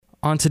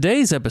On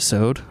today's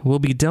episode, we'll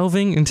be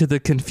delving into the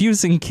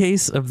confusing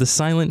case of the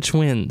Silent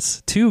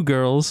Twins, two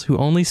girls who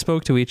only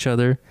spoke to each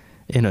other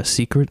in a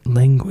secret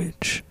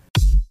language.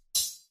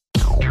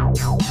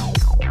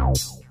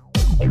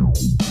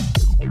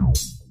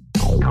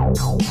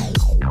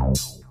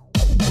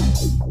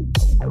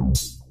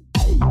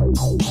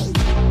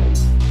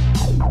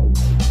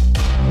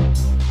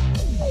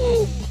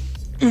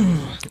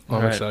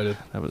 I'm excited.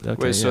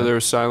 Wait, so there were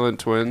silent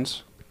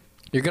twins?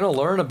 You're gonna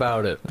learn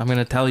about it. I'm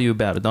gonna tell you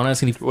about it. Don't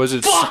ask any Was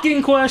it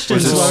fucking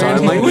questions. Was it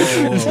sign language?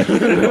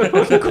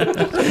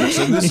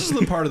 So this is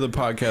the part of the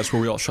podcast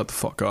where we all shut the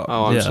fuck up.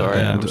 Oh, I'm sorry.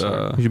 yeah. I'm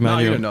sorry. You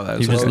didn't know that.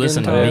 You just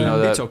listen to me. know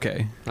that. It's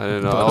okay. I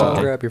didn't know. Don't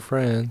that. grab your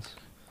friends.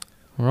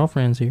 We're all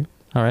friends here.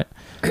 All right.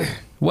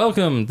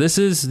 Welcome. This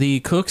is the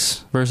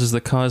Cooks versus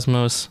the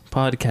Cosmos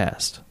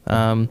podcast.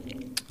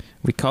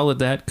 We call it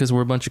that because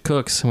we're a bunch of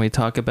cooks and we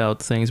talk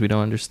about things we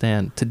don't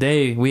understand.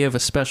 Today, we have a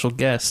special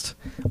guest,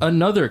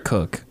 another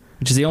cook,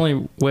 which is the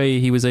only way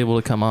he was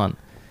able to come on.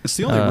 It's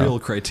the only real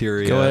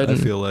criteria, go ahead I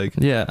feel like.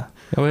 Yeah.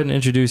 Go ahead and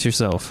introduce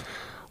yourself.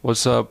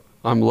 What's up?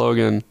 I'm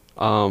Logan.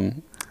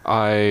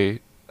 I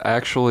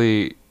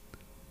actually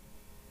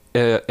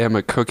am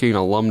a cooking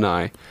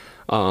alumni.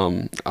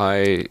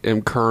 I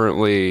am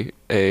currently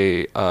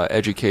a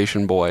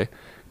education boy,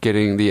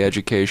 getting the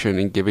education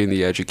and giving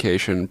the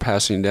education,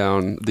 passing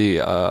down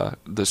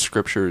the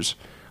scriptures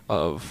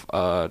of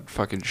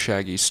fucking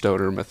Shaggy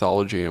Stoner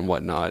mythology and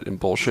whatnot and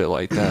bullshit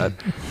like that.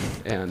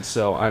 And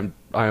so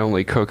I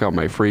only cook on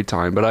my free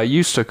time, but I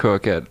used to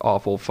cook at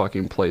awful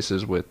fucking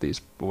places with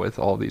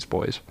all these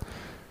boys.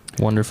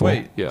 Wonderful.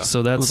 Wait, yeah.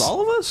 So that's With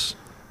all of us?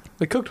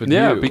 They cooked with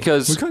Yeah, you.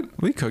 because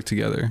We cooked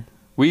together.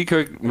 we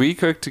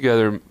cooked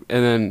together,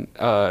 and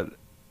then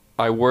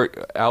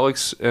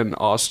Alex and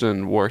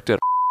Austin worked at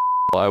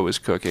while I was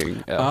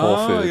cooking at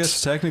Whole Foods. I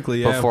guess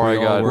technically, yeah. Before I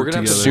got- we're gonna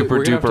have to together. Super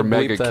we're gonna have to duper bleep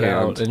mega that canned.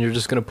 out, and you're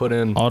just gonna put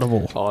in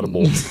audible.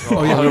 audible.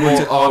 Oh, yeah, we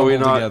worked at Oh, we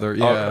Audible not together,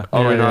 yeah.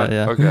 Oh, Yeah, we not.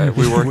 yeah. Okay,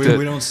 we worked We at.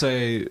 don't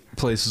say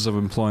places of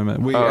employment.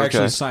 We Oh, okay.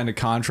 actually signed a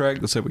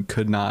contract that said we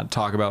could not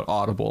talk about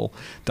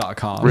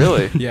audible.com.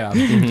 Really? Yeah.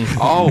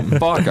 Oh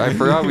fuck! I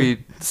forgot we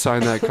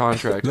signed that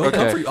contract. They'll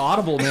come for Okay, you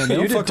Audible, man. They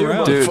You don't did fuck too,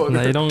 around. dude.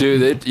 They don't.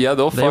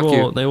 They'll They fuck will.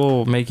 you. They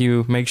will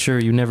make sure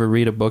you never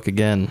read a book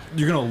again.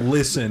 You're going to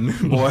listen,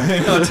 boy.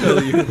 I'll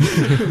tell you. All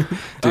right,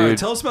 Dude.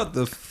 tell us about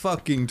the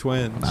fucking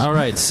twins. All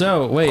right.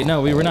 So wait,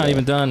 no, we were not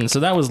even done. So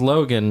that was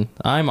Logan.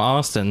 I'm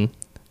Austin.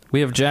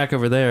 We have Jack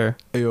over there,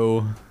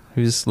 Ayo.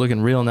 who's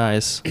looking real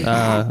nice. We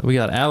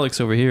got Alex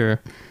over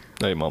here.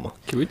 Hey, mama.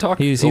 Can we talk?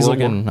 He's a little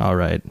looking all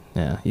right.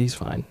 Yeah, he's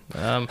fine.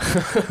 Anyway,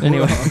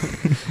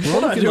 We're I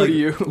looking do like, to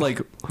you? like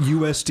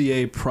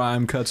USDA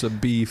prime cuts of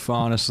beef,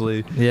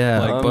 honestly. yeah,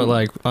 Like, but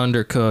like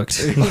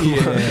undercooked.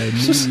 Yeah,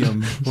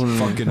 medium.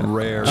 Fucking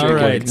rare. All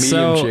right, medium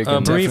so chicken,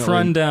 a brief definitely.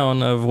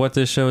 rundown of what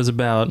this show is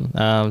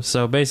about.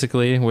 So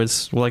basically,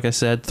 was like I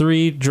said,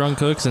 3 drunk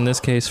cooks, in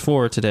this case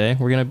 4 today.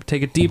 We're gonna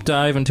take a deep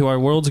dive into our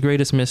world's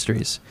greatest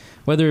mysteries,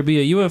 whether it be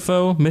a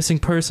UFO, missing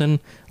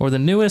person, or the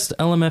newest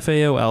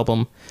LMFAO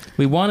album.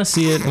 We want to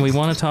see it and we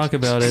want to talk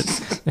about it.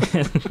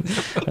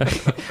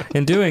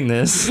 In doing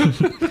this,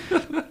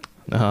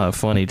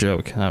 funny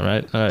joke. All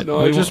right. No,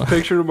 I just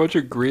pictured a bunch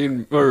of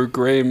green or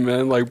gray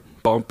men like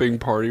bumping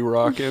party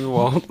rocking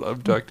while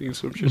abducting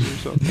some shit or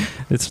something.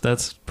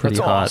 That's pretty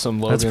That's hot. awesome,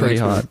 That's Logan. pretty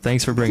Thanks hot.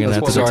 Thanks for bringing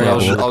That's that to what the we're Sorry,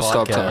 doing. table. I'll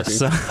stop Podcast.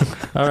 talking.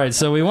 So, all right,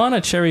 so we want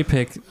to cherry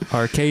pick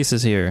our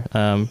cases here.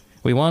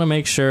 We want to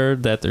make sure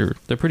that they're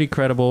pretty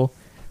credible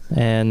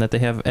and that they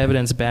have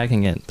evidence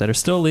backing it, that are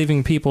still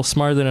leaving people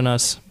smarter than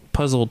us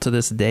puzzled to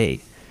this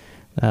day.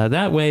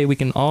 That way, we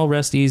can all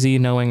rest easy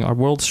knowing our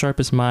world's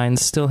sharpest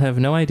minds still have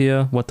no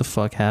idea what the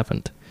fuck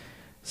happened.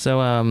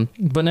 So,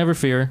 but never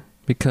fear,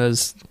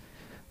 because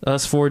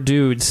us 4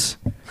 dudes,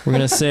 we're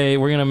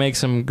gonna make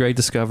some great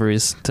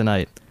discoveries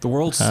tonight. The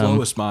world's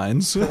slowest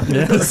minds.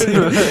 Yes.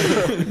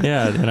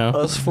 Yeah, you know.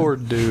 Us 4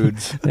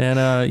 dudes.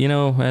 And, you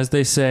know, as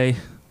they say,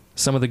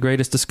 some of the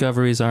greatest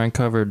discoveries are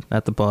uncovered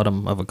at the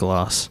bottom of a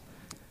gloss.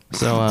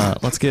 So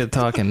let's get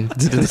talking.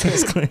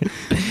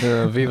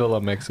 Viva la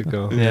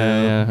Mexico.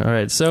 Yeah. All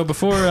right. So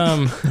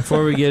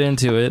before we get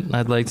into it,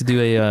 I'd like to do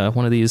a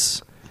one of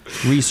these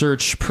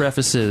research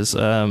prefaces.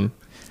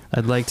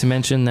 I'd like to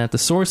mention that the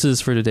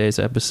sources for today's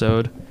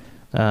episode,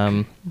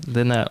 then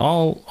that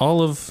all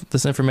of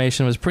this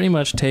information was pretty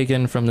much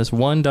taken from this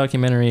one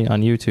documentary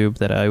on YouTube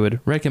that I would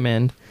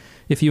recommend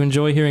if you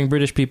enjoy hearing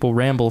British people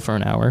ramble for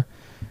an hour.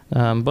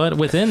 But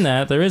within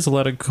that, there is a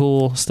lot of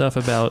cool stuff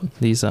about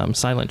these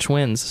silent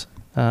twins.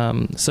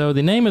 So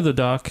the name of the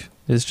doc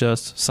is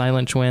just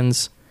Silent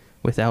Twins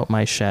Without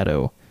My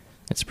Shadow.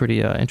 It's a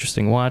pretty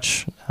interesting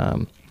watch.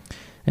 And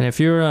if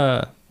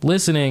you're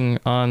listening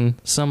on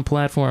some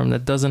platform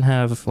that doesn't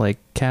have like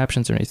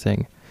captions or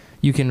anything,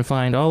 you can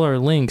find all our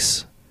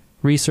links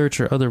research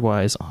or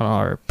otherwise, on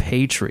our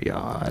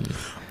Patreon.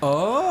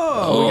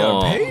 Oh, we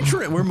got a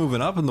Patreon. We're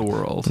moving up in the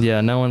world.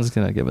 Yeah, no one's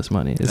gonna give us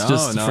money. It's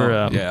just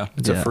for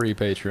It's a free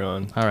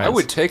Patreon. All right, I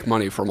would take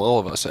money from all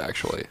of us,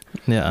 actually.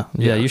 Yeah.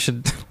 You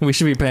should. We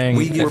should be paying.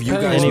 We give you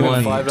guys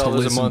anyone money to $5 a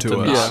listen month to to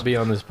us. not be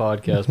on this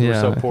podcast. We were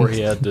Yeah. so poor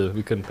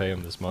we couldn't pay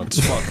him this month.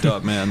 It's fucked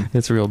up, man.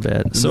 It's real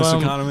bad. In So this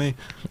economy.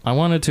 I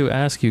wanted to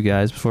ask you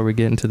guys before we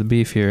get into the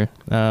beef here.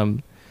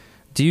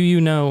 Do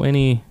you know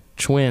any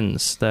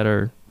twins that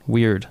are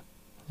weird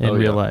in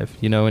real life?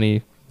 You know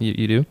any?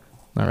 You do?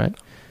 All right.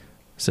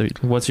 So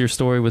what's your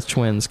story with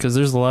twins? Because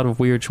there's a lot of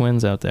weird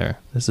twins out there.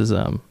 This is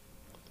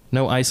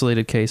no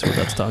isolated case we're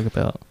about to talk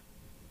about.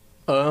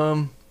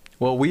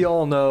 Well, we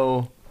all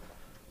know.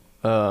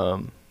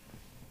 I'm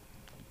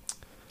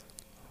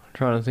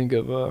trying to think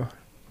of a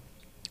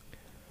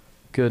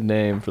good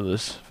name for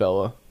this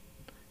fella.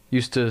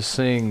 Used to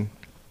sing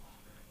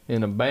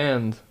in a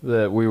band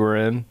that we were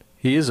in.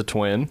 He is a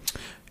twin.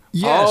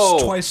 Yes,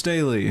 Oh. Twice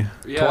Daily.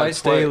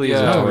 Twice Daily is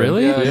a Oh, twin.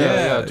 really?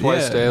 Yeah,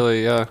 Twice yeah.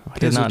 Daily, yeah. I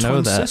did not know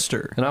twin that.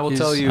 sister. And I will He's-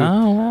 tell you,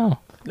 Oh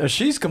wow.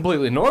 she's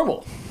completely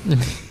normal.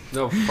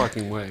 No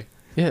fucking way.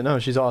 Yeah, no,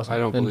 she's awesome. I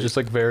don't and believe just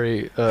like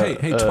very.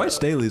 Hey, Twice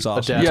Daily's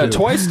awesome. adapt- Yeah, too.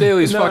 Twice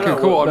Daily's fucking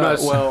cool. I'm not.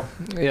 Well,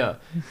 yeah,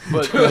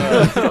 but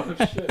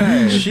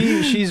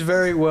she's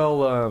very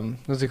well.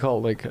 What's it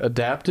called? Like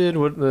adapted.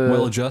 What the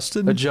Well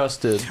adjusted.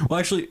 adjusted? Well,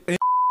 actually, in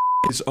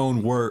his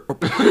own word.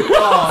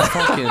 Oh,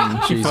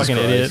 fucking Jesus Fucking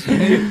Christ.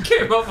 idiot.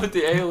 Came up with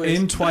the alias.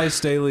 In Twice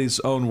Daily's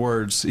own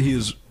words, he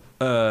is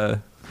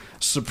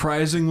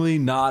surprisingly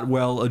not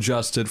well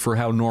adjusted for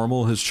how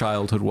normal his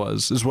childhood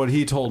was, is what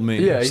he told me.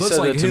 Yeah, he so that's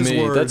said like that to his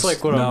me. words. That's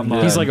like what not I'm-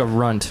 mine. He's like a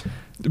runt.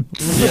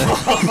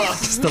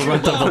 Just the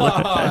runt of the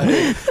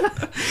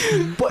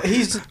litter. But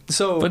he's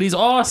so. But he's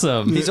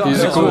awesome. He's cool.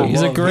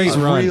 He's a Well, great he's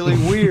runt. really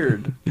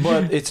weird,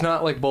 but it's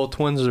not like both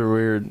twins are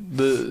weird.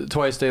 The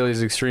Twice Daily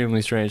is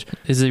extremely strange.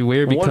 Is he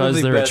weird One of because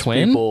the they're a best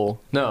twin?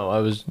 people- No, I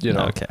was,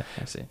 Okay,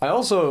 I see.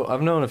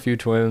 I've known a few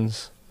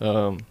twins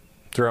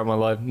throughout my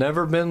life.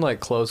 Never been like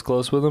close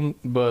with them,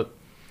 but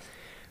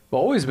I've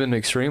always been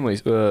extremely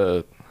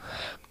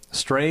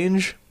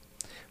strange,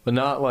 but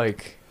not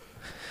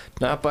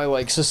by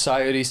like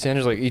society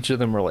standards. Like each of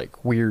them are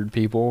like weird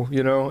people,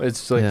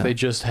 It's like they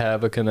just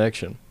have a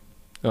connection,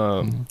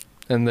 and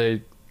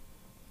they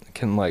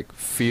can like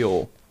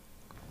feel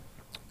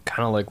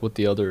kind of like what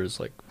the other is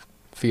like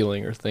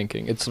feeling or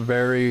thinking. It's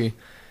very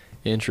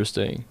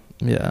interesting.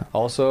 Yeah.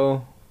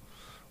 Also,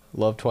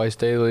 love Twice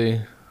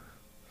Daily.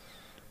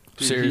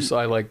 Dude, Seriously,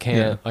 I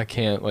can't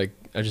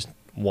I just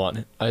want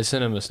it. I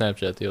sent him a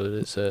Snapchat the other day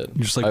that said,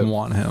 You just like I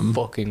want him.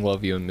 fucking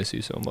love you and miss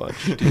you so much.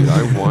 Dude,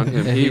 I want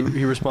him. And he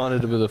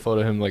responded with a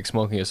photo of him like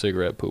smoking a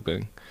cigarette,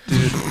 pooping.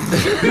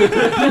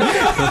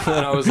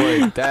 and I was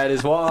like, that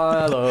is why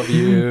I love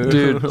you.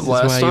 Dude, This is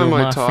last why time you're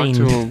I my talked fiend.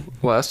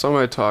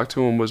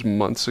 to him was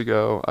months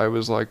ago. I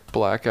was like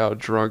blackout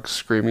drunk,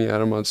 screaming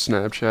at him on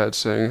Snapchat,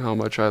 saying how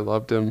much I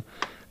loved him.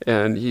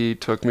 And he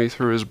took me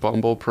through his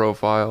Bumble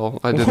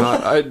profile. I didn't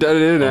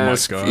Oh my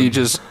ask. God. He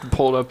just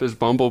pulled up his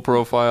Bumble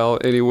profile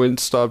and he wouldn't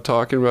stop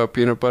talking about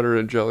peanut butter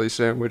and jelly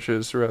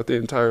sandwiches throughout the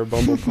entire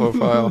Bumble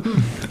profile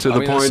to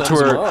the point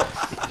where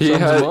he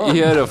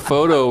had a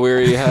photo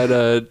where he had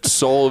a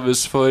sole of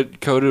his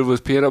foot coated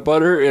with peanut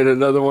butter and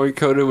another one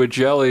coated with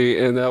jelly,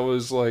 and that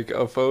was like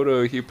a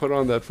photo he put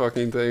on that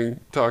fucking thing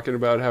talking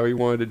about how he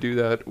wanted to do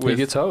that He with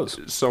gets hoes.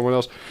 someone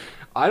else.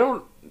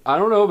 I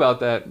don't know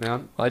about that,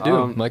 man. I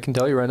do. I can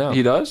tell you right now.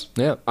 He does?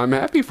 Yeah. I'm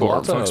happy for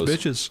Lots him. of Fucks hoes.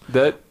 bitches.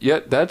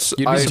 That's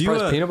You'd be I, do you,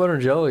 surprised. Peanut butter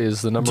and jelly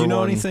is the number Do you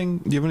know one. anything?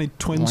 Do you have any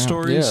twin Wow.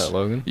 stories? Yeah,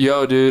 Logan.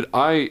 yo, dude.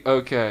 Okay.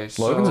 Logan's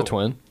so, a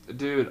twin.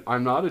 Dude,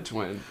 I'm not a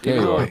twin. Yeah,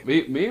 Even you though are.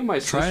 me and my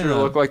Try sister it out.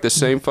 look like the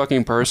same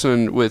fucking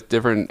person with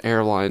different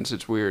airlines.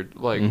 It's weird.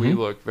 Like we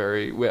look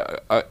very.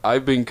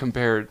 I've been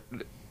compared.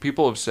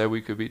 People have said we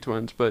could be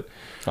twins, but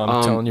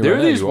I'm telling you there right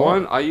are now, these you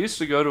one. are. I used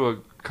to go to a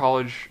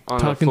college on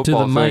Talking a to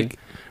football the thing. mic.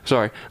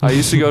 Sorry, I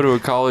used to go to a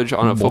college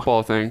on a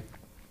football thing.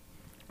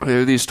 There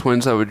were these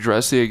twins that would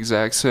dress the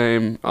exact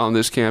same on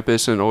this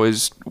campus and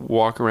always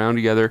walk around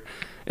together,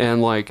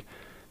 and like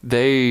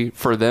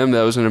for them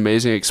that was an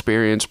amazing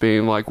experience,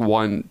 being like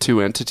two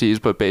entities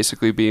but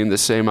basically being the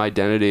same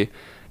identity,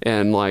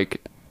 and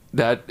like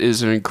that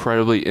is an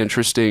incredibly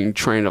interesting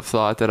train of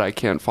thought that I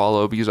can't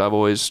follow because I've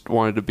always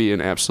wanted to be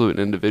an absolute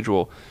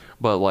individual,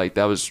 but like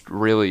that was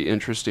really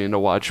interesting to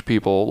watch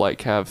people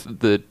like have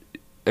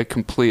a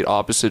complete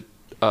opposite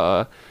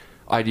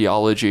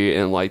ideology,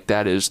 and like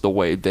that is the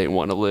way they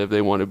want to live.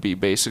 They want to be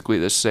basically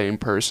the same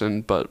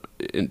person but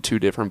in two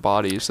different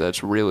bodies.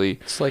 That's really,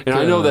 It's like, and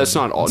I know that's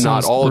not all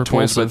sounds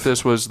twins, but repulsive.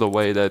 this was the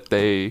way that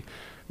they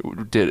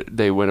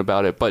went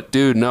about it. But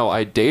dude, no,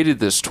 I dated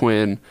this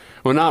twin.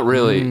 Well, not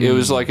really. It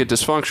was like a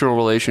dysfunctional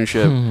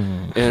relationship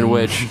in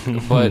which,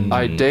 but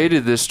I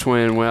dated this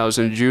twin when I was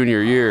in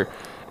junior year,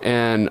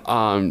 and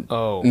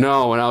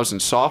no, when I was in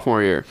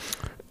sophomore year.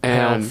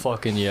 Hell And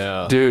fucking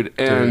yeah. dude,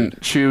 and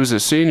she was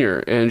a senior,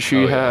 and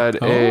she had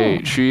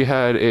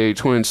a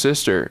twin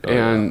sister,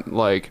 and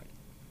like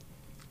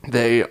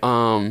they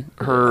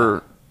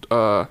her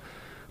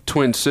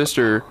twin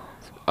sister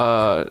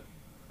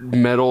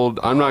meddled.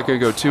 I'm not going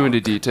to go too into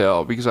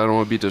detail because I don't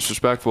want to be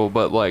disrespectful,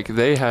 but like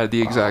they had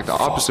the exact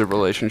opposite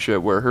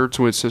relationship where her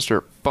twin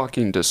sister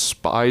fucking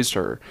despised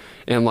her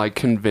and like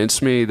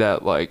convinced me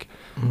that like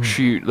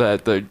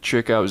that the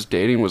chick I was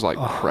dating was like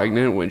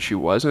pregnant when she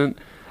wasn't,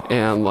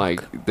 and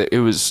like it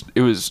was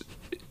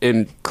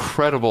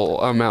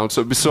incredible amounts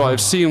of, so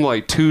I've seen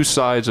like two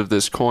sides of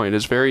this coin.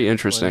 It's very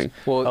interesting.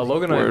 Well,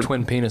 Logan and I have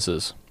twin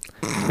penises.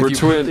 We're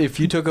twin. If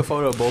you took a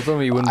photo of both of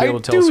them, you wouldn't be able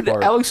to tell dude,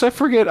 apart. Alex, I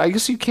forget. I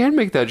guess you can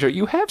make that joke.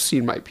 You have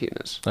seen my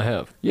penis. I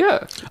have.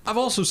 Yeah. I've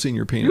also seen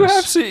your penis. You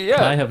have seen,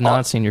 yeah. I have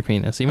not seen your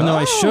penis, even though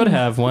I should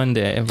have one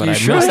day, but You I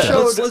should missed have.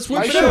 it. Let's whip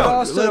I it showed out.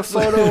 Austin a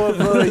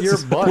photo of your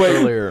butt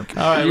earlier. All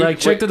right, like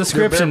check the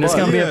description. There's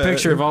gonna be a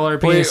picture of all our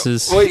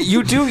penises. Wait,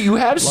 you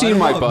have seen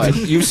my butt.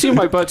 You've seen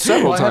my butt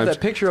several Well, I have times.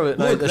 that picture of it.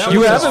 and I- Look, I that showed You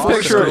was have a Austin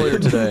picture earlier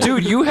today.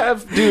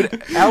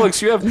 Dude,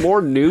 Alex, you have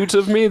more nudes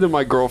of me than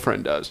my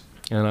girlfriend does.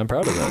 And I'm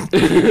proud of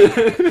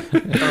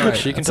that. All right,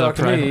 She can that's talk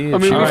to all right. me. I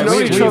mean, She we've wants known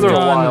to. each other a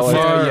gone while.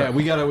 far- Yeah,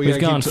 we gotta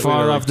We've gone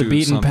far off the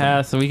beaten something.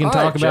 path. We can All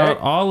talk right, about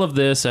Jay. all of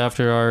this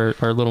after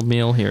our little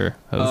meal here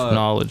of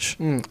knowledge.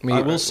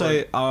 I will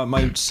say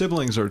my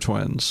siblings are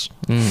twins.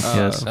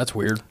 Yes. That's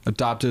weird.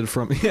 Adopted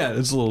from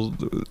it's a little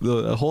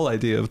the whole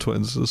idea of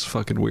twins is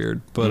fucking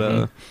weird,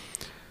 but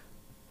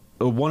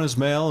one is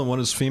male and one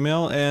is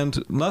female,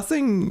 and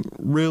nothing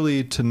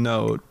really to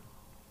note.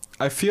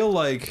 I feel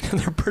like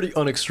They're pretty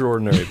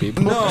unextraordinary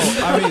people. no,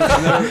 I mean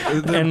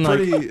they're And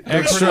pretty like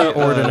they're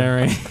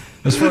extraordinary. pretty,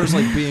 as far as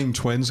like being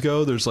twins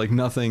go, there's like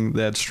nothing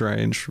that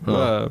strange.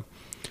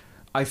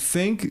 I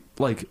think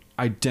like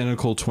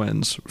identical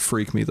twins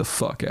freak me the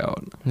fuck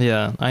out.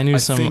 Yeah, I knew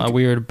I a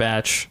weird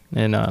batch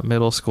in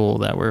middle school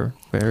that were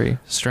very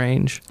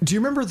strange. Do you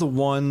remember the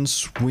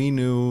ones we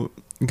knew?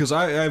 Because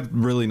I have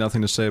really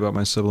nothing to say about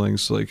my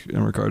siblings, like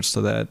in regards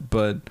to that.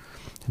 But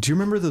do you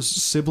remember the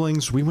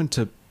siblings we went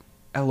to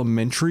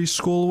elementary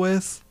school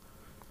with?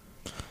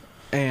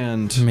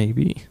 And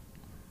Maybe.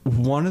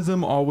 one of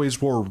them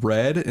always wore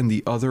red, and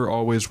the other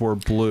always wore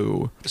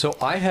blue. So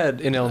I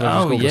had in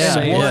elementary school yeah, the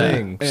same yeah.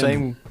 thing, And-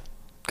 same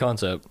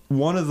concept.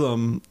 One of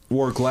them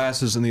wore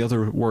glasses, and the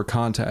other wore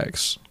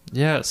contacts.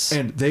 Yes.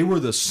 And they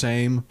were the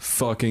same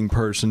fucking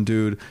person,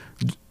 dude.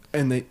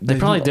 And They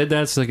probably did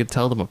that so they could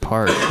tell them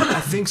apart. I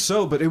think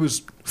so, but it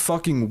was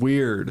fucking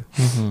weird.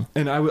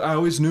 And I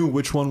always knew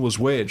which one was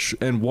which.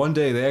 And one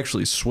day they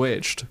actually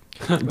switched.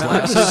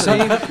 Glasses.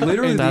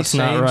 Literally the That's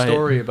not same right.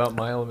 story about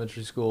my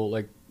elementary school.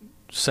 Like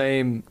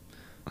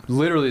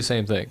literally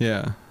same thing.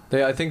 Yeah.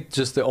 I think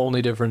just the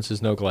only difference is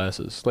no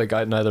glasses. Like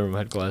neither of them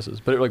had glasses,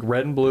 but like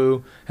red and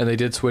blue, and they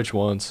did switch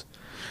once.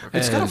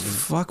 It's And gotta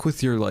fuck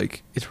with your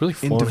like it's really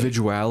funny.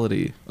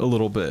 individuality a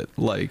little bit.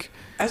 Like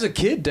As a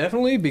kid,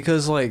 definitely,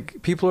 because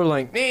like people are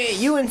like,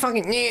 you and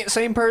fucking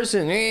same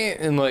person,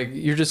 and like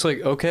you're just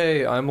like,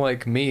 okay, I'm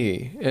like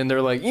me, and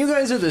they're like, you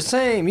guys are the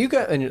same. You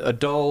got and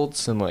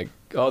adults and like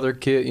other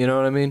kids, you know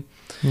what I mean?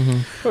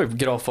 Probably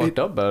get all fucked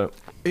up about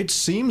it. it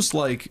seems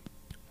like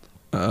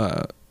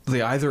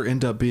they either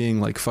end up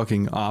being like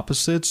fucking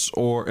opposites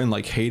and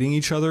like hating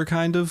each other,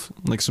 kind of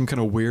like some kind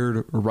of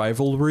weird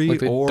rivalry, Like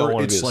they don't or wanna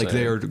be it's the like same.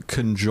 they're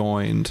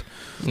conjoined.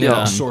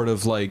 Yeah. Sort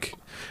of like.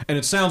 And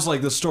it sounds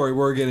like the story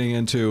we're getting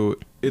into,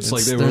 it's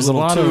like they were a there's a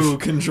little lot too of-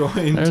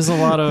 conjoined. There's a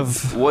lot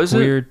of Was it?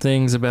 weird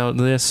things about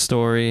this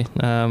story.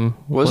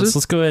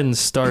 Let's go ahead and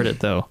start it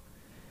thoh.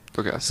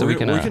 Okay. So we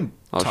can,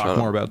 I'll talk shut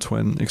more up. about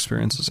twin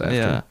experiences after.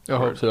 yeah. I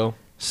hope so.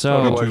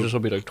 So Otherwise, this will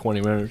be like 20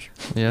 minutes.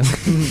 yeah,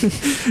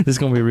 this is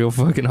gonna be real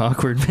fucking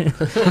awkward, man.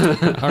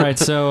 All right,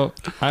 so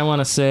I want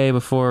to say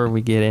before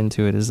we get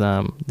into it is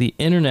the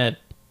internet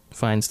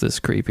finds this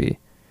creepy,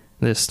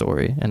 this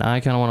story, and I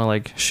kind of want to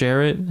like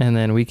share it, and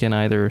then we can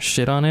either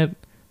shit on it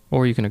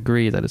or you can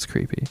agree that it's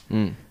creepy,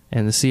 and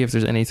to see if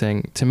there's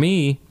anything to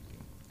me,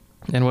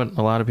 and what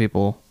a lot of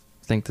people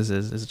think this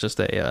is just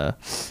the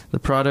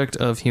product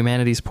of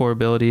humanity's poor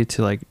ability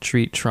to like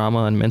treat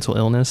trauma and mental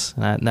illness,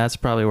 and that's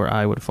probably where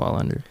I would fall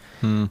under.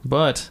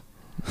 But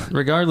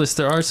regardless,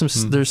 there's some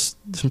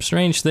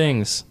strange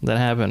things that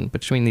happen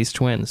between these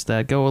twins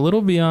that go a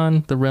little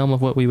beyond the realm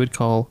of what we would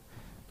call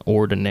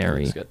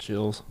ordinary. Just got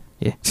chills.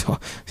 Yeah,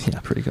 yeah,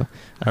 pretty cool.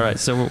 All right,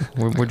 so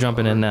we're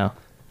jumping in now.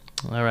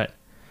 All right,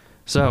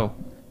 so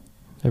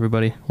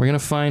everybody, we're gonna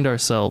find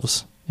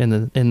ourselves in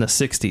the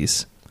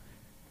 60s.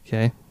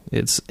 Okay,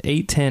 it's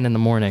 8:10 in the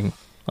morning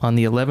on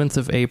the 11th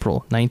of April,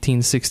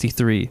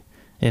 1963,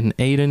 in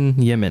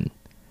Aden, Yemen.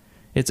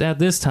 It's at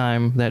this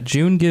time that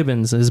June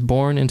Gibbons is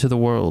born into the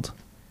world.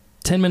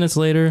 10 minutes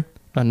later,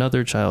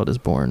 another child is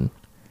born.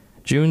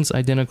 June's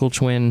identical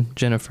twin,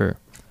 Jennifer.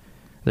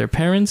 Their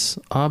parents,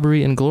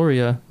 Aubrey and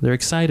Gloria, they're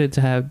excited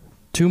to have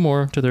 2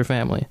 more to their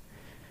family.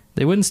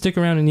 They wouldn't stick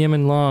around in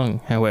Yemen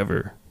long,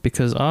 however,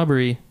 because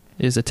Aubrey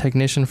is a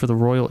technician for the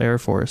Royal Air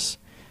Force.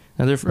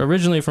 Now, they're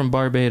originally from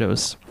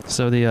Barbados,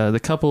 so the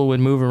couple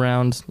would move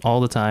around all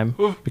the time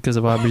because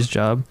of Aubrey's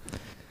job.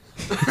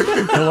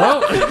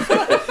 Hello?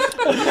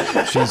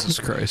 Jesus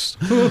Christ.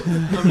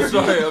 I'm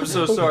sorry. I'm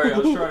so sorry. I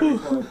was trying to be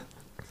quiet.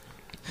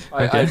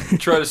 I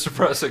try to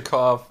suppress a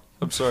cough.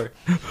 I'm sorry.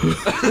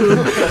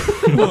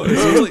 Well,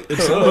 it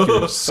sounds like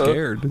you're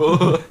scared.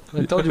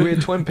 I told you we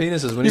had twin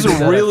penises. When He's you did a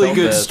that, I really felt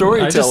good bad.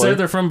 storeteller. I just said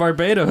they're from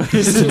Barbados.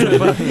 He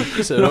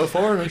said, "Oh,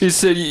 foreigners." He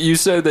said you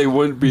said they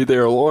wouldn't be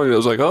there long. I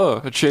was like,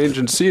 oh, a change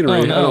in scenery.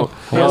 Oh, no.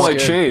 I don't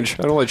like Scared. change.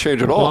 I don't like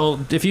change at all.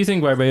 Well, if you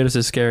think Barbados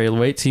is scary,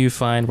 wait till you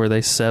find where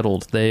they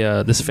settled. They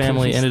this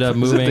family ended up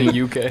Is it moving.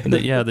 the UK?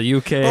 The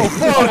UK.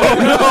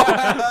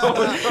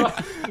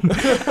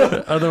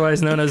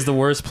 Otherwise known as the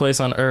worst place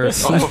on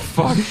earth. Oh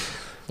fuck.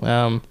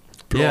 Yeah.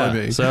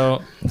 Blimey.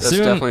 So That's soon,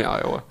 definitely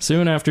Iowa.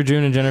 soon after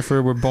June and Jennifer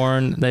were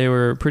born, they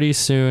were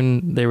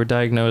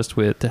diagnosed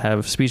to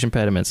have speech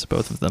impediments,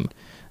 both of them.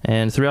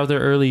 And throughout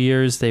their early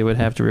years, they would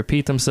have to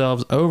repeat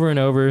themselves over and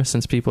over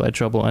since people had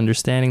trouble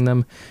understanding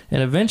them.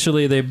 And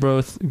eventually, they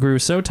both grew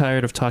so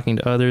tired of talking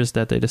to others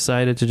that they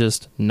decided to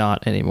just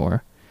not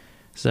anymore.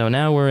 So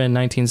now we're in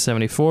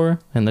 1974,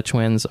 and the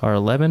twins are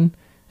 11,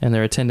 and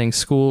they're attending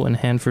school in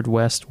Hanford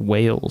West,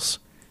 Wales.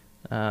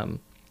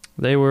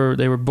 They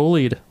were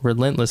bullied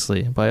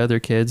relentlessly by other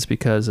kids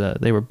because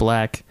they were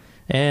black,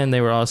 and they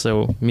were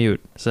also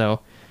mute. So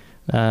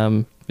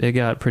it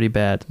got pretty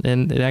bad.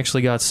 And it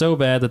actually got so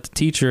bad that the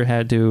teacher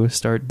had to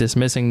start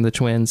dismissing the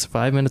twins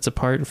 5 minutes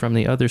apart from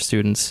the other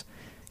students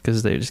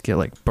because they just get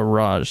like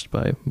barraged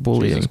by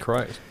bullying. Jesus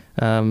Christ.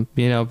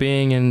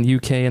 Being in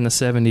UK in the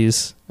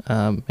 70s,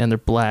 and they're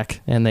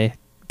black and they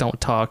don't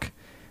talk,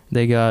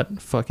 they got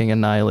fucking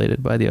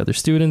annihilated by the other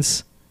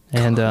students.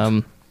 And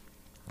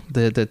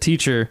the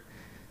teacher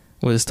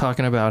was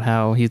talking about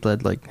how he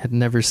had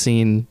never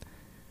seen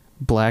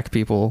black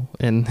people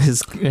in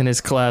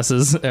his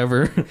classes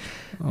ever.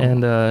 Oh.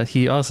 And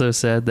he also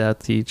said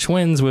that the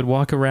twins would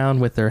walk around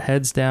with their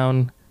heads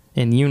down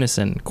in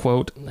unison,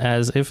 quote,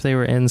 as if they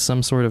were in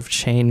some sort of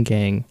chain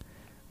gang.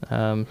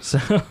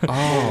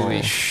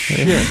 Holy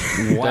shit.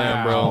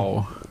 Damn,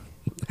 bro.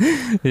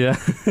 Yeah.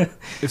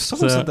 If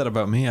someone So- said that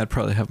about me, I'd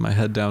probably have my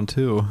head down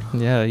too.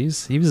 Yeah, he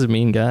was a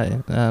mean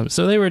guy.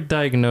 So they were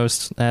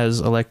diagnosed as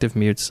elective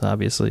mutes,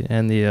 obviously,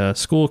 and the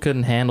school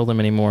couldn't handle them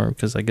anymore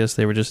because I guess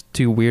they were just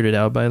too weirded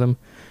out by them.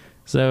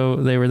 So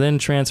they were then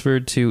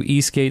transferred to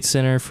Eastgate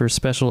Center for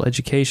Special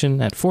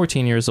Education at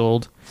 14 years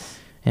old.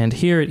 And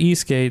here at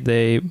Eastgate,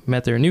 they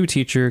met their new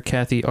teacher,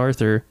 Kathy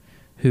Arthur,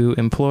 who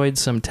employed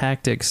some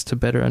tactics to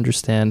better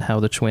understand how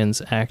the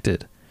twins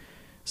acted.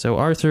 So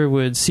Arthur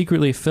would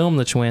secretly film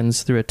the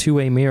twins through a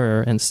two-way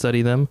mirror and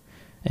study them,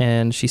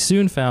 and she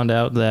soon found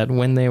out that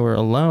when they were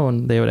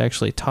alone, they would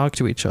actually talk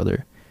to each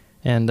other.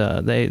 And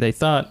they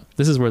thought,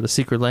 this is where the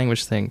secret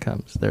language thing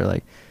comes. They're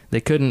like,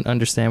 they couldn't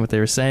understand what they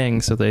were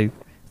saying, so they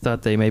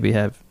thought they maybe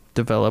have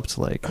developed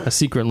like a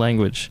secret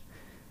language.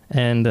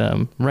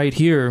 And right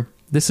here,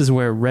 this is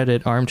where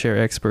Reddit armchair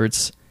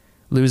experts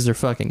lose their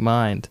fucking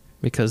mind,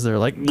 because they're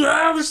like,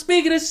 they're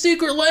speaking a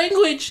secret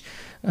language.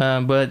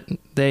 But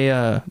they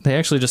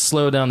actually just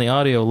slowed down the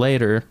audio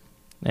later,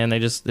 and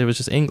it was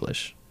just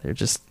English. They're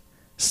just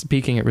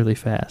speaking it really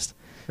fast.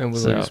 And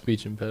with So- a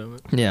speech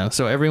impediment. Yeah,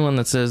 so everyone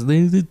that says they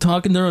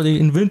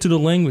invented a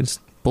language,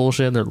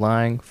 bullshit, they're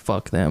lying,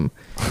 fuck them.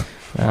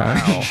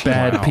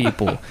 Bad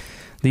people.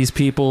 These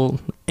people,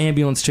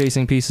 ambulance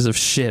chasing pieces of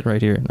shit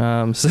right here.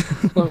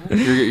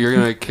 You're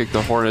gonna kick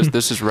the hornets.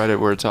 This is Reddit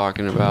we're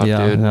talking about,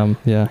 yeah, dude.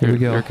 here we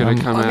go. They're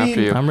gonna come after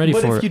you. I'm ready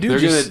But for if it. you do They're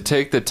just, gonna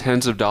take the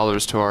tens of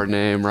dollars to our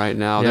name right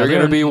now. Yeah, they're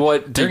gonna be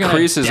what They're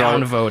decreases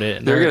gonna our. downvote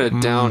it. They're gonna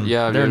down.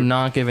 Yeah, They're dude.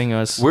 not giving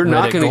us. We're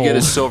not Reddit gonna get a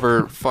gold.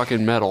 silver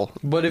fucking medal.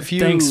 but if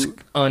you Thanks,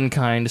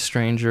 unkind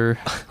stranger.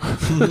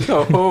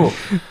 Oh,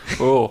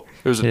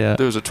 Yeah.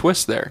 there was a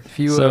twist there. if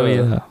you So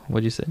yeah,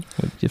 what'd you say? Do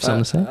you have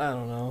something to say? I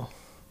don't know.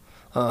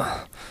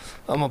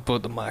 I'm gonna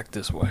put the mic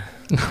this way.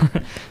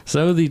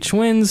 So the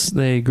twins,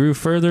 they grew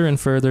further and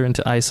further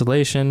into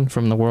isolation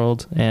from the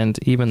world and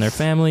even their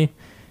family.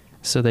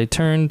 So they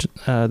turned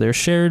their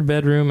shared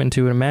bedroom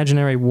into an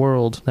imaginary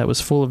world that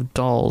was full of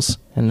dolls,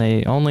 and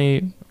they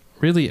only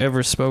really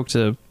ever spoke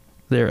to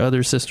their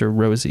other sister,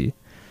 Rosie.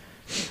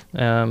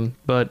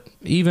 But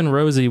even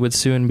Rosie would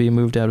soon be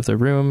moved out of their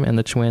room, and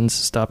the twins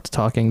stopped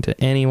talking to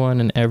anyone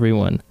and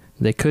everyone.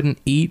 They couldn't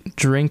eat,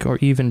 drink, or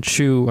even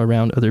chew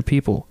around other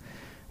people.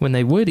 When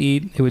they would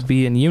eat, it would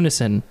be in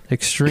unison,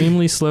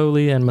 extremely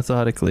slowly and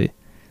methodically.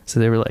 So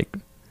they were like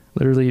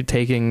literally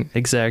taking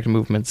exact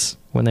movements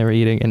when they were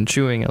eating and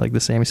chewing at like the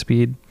same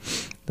speed.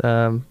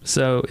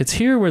 So it's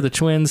here where the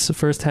twins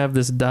first have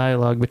this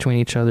dialogue between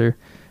each other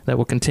that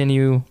will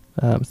continue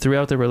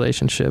throughout their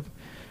relationship.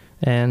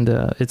 And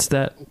it's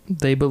that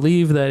they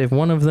believe that if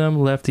one of them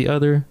left the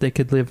other, they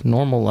could live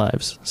normal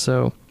lives.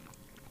 So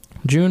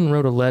June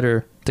wrote a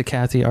letter to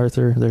Kathy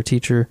Arthur, their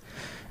teacher,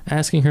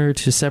 asking her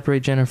to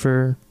separate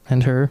Jennifer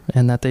and her,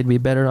 and that they'd be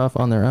better off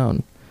on their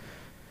own.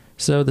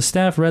 So the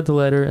staff read the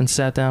letter and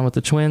sat down with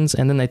the twins,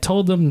 and then they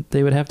told them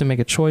they would have to make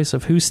a choice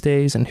of who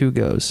stays and who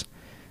goes.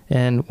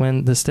 And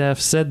when the staff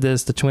said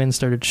this, the twins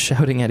started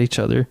shouting at each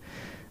other.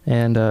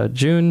 And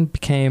June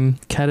became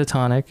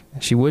catatonic.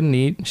 She wouldn't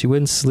eat, she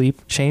wouldn't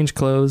sleep, change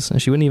clothes,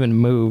 and she wouldn't even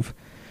move.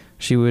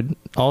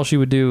 all she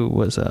would do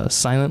was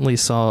silently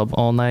sob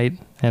all night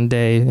and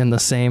day in the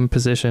same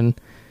position.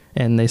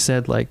 And they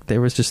said like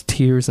there was just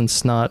tears and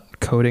snot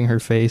coating her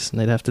face, and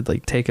they'd have to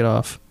like take it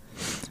off.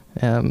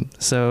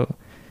 So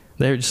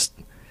they're just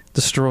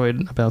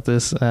destroyed about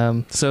this.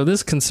 So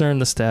this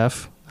concerned the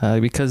staff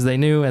because they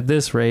knew at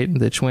this rate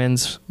the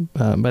twins,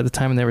 by the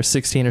time they were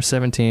 16 or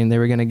 17, they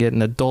were going to get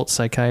an adult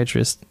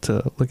psychiatrist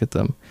to look at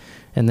them,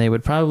 and they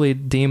would probably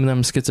deem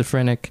them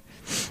schizophrenic,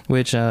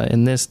 which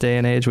in this day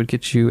and age would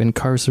get you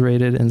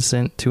incarcerated and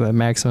sent to a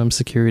maximum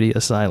security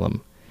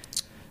asylum.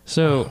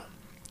 So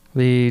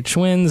the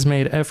twins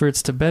made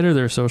efforts to better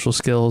their social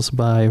skills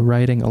by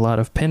writing a lot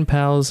of pen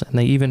pals, and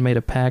they even made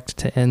a pact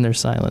to end their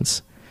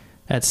silence.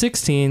 At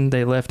 16,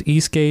 they left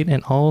Eastgate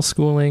and all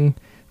schooling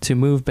to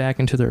move back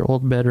into their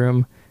old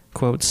bedroom,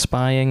 quote,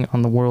 spying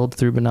on the world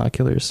through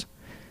binoculars.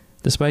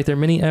 Despite their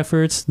many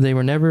efforts, they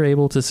were never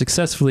able to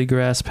successfully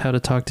grasp how to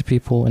talk to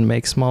people and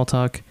make small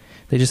talk.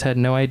 They just had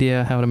no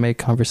idea how to make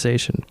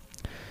conversation.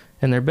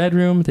 In their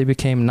bedroom, they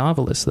became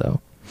novelists, though.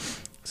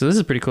 So this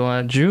is pretty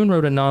cool. June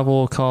wrote a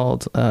novel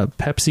called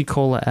Pepsi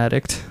Cola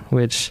Addict,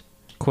 which,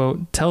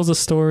 quote, tells a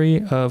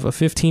story of a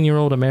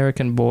 15-year-old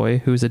American boy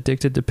who's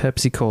addicted to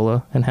Pepsi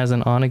Cola and has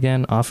an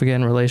on-again,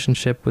 off-again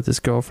relationship with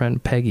his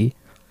girlfriend, Peggy.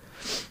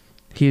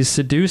 He's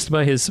seduced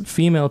by his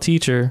female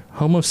teacher,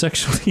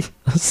 homosexually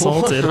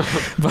assaulted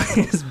by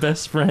his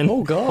best friend.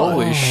 Oh, God.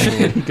 Holy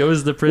shit. He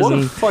goes to prison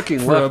What a fucking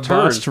for a left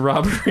turn. botched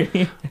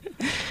robbery.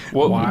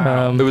 What?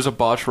 Wow. It was a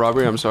botched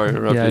robbery? I'm sorry to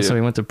interrupt Yeah, you. so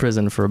he went to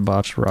prison for a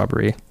botched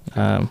robbery.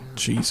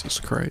 Jesus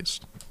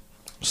Christ.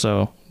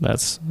 So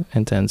that's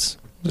intense.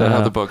 Is that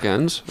how the book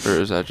ends? Or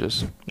is that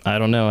just... I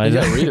don't know. You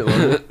gotta read it,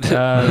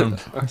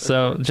 Logan.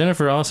 So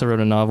Jennifer also wrote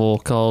a novel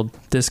called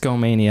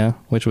Discomania,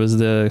 which was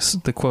the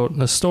quote,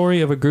 the story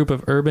of a group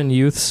of urban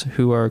youths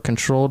who are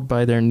controlled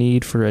by their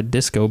need for a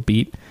disco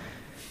beat.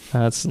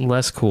 That's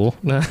less cool.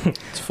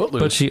 It's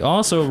Footloose. But she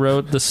also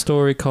wrote the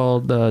story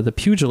called The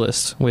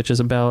Pugilist, which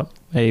is about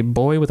a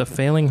boy with a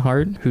failing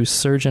heart whose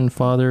surgeon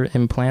father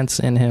implants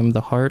in him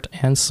the heart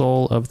and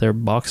soul of their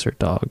boxer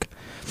dog.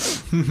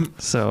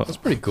 So That's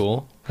pretty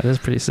cool. that is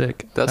pretty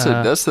sick. That's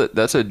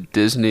a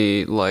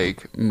Disney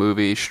like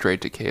movie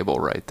straight to cable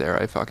right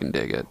there. I fucking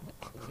dig it.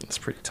 It's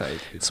pretty tight.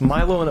 It's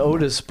Milo and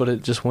Otis, but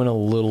it just went a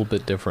little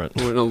bit different.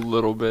 Went a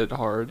little bit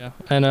hard. Yeah.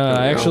 And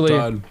I Yeah.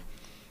 actually,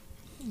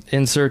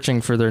 in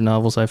searching for their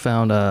novels, I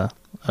found a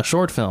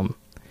short film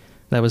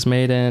that was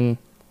made in,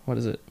 what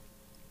is it?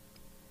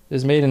 It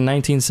was made in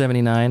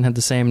 1979, had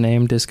the same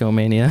name,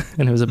 Discomania,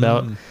 and it was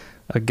about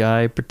a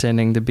guy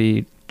pretending to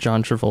be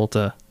John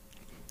Travolta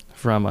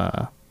from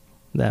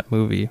that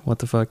movie. What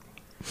the fuck?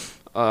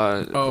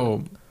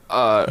 Oh,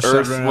 Earth.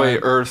 Saturday Wait, Night-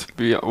 Earth.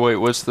 Wait,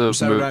 what's the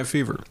Saturday movie? Night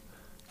Fever.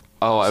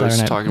 Oh, I was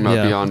Saturday Night- talking about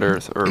yeah. Beyond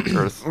Earth or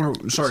Earth. Oh,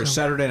 sorry,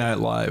 Saturday Night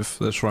Live.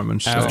 That's what I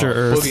meant to say. After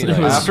Earth. Boogie It Nights.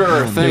 was, After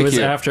Earth. it Thank was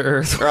you. After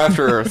Earth. Or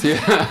After Earth.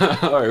 Yeah.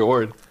 All right,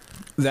 word.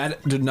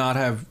 That did not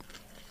have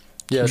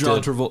Yeah, it John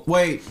did. Travolta.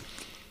 Wait.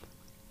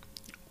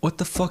 What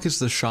the fuck is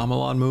the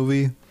Shyamalan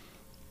movie?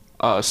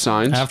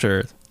 Signs. After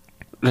Earth.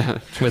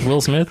 With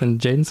Will Smith and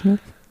Jaden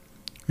Smith?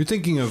 You're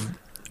thinking of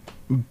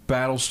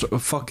Battlestar.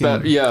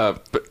 Fucking. Yeah,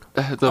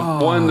 but the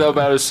one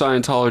about his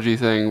Scientology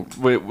thing.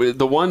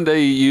 The one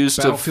they used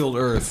Battlefield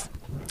Earth.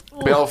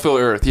 to Battlefield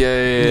Earth.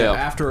 Yeah.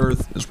 After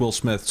Earth is Will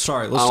Smith.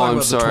 Sorry, let's Oh, talk I'm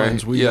about sorry. the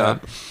twins. We Yeah.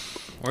 got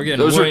We're getting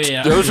Those are way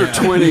out. those are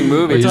twinning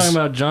We're movies. talking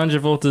about John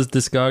Travolta's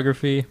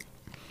discography.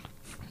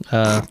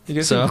 You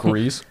guys So- see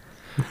Grease?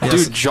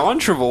 Dude, John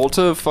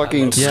Travolta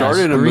fucking Yes,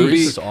 started a Grease. movie.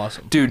 Grease is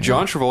awesome. Dude,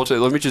 John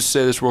Travolta, let me just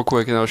say this real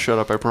quick and I'll shut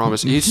up, I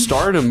promise. He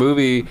starred a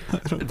movie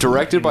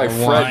directed by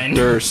Fred Wine.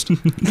 Durst.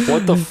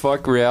 What the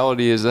fuck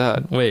reality is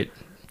that? Wait,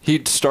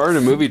 He starred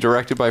a movie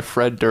directed by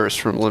Fred Durst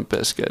from Limp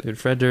Bizkit. dude,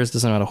 Fred Durst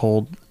doesn't know how to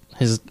hold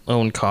his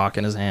own cock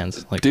in his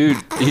hands. Like, Dude,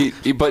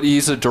 but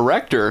he's a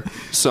director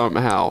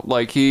somehow.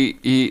 Like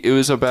it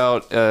was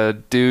about a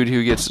dude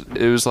who gets,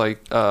 it was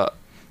like a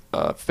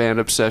fan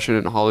obsession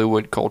in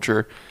Hollywood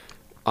culture.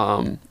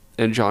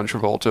 And John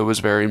Travolta was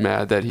very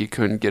mad that he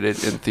couldn't get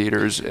it in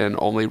theaters and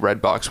only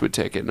Redbox would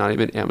take it. Not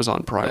even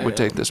Amazon Prime would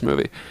take this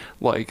movie.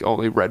 Like,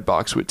 only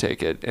Redbox would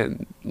take it.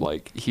 And,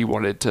 like, he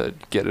wanted to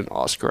get an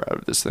Oscar out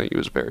of this thing. He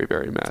was very,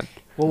 very mad.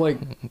 Well, like,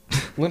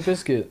 Limp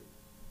Bizkit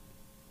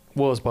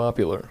was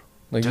popular.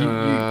 Like, No.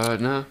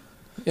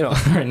 you know, all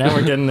right, now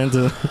we're getting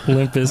into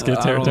Limp Bizkit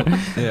I don't- territory.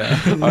 Yeah.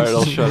 All right,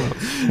 I'll shut up.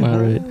 All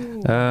right.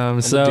 I'm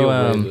gonna So,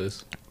 derail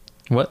this.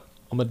 what?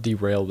 I'm gonna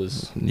derail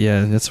this.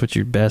 Yeah, that's what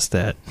you're best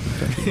at,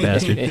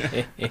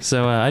 bastard.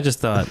 So I just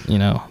thought,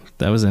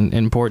 that was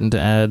important to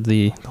add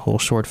the whole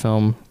short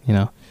film.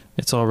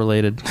 It's all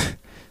related.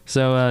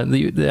 So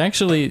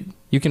actually,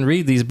 you can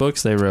read these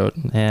books they wrote,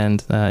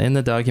 and in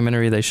the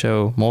documentary they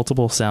show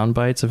multiple sound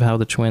bites of how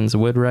the twins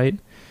would write,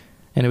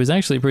 and it was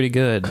actually pretty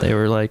good. They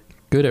were like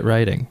good at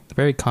writing,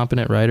 very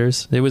competent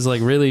writers. It was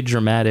like really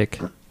dramatic,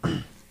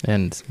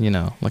 and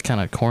like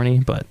kind of corny,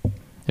 but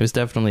it was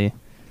definitely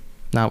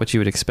not what you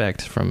would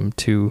expect from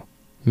two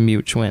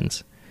mute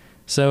twins.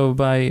 So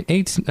by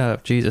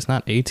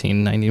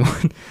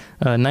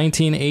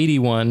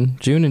 1981,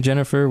 June and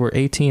Jennifer were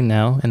 18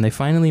 now, and they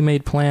finally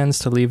made plans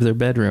to leave their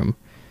bedroom.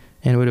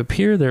 And it would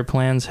appear their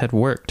plans had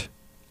worked.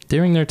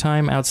 During their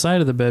time outside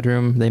of the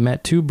bedroom, they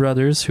met two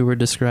brothers who were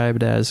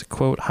described as,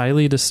 quote,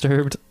 highly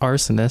disturbed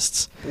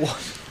arsonists.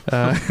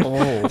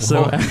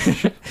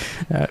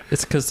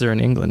 It's because they're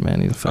in England,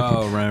 man.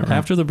 Right.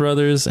 After the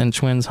brothers and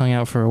twins hung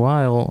out for a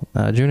while,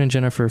 June and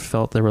Jennifer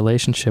felt their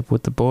relationship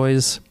with the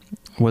boys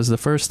was the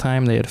first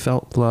time they had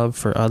felt love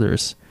for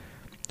others.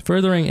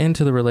 Furthering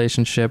into the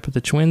relationship,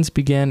 the twins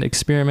began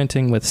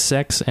experimenting with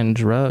sex and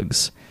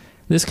drugs.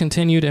 This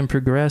continued and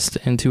progressed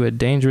into a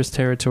dangerous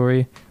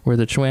territory where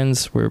the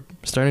twins were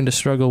starting to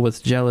struggle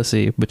with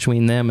jealousy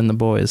between them and the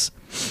boys.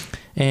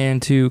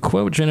 And to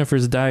quote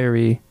Jennifer's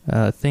diary,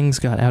 things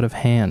got out of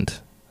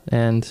hand.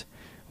 And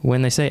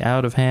when they say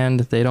out of hand,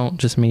 they don't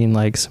just mean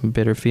like some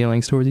bitter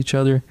feelings towards each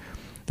other.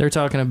 They're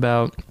talking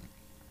about,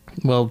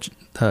 well,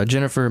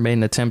 Jennifer made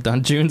an attempt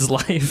on June's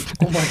life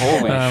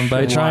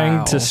by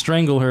trying to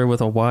strangle her with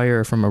a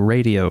wire from a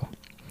radio.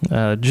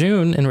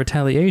 June, in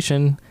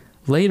retaliation,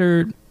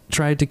 later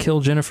tried to kill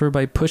Jennifer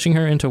by pushing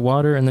her into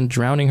water and then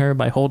drowning her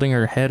by holding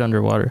her head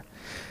underwater.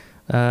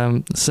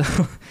 So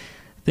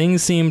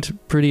things seemed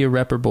pretty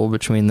irreparable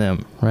between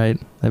them, right?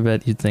 I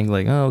bet you'd think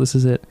like, oh, this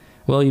is it.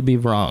 Well, you'd be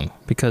wrong,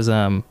 because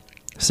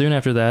soon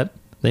after that,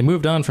 they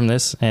moved on from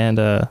this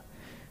and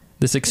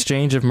this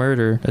exchange of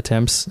murder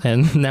attempts,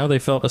 and now they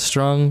felt a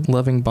strong,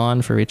 loving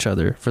bond for each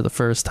other for the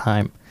first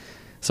time.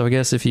 So I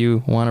guess if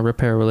you want to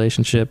repair a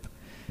relationship,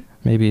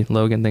 maybe,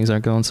 Logan, things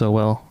aren't going so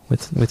well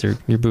with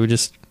your boo,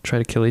 just try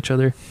to kill each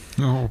other.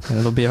 No. And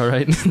it'll be all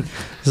right.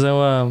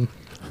 So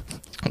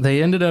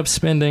they ended up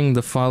spending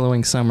the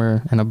following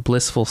summer in a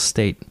blissful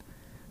state,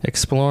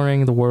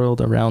 exploring the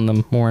world around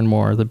them more and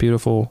more, the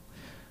beautiful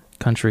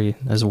country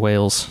as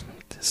Wales.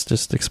 It's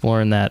just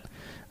exploring that.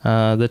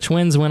 The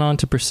twins went on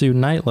to pursue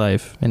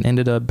nightlife and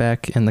ended up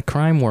back in the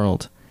crime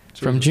world.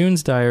 From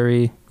June's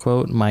diary,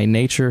 quote, my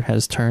nature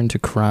has turned to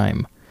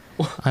crime.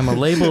 I'm a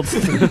labeled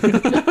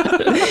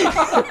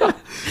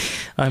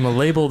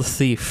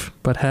thief,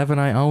 but haven't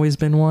I always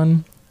been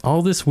one?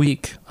 All this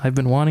week, I've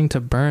been wanting to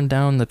burn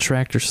down the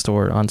tractor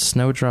store on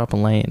Snowdrop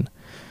Lane.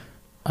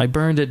 I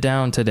burned it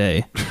down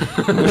today.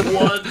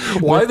 What?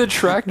 Why the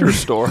tractor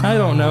store? I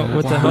don't know.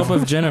 With the help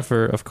of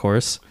Jennifer, of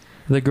course.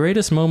 The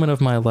greatest moment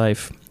of my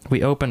life.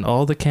 We opened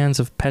all the cans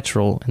of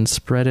petrol and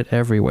spread it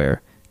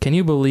everywhere. Can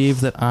you believe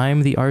that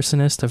I'm the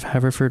arsonist of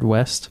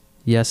Haverfordwest?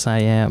 Yes, I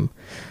am.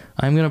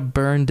 I'm gonna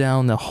burn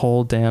down the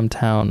whole damn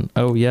town.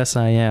 Oh, yes,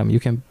 I am. You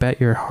can bet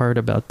your heart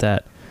about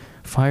that.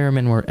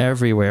 Firemen were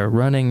everywhere,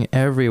 running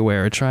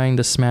everywhere, trying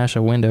to smash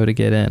a window to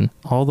get in.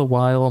 All the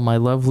while, my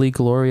lovely,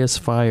 glorious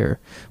fire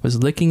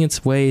was licking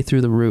its way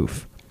through the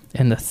roof,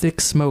 and the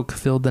thick smoke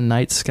filled the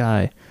night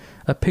sky,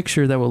 a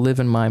picture that will live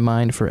in my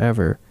mind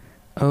forever.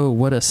 Oh,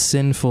 what a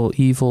sinful,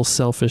 evil,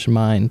 selfish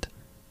mind.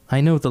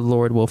 I know the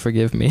Lord will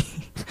forgive me.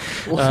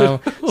 So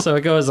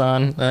it goes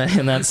on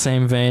in that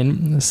same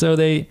vein. So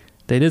they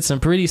did some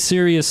pretty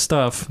serious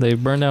stuff. They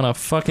burned down a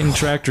fucking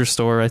tractor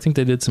store. I think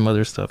they did some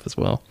other stuff as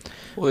well.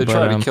 Well, they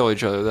tried to kill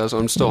each other. That's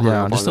I'm still hung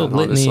up on just a that,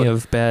 litany honestly.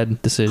 of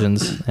bad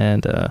decisions.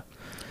 And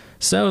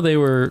so they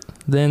were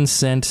then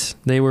sent.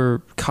 They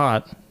were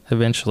caught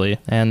eventually,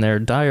 and their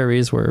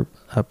diaries were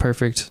a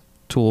perfect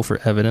tool for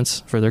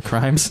evidence for their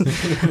crimes.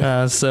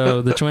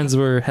 So the twins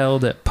were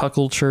held at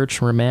Puckle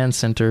Church Remand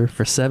Center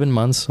for 7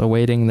 months,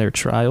 awaiting their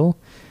trial.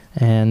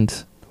 And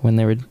when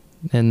they were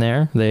in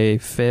there, they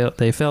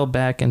fell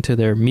back into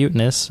their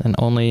muteness and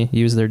only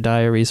used their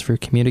diaries for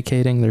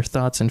communicating their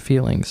thoughts and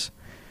feelings.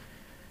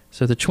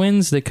 So the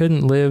twins, they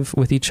couldn't live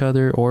with each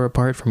other or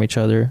apart from each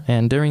other,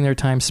 and during their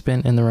time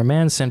spent in the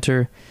remand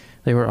center,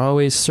 they were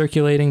always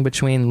circulating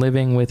between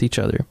living with each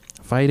other,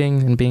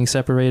 fighting and being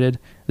separated,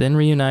 then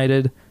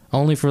reunited,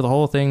 only for the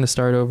whole thing to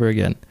start over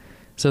again.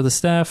 So the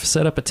staff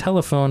set up a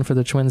telephone for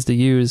the twins to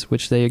use,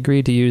 which they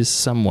agreed to use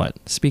somewhat,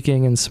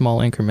 speaking in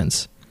small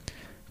increments.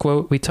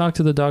 Quote, we talked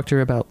to the doctor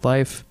about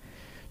life.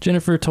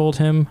 Jennifer told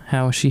him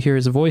how she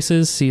hears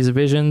voices, sees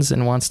visions,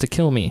 and wants to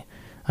kill me.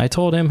 I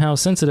told him how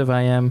sensitive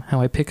I am,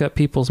 how I pick up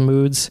people's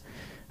moods,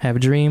 have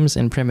dreams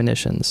and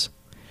premonitions.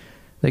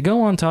 They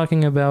go on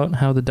talking about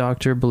how the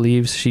doctor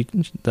believes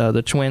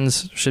the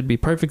twins should be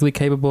perfectly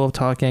capable of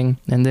talking,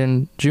 and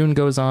then June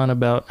goes on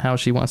about how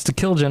she wants to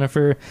kill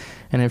Jennifer,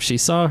 and if she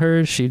saw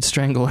her, she'd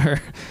strangle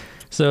her.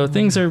 So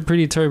things are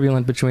pretty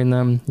turbulent between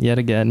them yet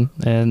again,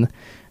 and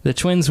the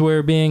twins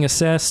were being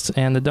assessed,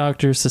 and the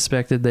doctors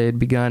suspected they had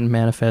begun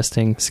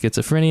manifesting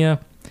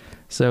schizophrenia.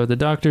 So the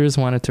doctors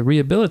wanted to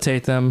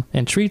rehabilitate them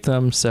and treat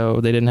them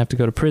so they didn't have to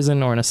go to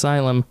prison or an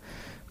asylum.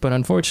 But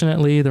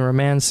unfortunately, the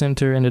remand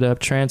center ended up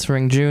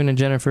transferring June and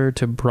Jennifer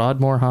to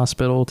Broadmoor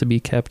Hospital to be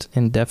kept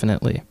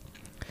indefinitely.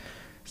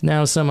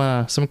 Now,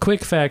 some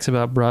quick facts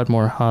about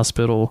Broadmoor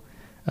Hospital.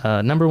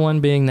 Number one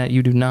being that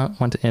you do not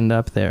want to end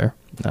up there.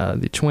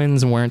 The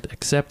twins weren't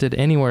accepted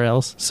anywhere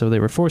else, so they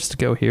were forced to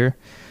go here.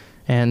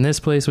 And this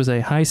place was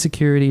a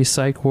high-security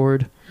psych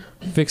ward,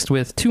 fixed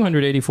with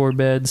 284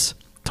 beds,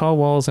 tall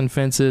walls and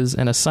fences,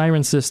 and a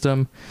siren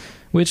system,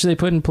 which they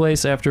put in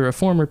place after a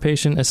former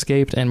patient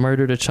escaped and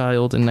murdered a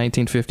child in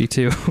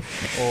 1952.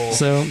 Oh.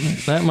 So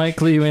that might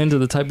clue you into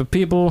the type of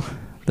people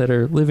that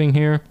are living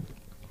here.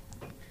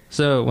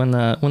 So when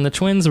the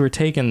twins were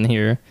taken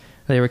here,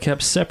 they were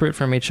kept separate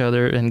from each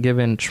other and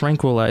given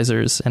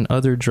tranquilizers and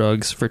other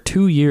drugs for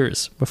 2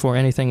 years before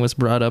anything was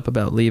brought up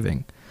about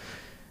leaving.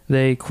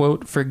 They,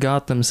 quote,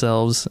 forgot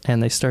themselves,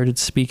 and they started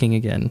speaking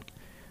again.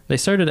 They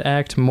started to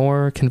act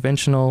more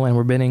conventional and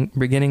were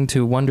beginning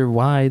to wonder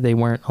why they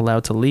weren't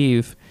allowed to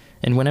leave.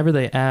 And whenever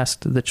they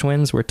asked, the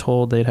twins were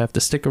told they'd have to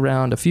stick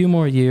around a few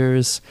more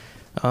years,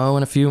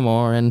 and a few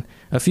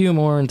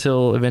more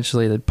until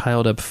eventually they'd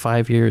piled up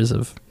 5 years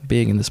of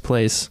being in this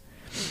place,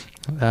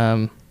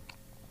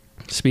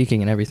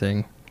 speaking and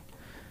everything.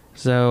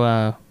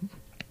 So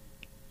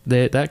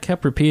that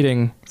kept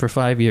repeating for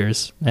 5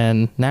 years,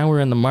 and now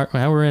we're in March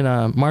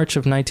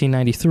of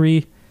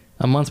 1993,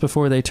 a month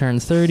before they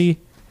turned 30.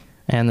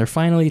 And they're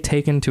finally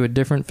taken to a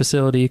different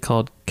facility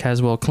called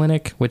Caswell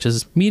Clinic, which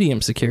is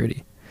medium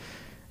security.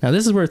 Now,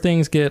 this is where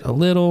things get a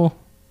little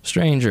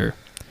stranger.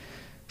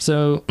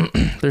 So,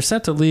 they're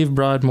set to leave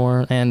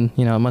Broadmoor, and,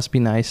 it must be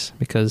nice,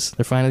 because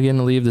they're finally getting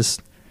to leave this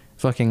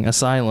fucking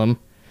asylum.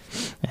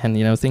 And,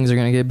 things are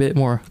going to get a bit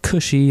more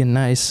cushy and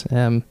nice.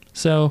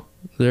 So,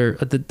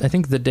 I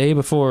think the day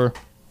before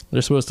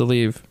they're supposed to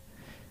leave,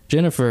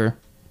 Jennifer,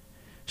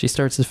 she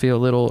starts to feel a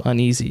little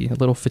uneasy, a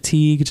little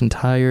fatigued and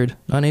tired,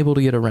 unable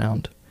to get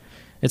around.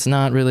 It's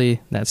not really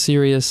that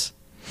serious.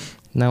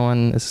 No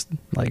one is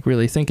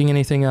really thinking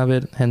anything of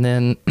it. And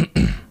then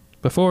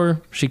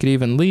before she could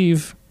even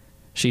leave,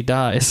 she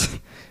dies.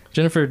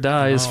 Jennifer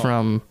dies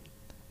from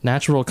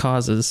natural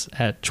causes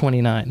at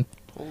 29.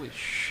 Holy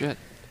shit.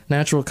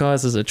 Natural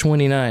causes at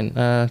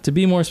 29. To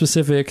be more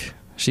specific,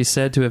 she's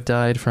said to have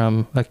died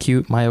from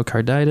acute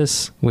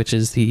myocarditis, which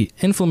is the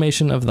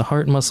inflammation of the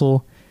heart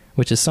muscle,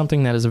 which is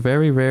something that is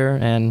very rare,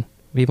 and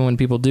even when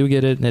people do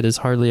get it, it is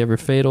hardly ever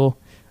fatal,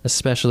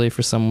 especially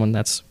for someone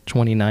that's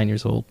 29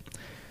 years old.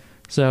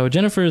 So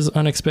Jennifer's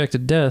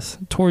unexpected death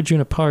tore June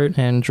apart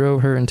and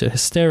drove her into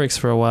hysterics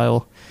for a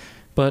while,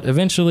 but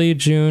eventually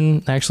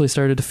June actually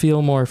started to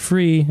feel more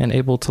free and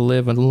able to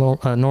live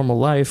a normal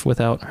life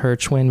without her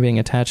twin being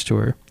attached to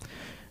her.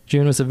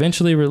 June was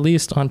eventually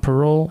released on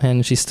parole,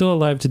 and she's still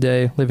alive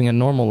today, living a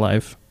normal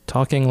life,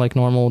 talking like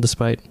normal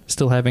despite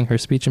still having her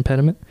speech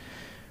impediment.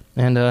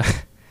 And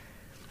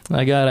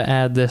I gotta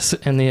add this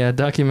in the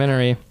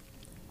documentary.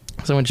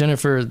 So when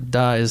Jennifer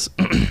dies,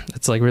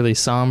 it's really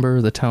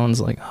somber. The tone's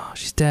oh,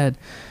 she's dead.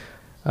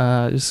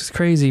 It's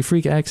crazy,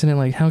 freak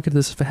accident. How could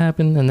this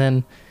happen? And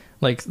then,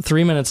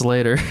 3 minutes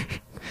later,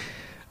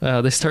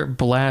 they start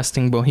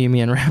blasting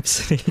Bohemian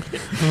Rhapsody,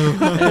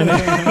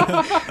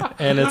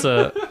 and it's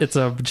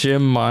a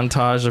gym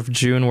montage of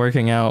June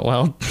working out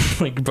while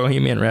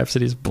Bohemian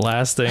Rhapsody's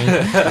blasting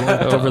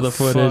over the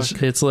footage.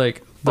 Fuck? It's the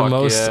Fuck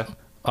most. Yeah.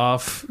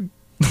 Off,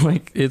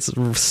 it's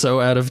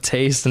so out of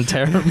taste and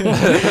terrible,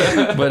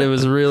 but it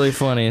was really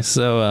funny.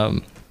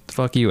 So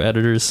fuck you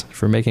editors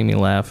for making me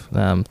laugh.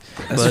 That's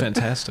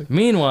fantastic.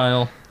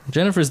 Meanwhile,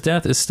 Jennifer's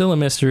death is still a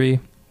mystery.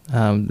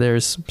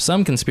 There's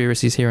some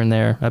conspiracies here and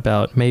there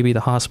about maybe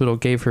the hospital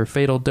gave her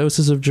fatal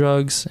doses of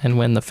drugs, and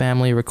when the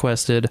family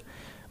requested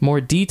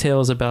more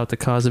details about the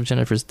cause of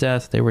Jennifer's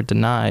death, they were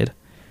denied.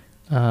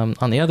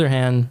 On the other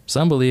hand,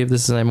 some believe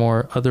this is a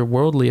more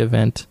otherworldly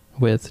event,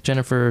 with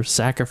Jennifer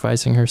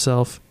sacrificing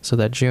herself so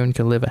that June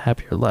could live a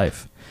happier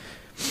life.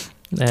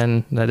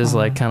 And that is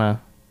kind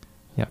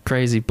of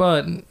crazy,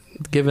 but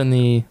given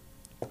they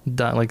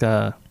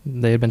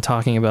had been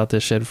talking about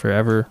this shit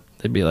forever,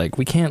 they'd be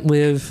we can't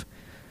live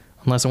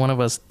unless one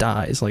of us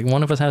dies.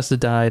 One of us has to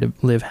die to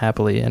live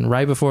happily. And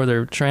right before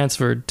they're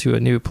transferred to a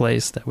new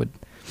place that would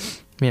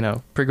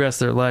progress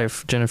their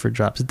life, Jennifer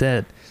drops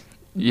dead.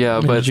 Yeah,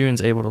 and but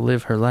June's able to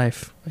live her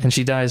life, and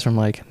she dies from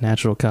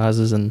natural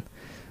causes and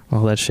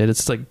all that shit.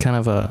 It's kind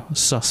of a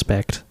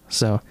suspect.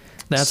 So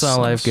that's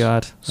all I've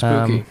got.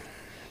 Spooky.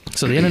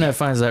 So the internet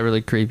finds that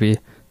really creepy.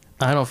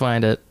 I don't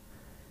find it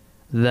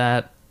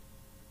that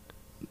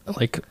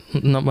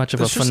not much of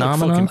That's a just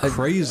phenomenon. fucking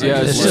crazy.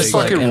 yeah, it's just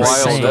fucking wild.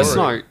 insane. That's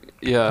not.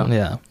 Yeah.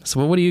 Yeah.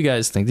 So what do you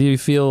guys think? Do you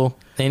feel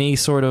any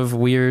sort of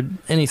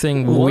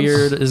anything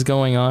weird is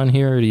going on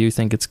here, or do you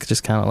think it's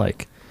just kind of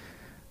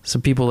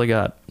some people that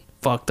got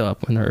fucked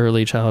up in their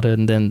early childhood,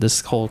 and then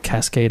this whole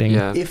cascading.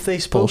 Yeah. If they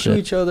spoke bullshit. to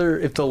each other,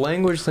 if the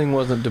language thing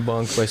wasn't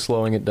debunked by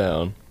slowing it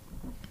down,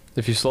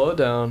 if you slow it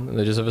down and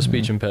they just have a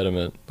speech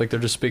impediment, they're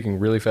just speaking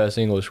really fast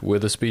English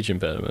with a speech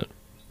impediment,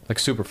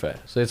 super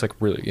fast. Say it's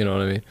really, you know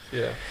what I mean?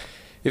 Yeah.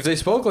 If they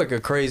spoke a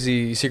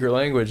crazy secret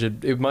language,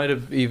 it might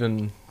have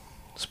even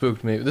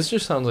spooked me. This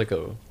just sounds like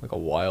a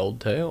wild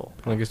tale.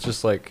 It's just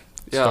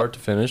start to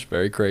finish,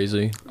 very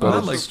crazy. But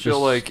I I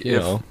feel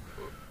if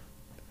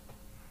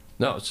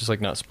no, it's just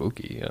not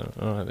spooky. I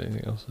don't have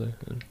anything else to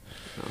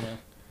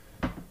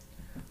say.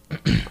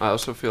 I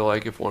also feel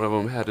if one of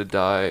them had to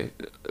die,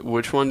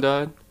 which one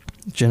died?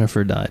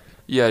 Jennifer died.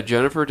 Yeah,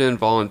 Jennifer didn't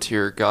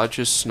volunteer. God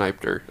just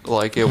sniped her.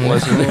 Like, it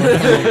wasn't...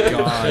 Oh,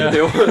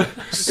 God.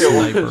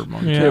 Sniper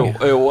monkey.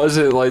 Yeah. It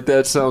wasn't like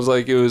that. Sounds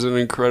like it was an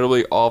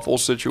incredibly awful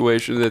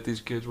situation that these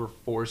kids were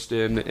forced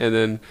in. And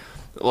then,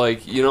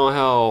 like, you know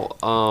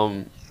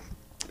how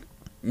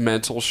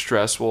mental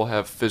stress will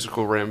have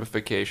physical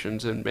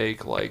ramifications and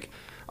make, like,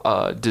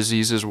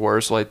 diseases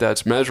worse? Like,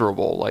 that's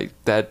measurable. Like,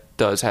 that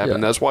does happen.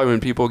 Yeah. That's why when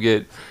people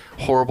get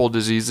horrible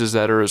diseases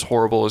that are as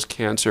horrible as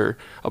cancer,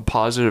 a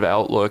positive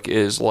outlook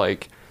is,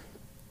 like,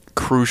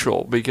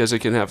 crucial, because it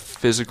can have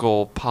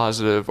physical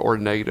positive or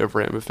negative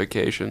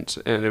ramifications.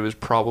 And it was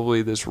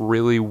probably this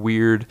really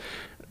weird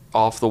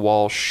off the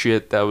wall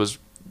shit that was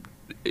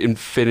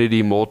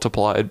infinity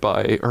multiplied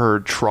by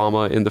her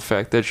trauma in the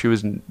fact that she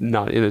was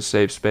not in a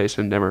safe space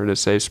and never in a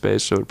safe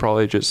space. So it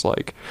probably just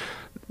like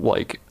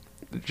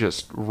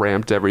just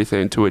ramped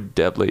everything to a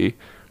deadly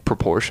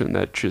proportion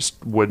that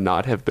just would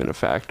not have been a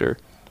factor.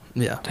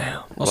 Yeah.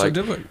 Damn. Also, Like-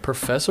 did what?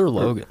 Professor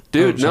Logan.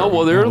 Dude, no,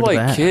 well, there were Look at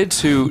like that.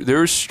 kids who, they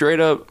were straight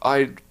up,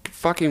 I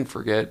fucking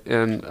forget,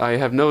 and I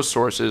have no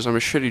sources. I'm a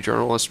shitty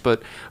journalist,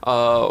 but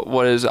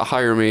what is it?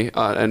 Hire me,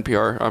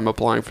 NPR. I'm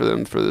applying for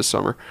them for this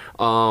summer.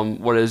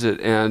 What is it?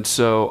 And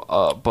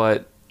so,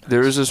 but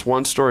there was this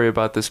one story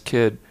about this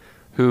kid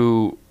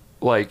who,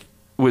 like,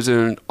 was in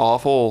an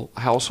awful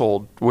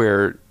household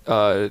where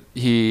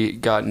he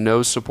got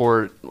no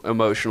support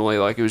emotionally.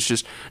 Like, it was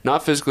just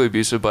not physically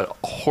abusive, but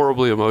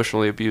horribly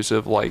emotionally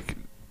abusive, like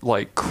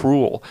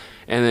cruel.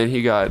 And then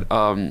he got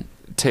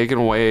taken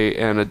away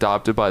and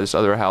adopted by this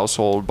other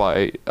household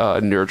by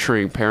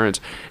nurturing parents.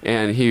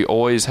 And he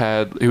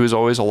was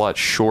always a lot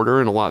shorter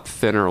and a lot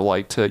thinner,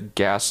 like to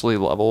ghastly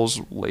levels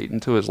late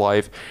into his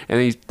life.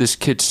 And this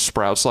kid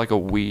sprouts like a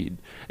weed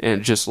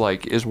and just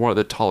like is one of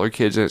the taller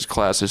kids in his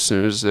class as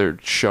soon as they're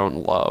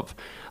shown love.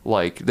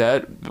 Like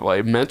that,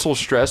 like mental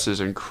stress is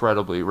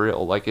incredibly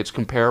real. Like, it's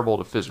comparable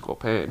to physical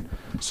pain.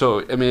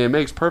 So, I mean, it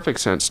makes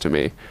perfect sense to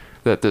me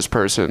that this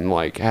person,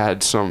 like,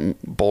 had some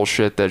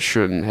bullshit that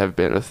shouldn't have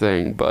been a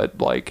thing, but,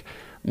 like,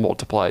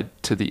 multiplied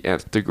to the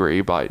nth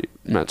degree by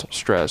mental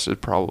stress is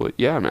probably,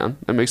 yeah, man,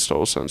 that makes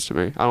total sense to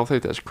me. I don't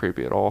think that's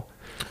creepy at all.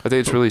 I think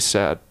it's really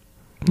sad.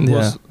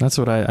 Yeah, that's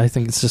what I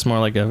think. It's just more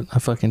like a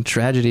fucking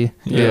tragedy.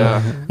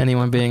 Yeah.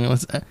 Anyone being,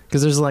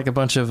 because there's like a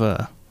bunch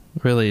of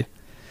really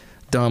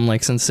dumb,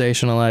 like,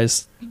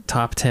 sensationalized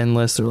top 10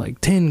 lists, or like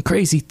 10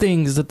 crazy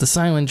things that the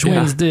Silent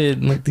Twins did,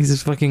 and, like,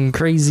 these fucking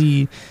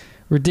crazy,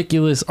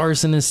 ridiculous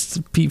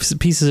arsonist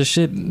pieces of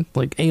shit,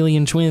 like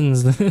alien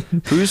twins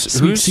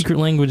speak secret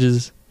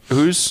languages.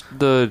 Who's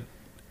the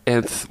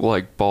nth,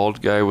 like,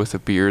 bald guy with a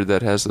beard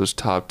that has those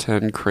top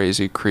 10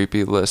 crazy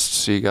creepy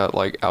lists? He got,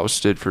 like,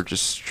 ousted for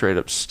just straight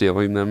up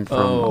stealing them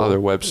from other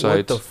websites.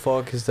 What the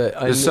fuck is that?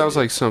 This sounds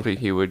like something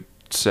he would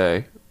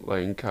say,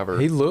 like, in cover.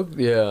 He looked,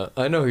 yeah,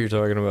 I know who you're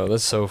talking about.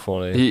 That's so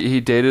funny. He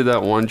dated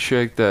that one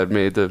chick that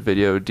made the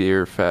video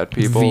Dear Fat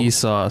People.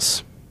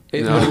 Vsauce.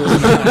 It No.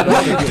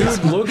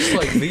 dude looks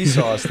like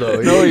Vsauce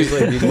though. No,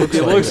 he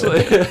looks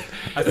like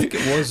I think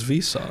it was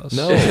Vsauce.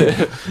 No,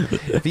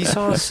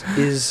 Vsauce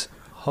is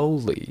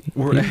holy.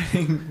 We're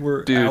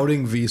Dude.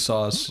 outing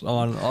Vsauce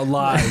on a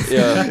live.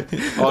 Yeah,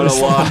 on a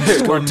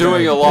live. We're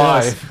doing a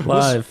live.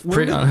 Live.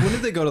 When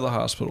did they go to the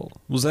hospital?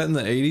 Was that in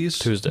the 80s?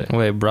 Tuesday.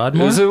 Wait, It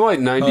Broadmoor? was in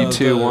like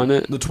 92, wasn't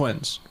it? The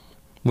twins.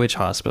 Which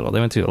hospital? They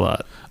went to a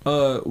lot.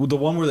 The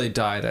one where they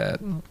died at,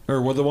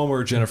 or the one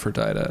where Jennifer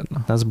died at.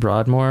 That's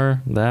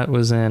Broadmoor. That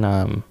was in,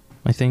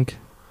 I think,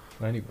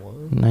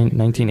 91.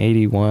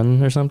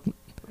 1981 or something.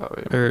 Oh,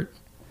 yeah. Or,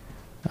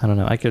 I don't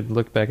know. I could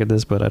look back at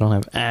this, but I don't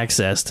have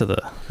access to the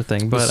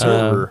thing. But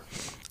server.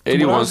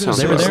 81 sounds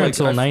they were right. there like,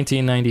 until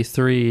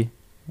 1993.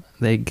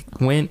 They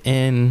went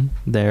in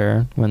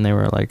there when they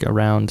were like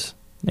around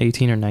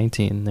 18 or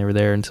 19. They were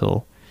there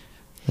until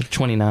like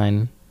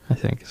 29, I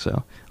think.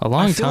 So a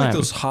long I feel time. like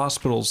those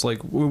hospitals, like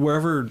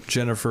wherever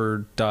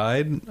Jennifer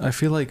died, I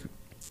feel like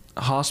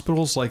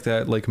hospitals like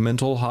that, like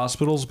mental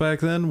hospitals back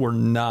then, were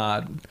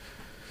not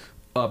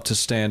up to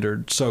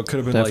standard. So it could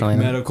have been Definitely like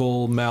not.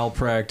 medical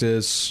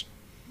malpractice.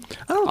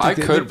 I don't think I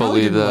they could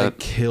probably believe didn't, that. like,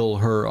 kill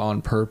her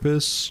on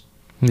purpose.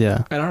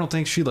 Yeah. And I don't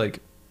think she like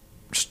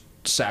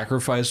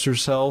sacrificed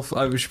herself.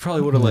 She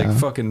probably would have Yeah. like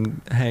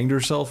fucking hanged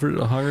herself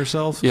or hung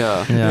herself.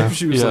 Yeah. Yeah. If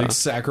she was Yeah. like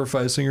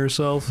sacrificing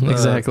herself.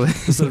 Exactly.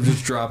 Instead of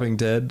just dropping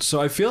dead.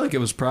 So I feel like it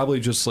was probably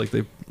just like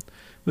they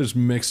just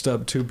mixed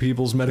up two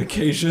people's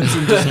medications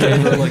and just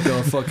gave her like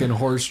a fucking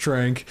horse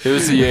trank. It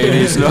was the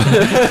 80s. No?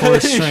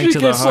 Horse strength to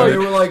the gets heart. They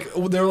were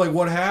like,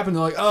 what happened?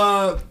 They're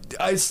like,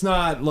 it's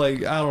not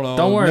like, I don't know.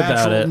 Don't worry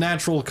about it.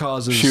 Natural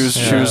causes. She was-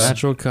 Yeah,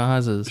 natural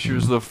causes. She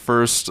was the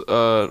first,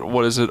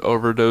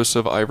 overdose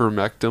of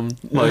ivermectin,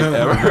 like,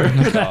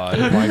 ever.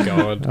 God, my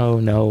God. Oh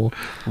no.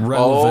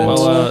 relevant.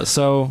 Well,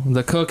 so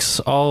the cooks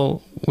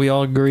we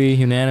all agree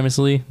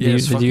unanimously. Yeah,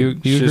 it's Did you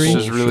It's agree?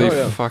 just really Oh,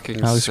 yeah.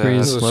 fucking Alex sad.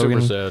 agrees. This was super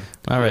Logan. sad.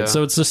 All right, Yeah.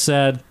 so it's just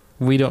sad.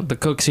 The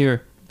cooks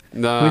here.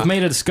 Nah. We've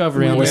made a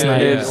discovery on We this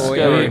ain't- night.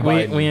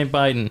 yeah, We ain't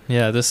biting.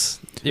 Yeah, this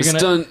you're It's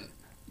gonna. done.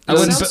 I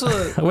wouldn't,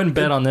 Sounds I wouldn't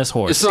bet on this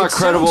horse. It's not It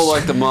credible sounds-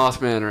 like the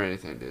Mothman or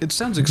anything, dude. It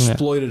sounds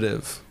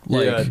exploitative.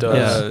 Like, Yeah, it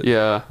does.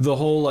 Yeah. The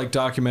whole like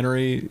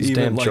documentary, These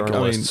even damn like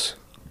journalists.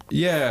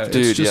 yeah,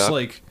 Dude, it's just yeah.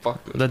 like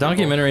Fuck those The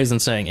documentary isn't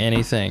saying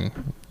anything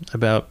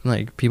about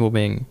like people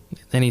being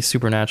any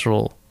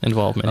supernatural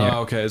involvement here. oh,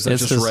 okay, is that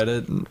It's just just-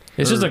 Reddit?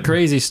 It's just a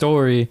crazy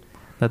story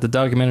that the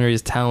documentary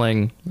is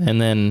telling, and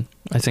then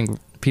I think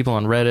people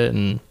on Reddit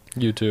and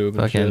YouTube and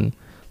fucking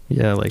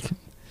shit. like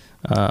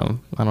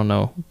I don't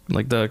know,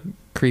 like the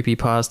creepy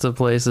pasta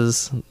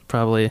places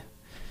probably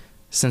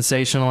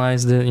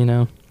sensationalized it, you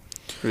know,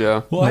 people.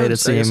 Yeah. Well, I made it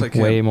guess I seem can't-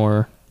 way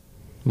more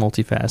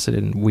multifaceted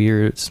and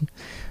weird. It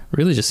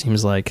really just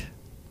seems like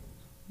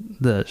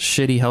the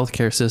shitty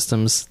healthcare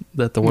systems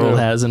that the world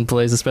Yeah. has in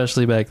place,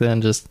 especially back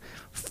then, just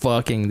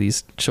fucking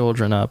these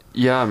children up.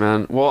 Yeah,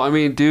 man. Well, I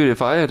mean, dude, if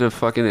I had to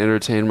fucking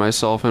entertain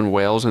myself in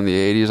Wales in the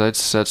 80s, I'd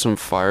set some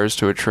fires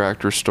to a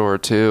tractor store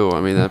too. I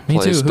mean, that Me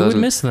place too. Who would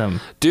doesn't... miss them?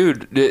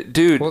 Dude,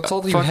 Well, that's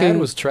all you fucking- had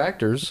was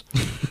tractors.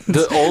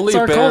 the only It's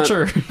our band,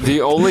 culture.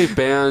 The only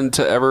band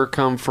to ever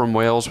come from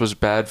Wales was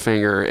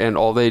Badfinger, and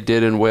all they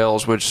did in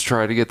Wales was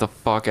try to get the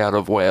fuck out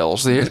of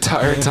Wales the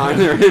entire time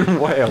they're in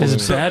Wales.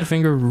 Is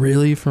Badfinger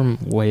really from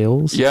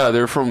Wales? Yeah,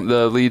 they're from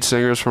the lead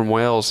singers from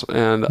Wales,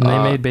 and And they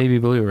made Baby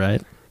Blue,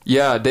 right?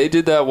 yeah, they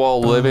did that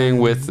while living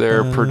with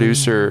their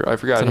producer. I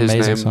forgot It's an his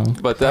name, amazing song.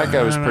 but that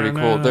guy was pretty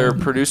cool. Their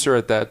producer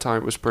at that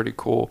time was pretty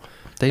cool.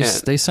 They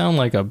And- they sound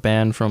like a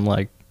band from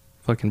like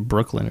fucking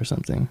Brooklyn or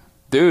something.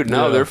 Dude,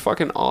 no, Yeah. they're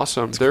fucking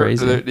awesome. It's They're,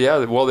 crazy.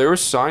 yeah, well, they were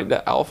signed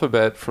to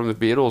Alphabet from the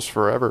Beatles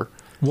forever.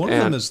 One of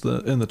them And- is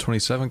in the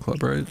 27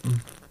 Club, right?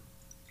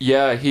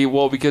 Yeah,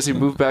 because he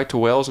moved back to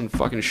Wales and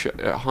fucking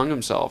hung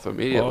himself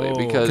immediately Oh,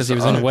 because He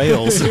was in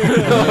Wales.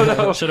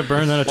 Should have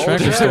burned at a All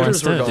tractor the store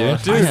tractors were instead, gone.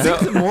 dude. I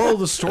think the moral of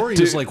the story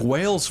Dude. is like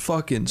Wales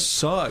fucking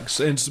sucks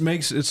and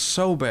it's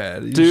so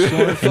bad. You Dude. just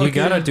wanna And you fucking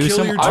gotta do kill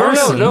some your I don't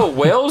know. arson.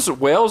 No,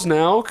 Wales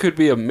now could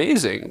be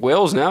amazing.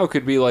 Wales now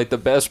could be like the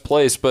best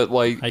place, but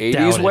like I 80s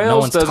doubt it. No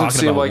Wales one's doesn't talking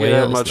seem about like it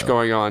had Wales, much though.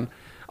 going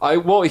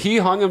on. He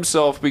hung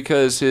himself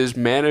because his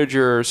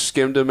manager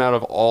skimmed him out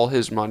of all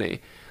his money.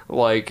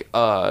 Like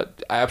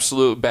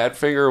Absolute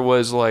Badfinger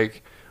was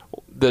like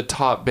the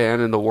top band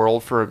in the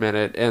world for a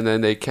minute, and then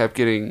they kept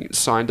getting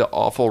signed to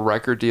awful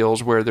record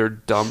deals where their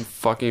dumb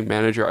fucking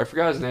manager, I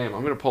forgot his name,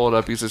 I'm gonna pull it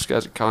up because this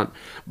guy's a cunt,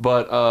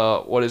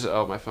 but what is it?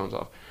 Oh, my phone's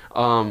off.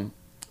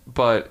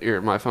 But here,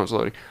 my phone's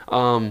loading.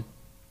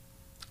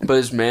 But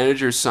his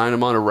manager signed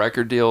him on to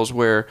record deals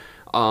where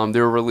they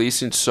were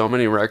releasing so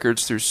many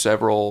records through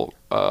several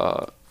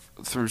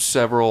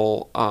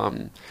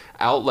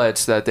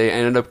outlets that they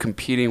ended up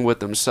competing with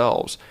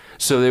themselves.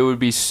 So they would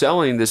be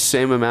selling the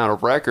same amount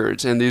of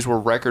records, and these were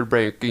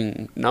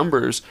record-breaking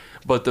numbers,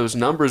 but those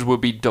numbers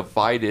would be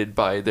divided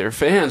by their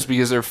fans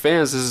because their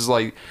fans,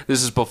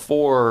 this is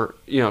before,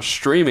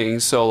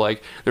 streaming, so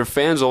like their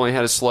fans only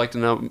had a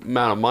selected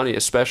amount of money,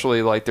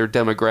 especially like their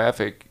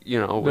demographic,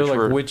 They're which like,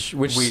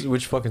 were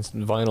which fucking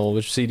vinyl,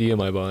 which CD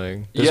am I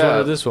buying? This Yeah. one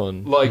or this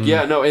one? like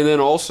yeah, no, and then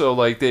also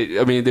like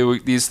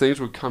these things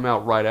would come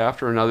out right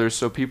after another,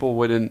 so people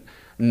wouldn't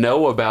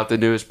know about the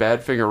newest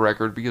Badfinger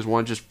record because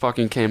one just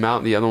fucking came out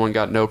and the other one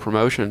got no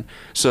promotion.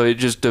 So it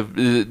just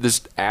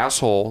this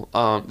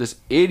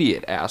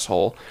idiot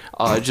asshole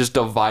just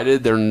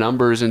divided their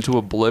numbers into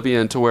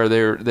oblivion to where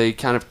they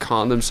kind of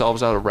conned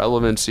themselves out of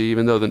relevancy,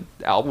 even though the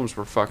albums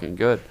were fucking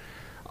good.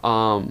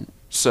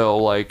 So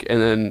like,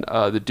 and then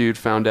the dude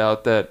found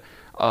out that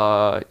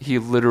he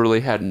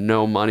literally had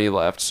no money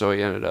left, so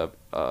he ended up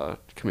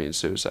committing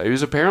suicide. He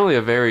was apparently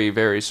a very,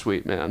 very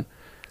sweet man.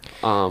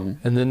 And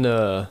then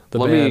the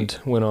Let me- band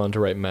went on to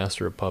write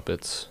Master of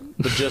Puppets.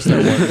 But just that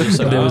one, just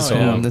that But it one was,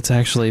 song. that's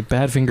actually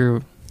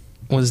Badfinger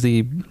was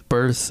the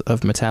birth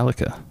of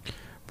Metallica.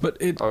 But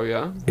it Oh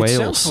yeah, it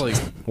Wales. sounds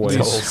like Wales.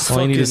 these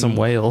All you need is some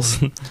fucking-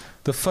 whales.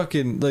 The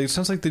fucking like it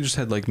sounds like they just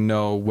had like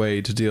no way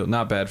to deal.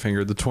 Not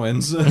Badfinger, the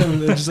twins.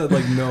 They just had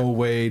like no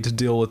way to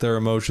deal with their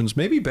emotions.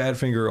 Maybe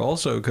Badfinger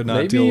also could not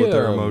Maybe, deal with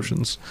their um,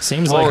 emotions.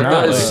 Seems well, like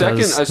not. a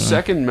because,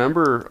 second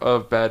member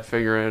of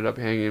Badfinger ended up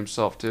hanging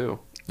himself too.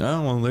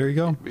 Oh well, there you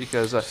go.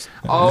 Because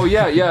oh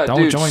yeah, Don't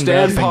dude, join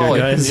Stan Badfinger, Polly,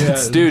 guys.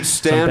 Yeah. dude,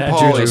 Some Stan bad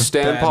Polly, juju.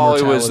 Stan Bad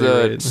Polly was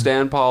mortality rate.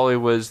 Stan Polly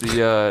was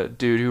the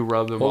dude who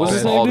rubbed them What all. was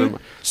his all name,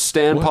 them.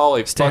 Stan What?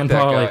 Polly, Stan fuck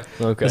that Polly.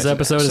 guy. Okay. This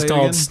episode Say is it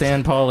called again?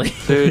 Stan Polly.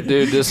 Dude,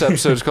 this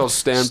episode is called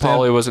Stan Stan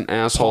Polly was an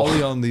asshole.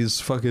 Polly on these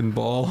fucking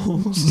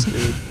balls.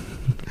 Dude.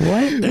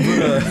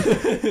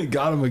 What?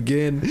 Got him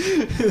again.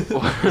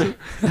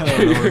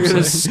 You're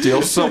gonna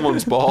steal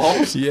someone's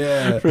balls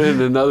Yeah.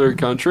 in another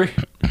country?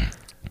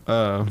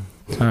 All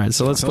right,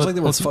 so let's Sounds put, like they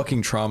were let's,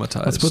 fucking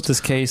traumatized. let's put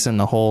this case in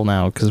the hole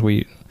now because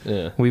we've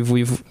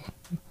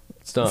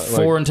It's not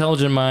four like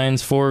intelligent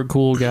minds, four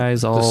cool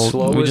guys. the All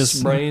slowest we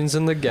just brains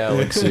in the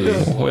galaxy.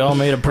 we all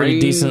made a pretty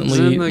Brains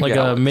decently in the like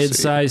galaxy. a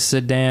mid-sized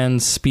sedan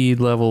speed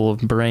level of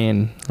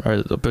brain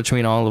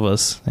between all of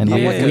us, and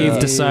Yeah. we've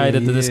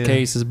decided that this Yeah.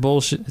 case is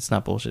bullshit. It's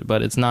not bullshit,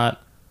 but it's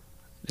not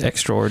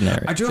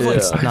extraordinary. I do have Yeah. like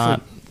It's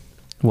not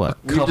What?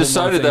 We Couple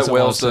decided more that things I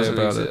whales wanna say doesn't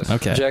about it. exist.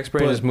 Okay. Jack's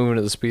brain But- is moving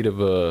at the speed of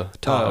a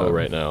Tahoe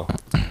right now.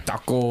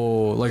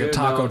 Taco, like a Yeah,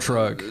 taco no.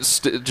 truck.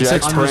 Jack's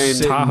I'm brain. just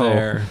sitting Tahoe.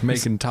 there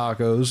making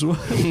tacos.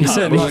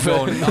 said-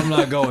 I'm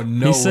not going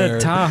nowhere. He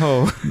said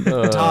Tahoe.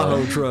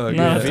 Tahoe truck.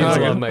 Not a Viva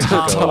la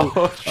taco.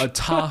 Mexico. A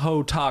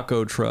Tahoe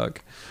taco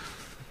truck.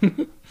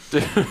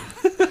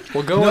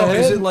 Well, go No, ahead.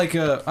 is it like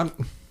a? I'm,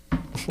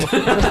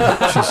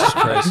 Jesus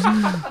Christ!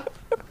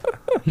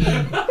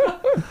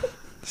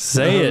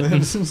 Say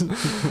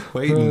it.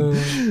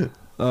 Waiting.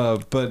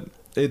 But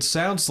it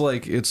sounds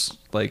like it's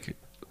like,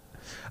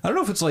 I don't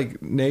know if it's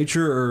like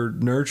nature or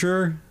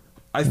nurture.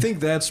 I think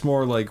that's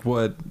more like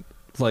what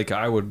like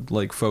I would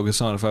like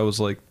focus on if I was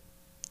like,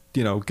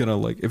 you know, gonna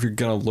like if you're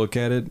gonna look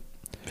at it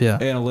Yeah.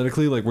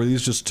 analytically, like were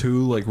these just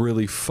two like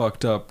really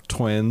fucked up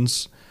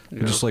twins?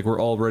 Yeah. Just like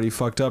we're already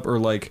fucked up, or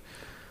like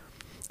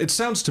it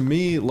sounds to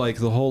me like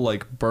the whole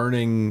like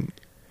burning.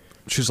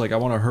 She's like, I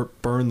want to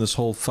burn this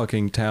whole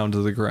fucking town to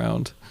the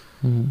ground.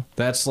 Mhm.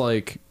 That's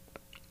like,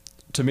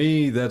 to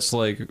me, that's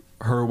like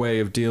her way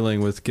of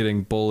dealing with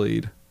getting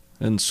bullied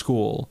in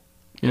school,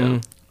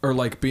 Yeah. or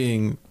like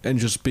being and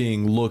just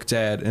being looked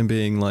at and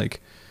being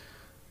like,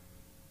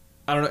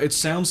 I don't know. It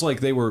sounds like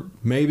they were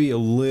maybe a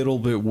little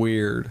bit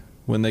weird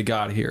when they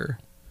got here.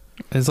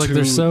 It's like to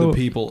they're so the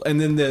people, and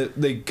then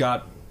they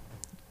got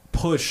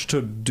pushed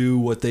to do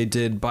what they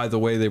did by the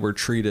way they were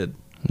treated.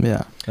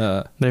 yeah.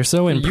 They're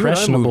so You and I moved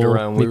impressionable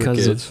around when we were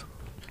because kids. of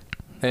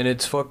And it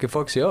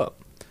fucks you up.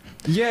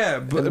 Yeah,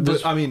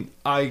 but I mean,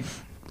 I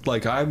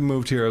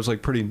moved here. I was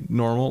like pretty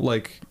normal.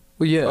 Like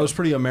Well, yeah. I was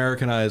pretty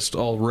Americanized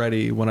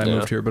already when I Yeah.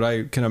 moved here. But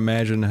I can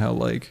imagine how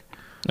like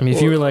I mean,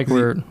 if you were like the-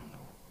 we're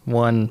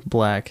one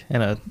black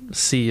and a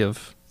sea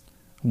of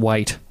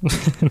white,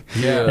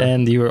 Yeah.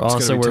 and you were It's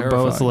also gonna be were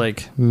both terrifying.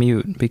 like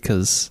mute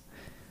because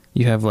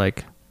you have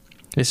like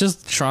it's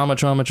just trauma.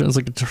 It's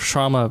like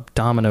trauma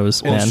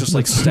dominoes, well, man. it's just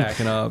like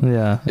stacking up.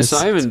 yeah, It's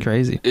not even-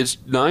 crazy. It's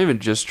not even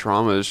just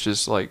trauma. It's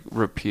just like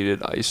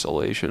repeated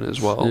isolation as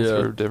well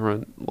Yeah. through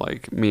different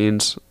like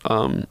means.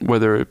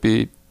 Whether it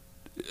be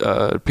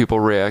people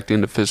reacting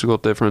to physical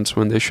difference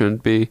when they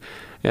shouldn't be,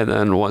 and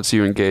then once they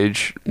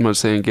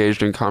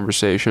engaged in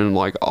conversation,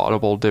 like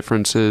audible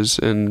differences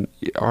and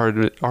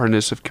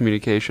hardness of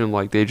communication,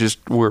 like they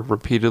just were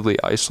repeatedly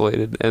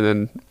isolated, and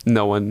then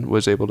no one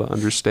was able to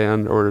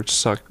understand or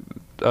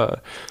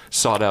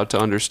sought out to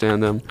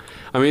understand them.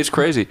 I mean, it's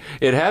crazy.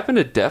 It happened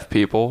to deaf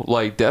people.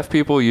 Like deaf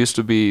people used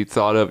to be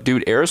thought of.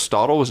 Dude,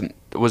 Aristotle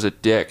was a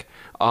dick.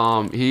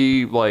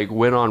 He like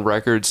went on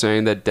record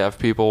saying that deaf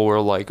people were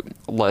like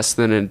less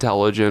than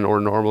intelligent or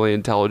normally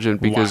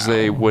intelligent because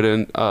they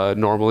wouldn't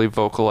normally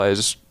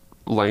vocalize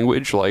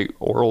language, like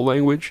oral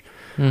language.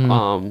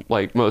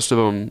 Like most of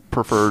them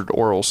preferred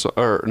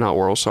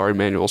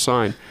manual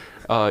sign.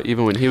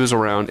 Even when he was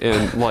around,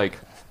 and like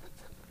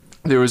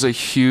there was a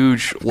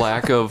huge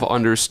lack of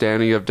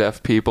understanding of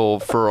deaf people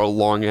for a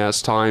long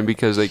ass time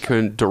because they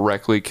couldn't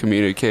directly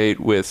communicate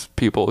with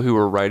people who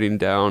were writing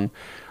down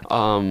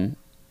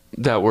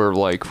that were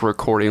like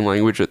recording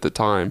language at the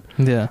time.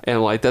 Yeah,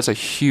 And like that's a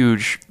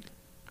huge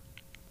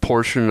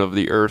portion of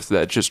the earth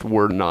that just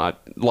were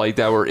not like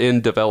that were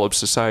in developed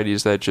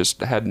societies that just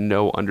had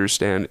no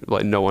understand,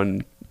 like no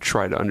one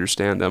tried to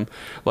understand them.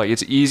 Like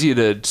it's easy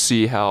to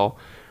see how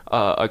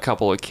a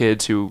couple of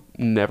kids who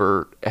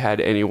never had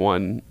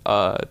anyone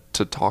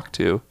to talk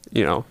to,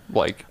 you know,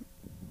 like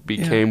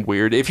became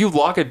weird. If you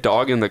lock a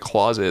dog in the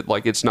closet,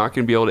 like it's not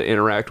going to be able to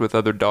interact with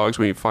other dogs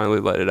when you finally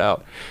let it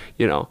out.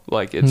 You know,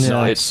 like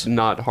it's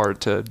not hard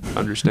to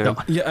understand.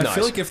 Yeah, I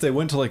feel like if they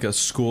went to like a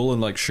school in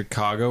like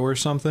Chicago or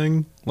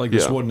something, like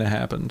this Yeah. wouldn't have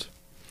happened.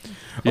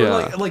 Or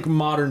Yeah. like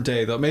modern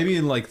day though, maybe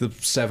in like the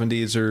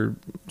 70s or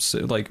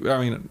like I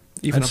mean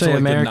even I'd up say to like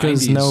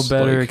America's the 90s, no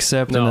better like,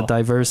 except in No. the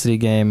diversity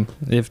game,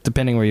 if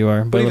depending where you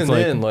are. But even with,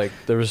 like, then, like,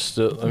 there was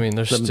still, I mean,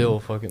 there's still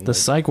fucking. the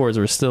psych wards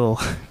were still.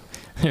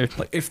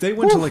 like if they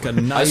went to like a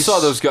nice I saw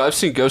those guys. I've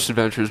seen Ghost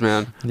Adventures,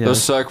 man. Yeah.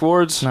 Those psych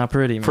wards, Not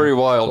pretty, man. pretty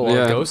wild. a lot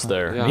Yeah, of ghosts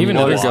there. Yeah. Even a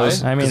lot if of there's,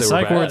 ghosts. I mean, 'Cause they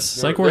were bad.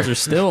 psych wards are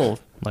still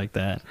like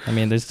that. I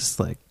mean, there's just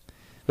like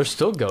There's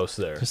still ghosts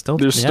there. they're still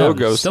There's still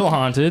ghosts. still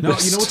haunted. No,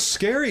 you know what's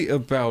scary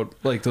about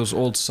like those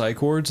old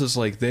psych wards is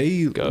like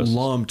they Ghosts.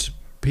 lumped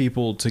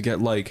people to get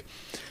like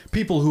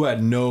people who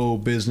had no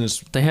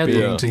business They had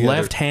being together.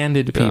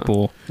 left-handed Yeah.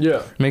 people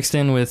Yeah. mixed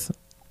in with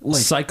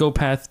Like-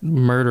 psychopath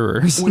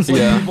murderers. with like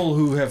Yeah. people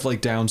who have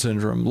like Down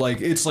syndrome.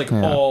 Like it's like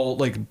Yeah. all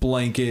like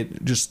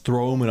blanket, just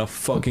throw them in a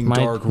fucking My-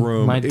 dark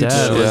room. My It's dad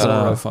just was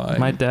horrifying.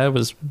 my dad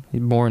was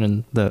born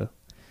in the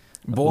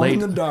Born late- in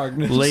the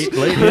darkness. late.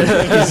 my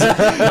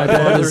dad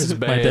father is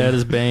my Bane. dad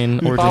is Bane.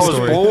 I Origin was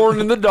story. born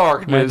in the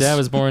darkness. My dad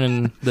was born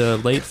in the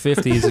late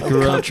 50s.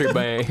 Grew up. Country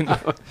Bane.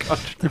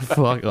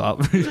 Fuck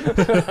up.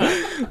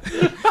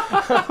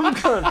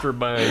 Country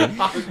Bane.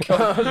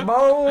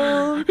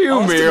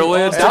 You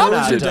merely Austin, adopted.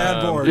 where's your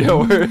dad born? Yeah,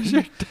 where's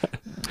your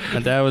My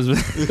dad was.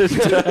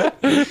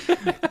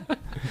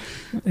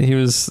 He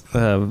was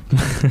born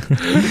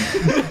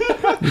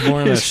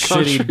in a His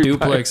shitty country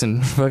duplex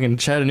in fucking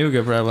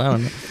Chattanooga, probably. I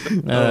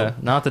don't know.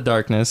 Not the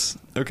darkness.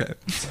 Okay.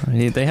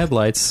 They had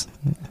lights,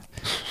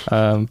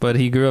 but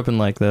he grew up in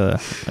like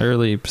the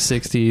early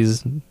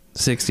 '60s,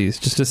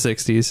 just the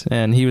 '60s,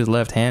 and he was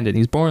left-handed.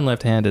 He's born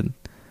left-handed.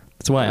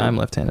 That's why I'm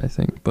left-handed, I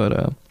think.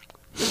 But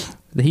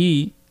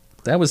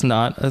that was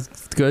not a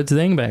good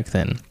thing back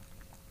then.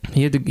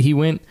 He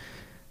went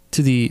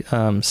to the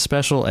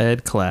special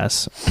ed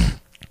class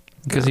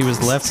because he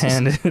was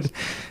left-handed,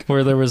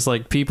 where there was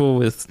like people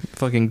with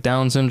fucking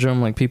Down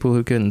syndrome, like people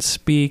who couldn't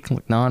speak,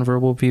 like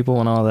nonverbal people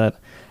and all that.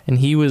 And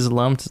he was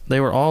they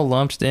were all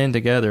lumped in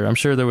together. I'm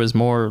sure there was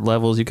more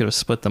levels. You could have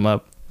split them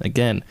up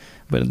again,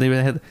 but they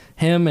had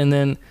him, and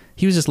then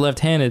he was just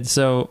left-handed,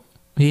 so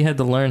he had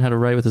to learn how to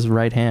write with his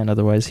right hand.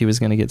 Otherwise, he was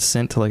going to get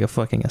sent to like a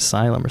fucking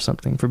asylum or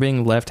something for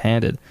being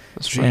left-handed.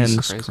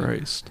 Jesus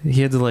Christ.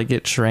 He had to like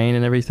get trained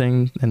and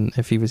everything. And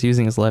if he was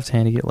using his left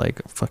hand, he get like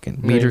a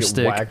fucking meter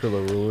stick. Whacked with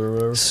a ruler or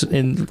whatever.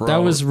 And Bro, that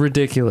was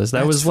ridiculous.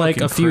 That was like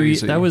a few.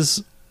 crazy. That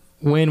was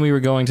when we were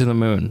going to the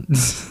moon.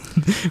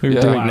 We were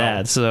doing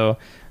that. So,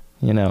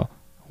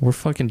 we're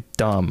fucking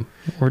dumb.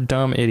 We're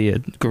dumb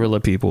idiot gorilla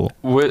people.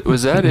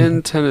 Was that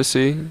in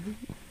Tennessee?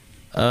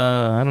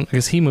 I don't,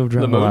 because he moved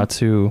around a lot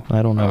too.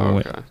 I don't know. Oh,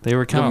 okay. They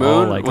were The kind of moon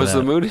all like was that.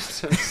 the moon in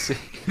Tennessee.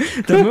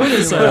 The moon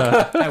is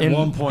At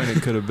one point,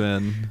 it could have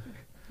been.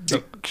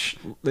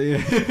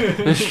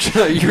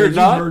 You're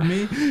not. Heard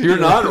me? You're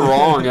not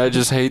wrong. I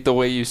just hate the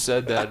way you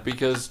said that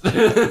because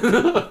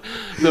the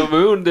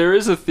moon. There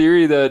is a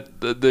theory that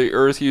the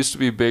Earth used to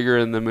be bigger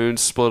and the moon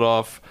split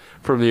off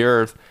from the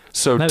Earth.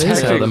 So that is how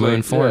technically, the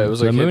moon formed. it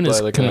was, like, the hit moon by,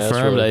 is like, an confirmed,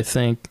 asteroid. I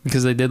think,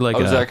 because they did like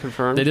is that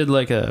confirmed? They did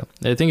like I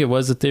think it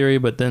was a theory,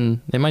 but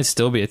then it might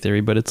still be a theory,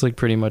 but it's like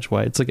pretty much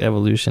why it's like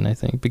evolution, I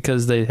think,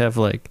 because they have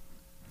like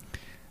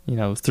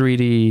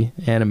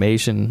 3D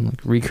animation, like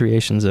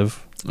recreations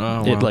of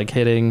it like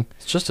hitting.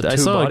 It's just a I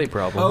saw two-body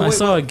problem. I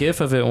saw a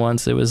GIF of it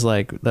once. It was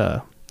like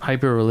the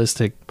hyper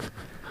realistic.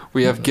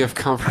 We have gift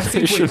I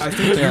confirmation. think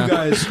you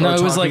guys. No, are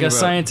it was like talking a about-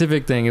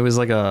 scientific thing. It was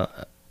like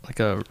a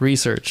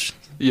research.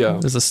 Yeah.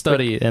 It was a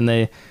study, and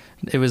it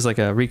was like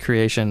a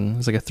recreation. It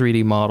was like a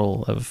 3D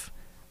model of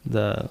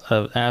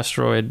the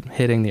asteroid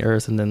hitting the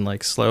Earth, and then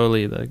like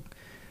slowly the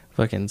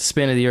fucking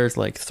spin of the Earth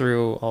like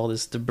through all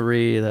this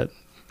debris that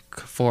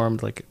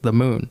formed like the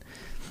moon,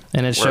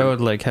 and it showed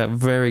like a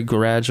very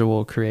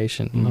gradual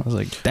creation. And I was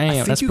like, damn,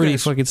 think that's you pretty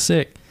guys- fucking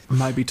sick.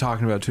 Might be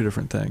talking about two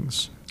different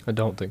things. I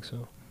don't think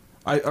so.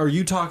 Are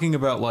you talking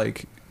about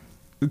like,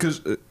 because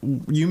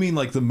you mean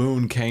like the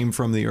moon came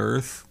from the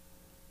Earth?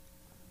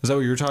 Is that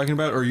what you're talking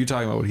about, or are you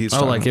talking about what he's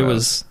talking about? It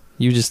was.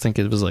 You just think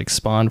it was like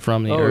spawned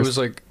from the Earth. It was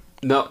like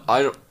No,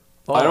 I don't.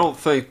 I don't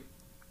think.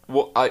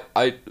 Well,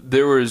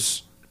 there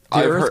was. the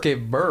I've Earth heard,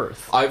 gave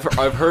birth. I've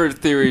heard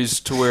theories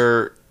to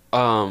where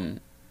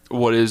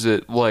what is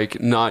it,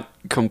 like, not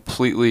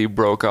completely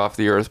broke off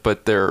the Earth,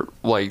 but they're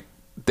like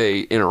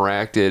they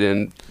interacted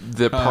and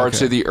the parts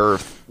okay. of the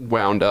Earth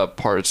wound up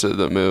parts of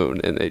the moon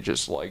and they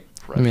just like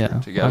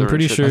pressured together. I'm and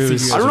pretty shit. sure. I It think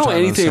was, you I guys don't are know talking about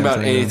the anything same about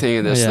thing, anything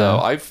in this Yeah. though.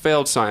 I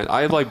failed science.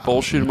 I like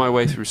bullshitted my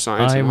way through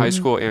science in high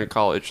school and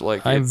college.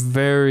 Like I'm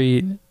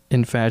very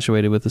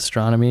infatuated with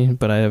astronomy,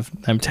 but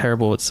I'm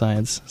terrible with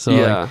science. So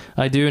Yeah. like,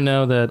 I do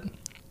know that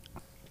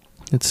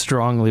it's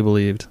strongly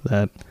believed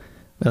that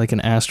like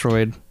an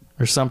asteroid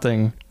or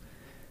something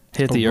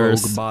hit the rogue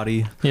Earth.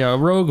 body. Yeah, a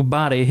rogue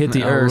body hit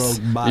the A Earth.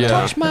 rogue body.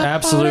 Yeah.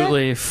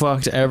 Absolutely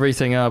fucked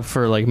everything up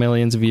for like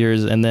millions of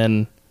years, and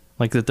then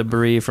like the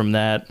debris from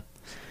that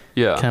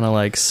yeah. kind of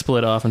like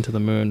split off into the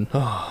moon.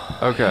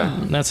 Okay.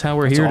 And that's how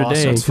we're That's here awesome.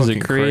 today, That's because it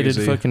fucking created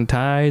crazy. fucking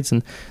tides,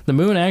 and the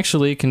moon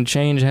actually can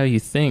change how you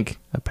think.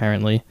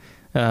 Apparently,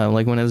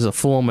 like when there's a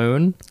full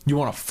moon, You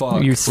want to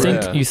fuck? you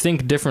Yeah.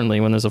 think differently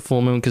when there's a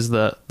full moon, because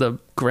the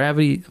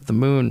gravity of the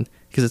moon,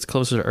 because it's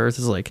closer to Earth,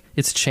 is like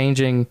it's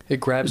changing It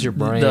grabs your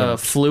brain. the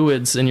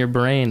fluids in your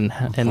brain,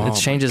 and Oh it my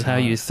changes how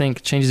God. you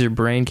think, changes your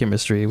brain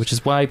chemistry, which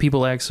is why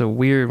people act so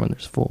weird when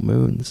there's full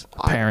moons.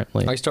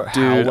 Apparently, I start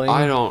Dude, howling.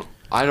 I don't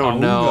Auga.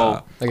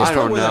 know. I guess I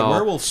don't where that know.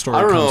 werewolf story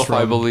I don't know comes if I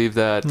from. believe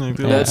that. Like,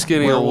 That's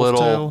getting a werewolf little.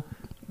 tale.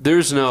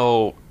 There's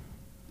no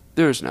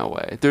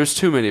way. There's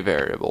too many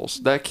variables.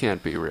 That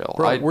can't be real.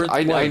 Bro, we're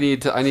I like-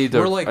 need to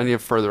we're like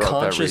further out that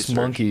conscious research.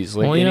 monkeys.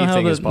 Like Well, you know how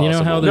anything is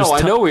possible. there's No,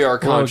 I know we are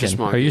conscious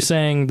Logan, monkeys. Are you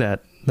saying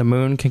that the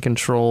moon can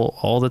control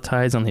all the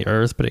tides on the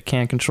Earth, but it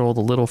can't control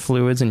the little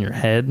fluids in your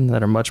head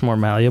that are much more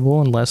malleable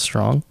and less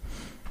strong?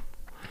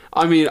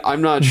 I mean,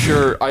 I'm not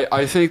sure.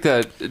 I think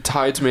that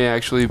tides may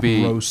actually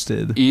be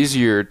Roasted.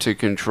 easier to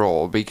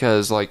control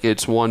because like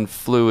it's one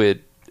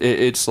fluid.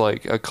 It's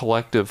like a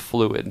collective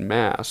fluid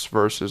mass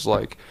versus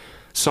like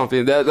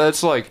something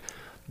that's like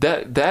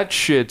that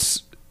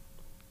shit's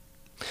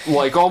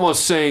like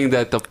almost saying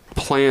that the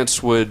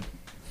plants would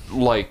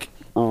like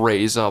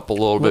raise up a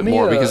little Let bit me,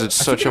 more because uh,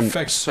 it's I such think a it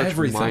affects such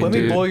everything. mind, Let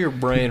me dude. blow your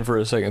brain for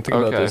a second. Think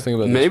about this. Think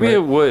about this. Maybe right?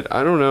 it would.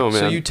 I don't know, man.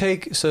 So you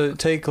take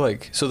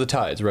the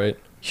tides, right?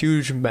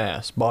 Huge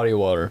mass, body of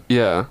water,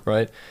 yeah.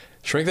 right?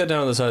 Shrink that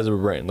down to the size of a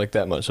brain, like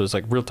that much. So it's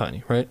like real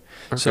tiny, right?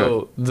 Okay.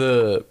 So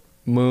the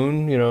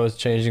moon, is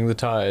changing the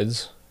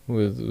tides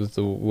with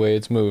the way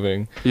it's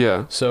moving.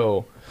 Yeah.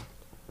 So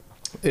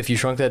if you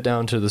shrunk that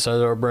down to the size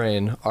of our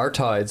brain, our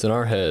tides in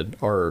our head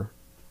are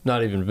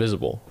not even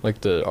visible,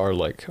 like are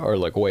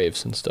like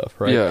waves and stuff,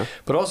 right? Yeah.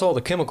 But also all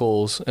the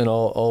chemicals and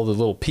all the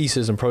little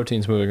pieces and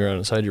proteins moving around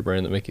inside your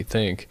brain that make you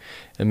think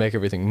and make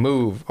everything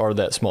move are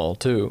that small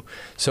too.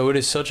 So it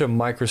is such a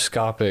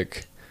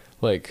microscopic,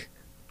 like,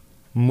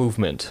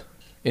 movement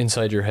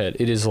inside your head.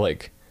 It is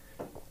like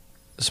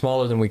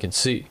smaller than we can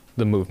see,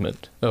 the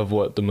movement of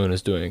what the moon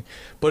is doing.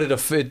 But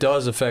it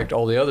does affect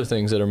all the other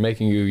things that are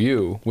making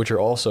you, which are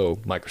also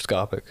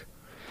microscopic.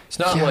 It's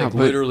not like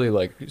literally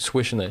like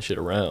swishing that shit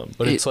around,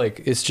 but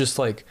it's just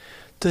like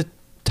the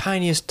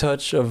tiniest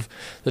touch of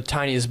the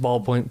tiniest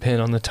ballpoint pen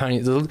on a tiny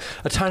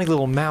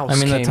little mouse. I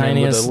mean, the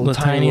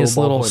tiniest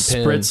little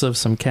spritz of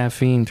some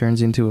caffeine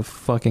turns into a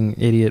fucking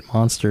idiot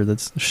monster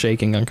that's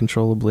shaking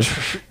uncontrollably.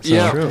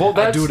 Yeah, true. well,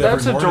 that's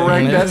a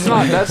morning. direct.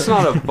 That's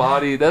not a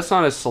body. That's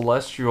not a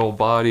celestial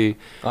body.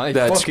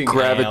 That's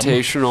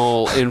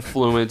gravitational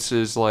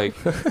influences, like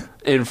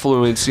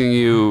influencing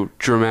you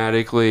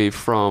dramatically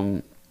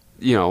from,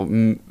 you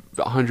know,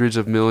 hundreds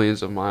of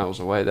millions of miles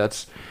away.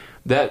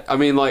 I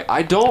mean, like,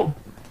 I don't.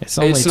 It's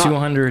only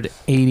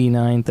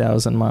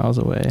 289,000 miles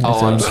away.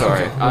 Oh, I'm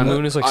sorry. The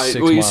moon is like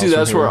 6 well, you miles see,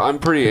 that's from where here. I'm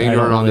pretty I don't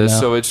ignorant on really this. know.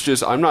 So it's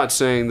just, I'm not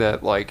saying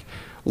that, like,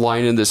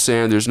 line in the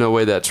sand, there's no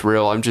way that's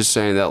real. I'm just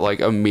saying that, like,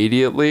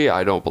 immediately,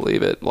 I don't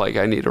believe it. Like,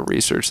 I need to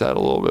research that a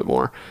little bit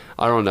more.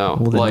 I don't know.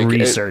 Well, then like,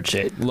 research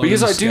it.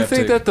 Because I do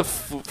think that the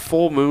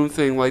full moon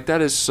thing, like,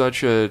 that is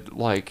such a,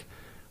 like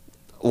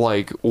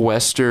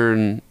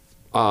Western,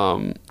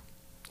 I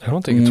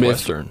don't think it's myth.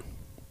 Western.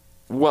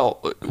 Well,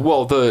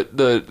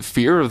 the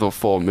fear of the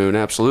full moon,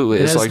 absolutely.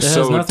 It's like it has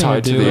so nothing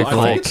tied to to do the with, I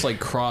occult. think it's like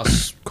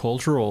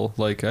cross-cultural.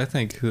 Like, I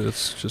think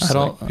it's just.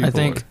 I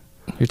think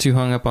you're too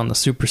hung up on the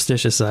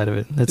superstitious side of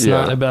it. It's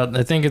Yeah. not about.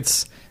 I think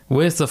it's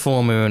with the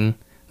full moon.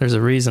 There's a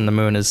reason the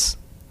moon is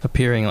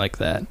appearing like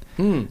that.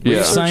 Yeah. Research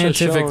has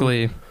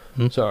Scientifically.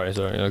 shown- Sorry.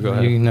 No, go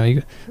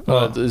ahead.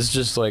 Well, It's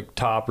just like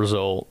top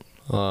result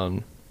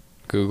on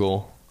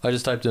Google. I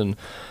just typed in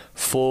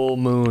full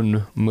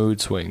moon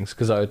mood swings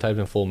because I typed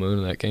in full moon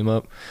and that came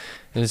up.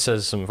 And it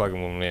says some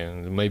fucking,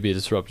 man, maybe a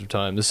disruptive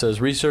time. This says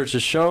research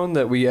has shown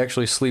that we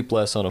actually sleep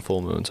less on a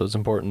full moon. So it's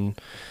important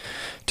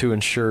to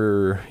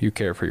ensure you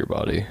care for your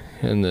body.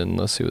 And then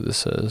let's see what this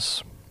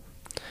says.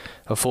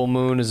 A full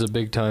moon is a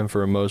big time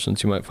for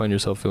emotions. You might find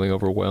yourself feeling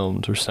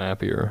overwhelmed or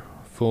sappier.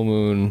 Full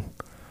moon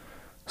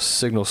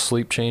signals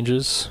sleep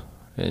changes,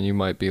 and you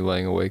might be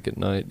laying awake at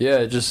night. Yeah,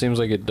 it just seems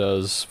like it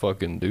does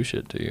fucking do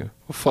shit to you.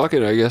 Well, fuck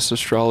it, I guess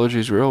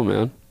astrology's real,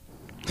 man.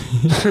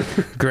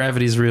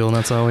 gravity's real, and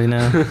that's all we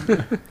know.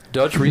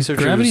 Dutch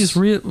researchers... Gravity's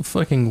real,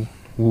 fucking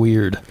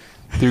weird.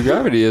 Dude,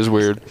 gravity is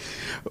weird.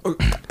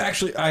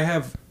 Actually, I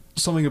have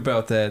something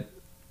about that.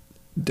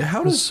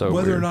 How does so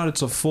whether or weird. not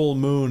it's a full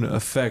moon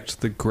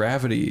affect the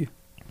gravity?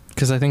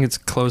 Because I think it's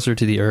closer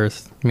to the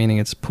Earth, meaning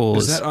its pull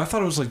Is that? I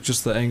thought it was like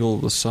just the angle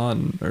of the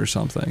sun or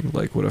something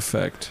like would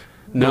affect.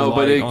 No, the but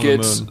light it on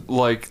gets the moon.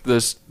 like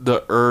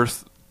the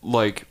Earth,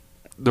 like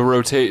the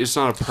rotate. It's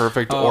not a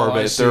perfect Oh, I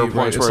orbit. see, There are right,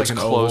 points it's where like it's an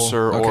oval.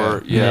 closer, Okay.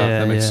 or Yeah.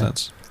 That makes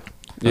sense.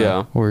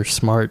 yeah. We're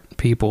smart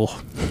people.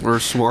 We're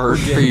smart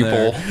We're getting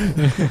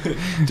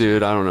people,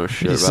 dude. I don't know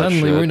shit about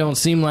Suddenly, shit. we don't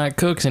seem like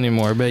cooks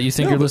anymore. But you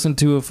think you're listening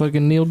to a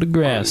fucking Neil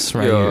deGrasse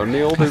right yeah, here.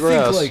 Neil I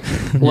deGrasse.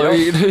 think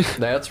like Like,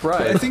 That's I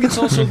right. think it's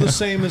also the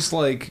same as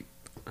like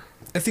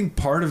I think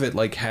part of it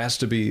like has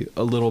to be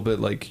a little bit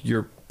like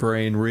your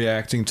brain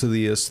reacting to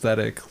the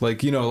aesthetic.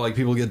 Like, you know, like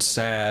people get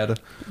sad.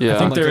 yeah, I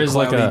think like there a is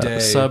like cloudy a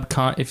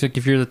day.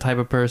 if you're the type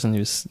of person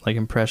who's like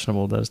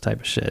impressionable to those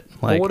type of shit.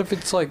 Like, But what if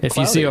it's like if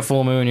you see a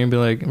full moon, you'd be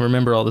like,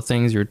 remember all the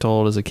things you were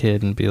told as a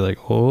kid, and be like,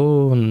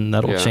 oh, and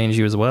that'll Yeah. change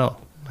you as well.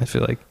 I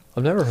feel like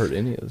I've never heard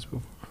any of this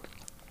before.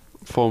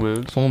 full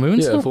moons. full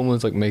moons. Yeah, though? full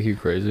moons like make you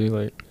crazy.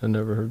 Like, I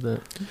never heard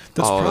that.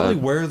 That's Oh, probably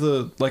that- where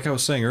the like I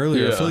was saying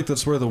earlier, I Yeah. feel like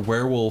that's where the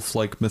werewolf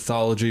like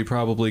mythology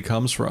probably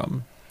comes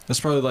from. That's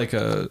probably like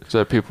a Is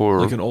that people were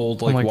like an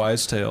old like like,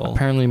 wise tale.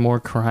 Apparently, more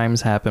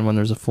crimes happen when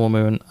there's a full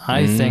moon.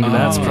 I think Mm.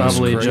 that's Oh,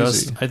 probably that's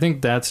just. crazy. I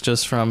think that's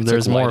just from It's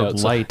there's like more light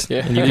outside. light,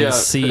 Yeah. and you Yeah. can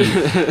see.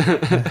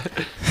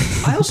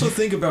 I also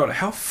think about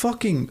how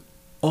fucking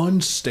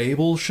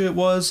unstable shit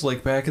was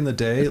like back in the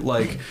day.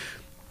 Like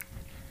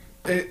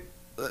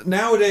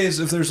nowadays,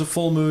 if there's a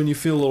full moon, you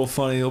feel a little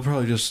funny. You'll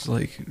probably just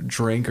like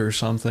drink or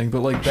something.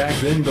 But like back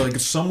then, you'd be like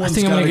someone's I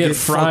think I'm gotta gonna get get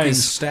fucking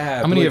fries.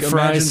 stabbed. I'm gonna Like, get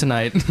fries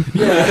imagine- tonight.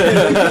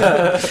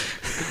 Yeah.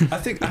 I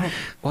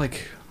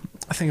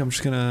think I'm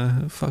just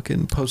gonna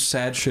fucking post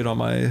sad shit on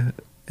my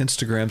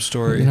Instagram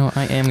story. You know,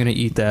 I am gonna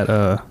eat that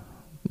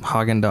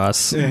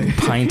Haagen-Dazs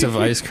pint of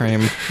ice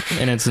cream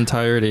in its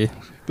entirety.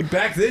 Like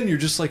back then, you're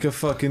just like a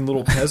fucking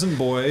little peasant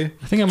boy.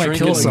 I think I might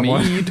Drinking kill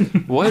someone.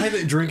 mead.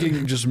 what?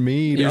 Drinking just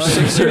mead. You're Oh,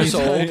 6 years yeah.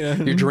 old. Yeah.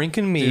 You're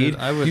drinking mead. Dude,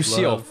 I would you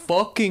see a love-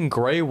 fucking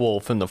gray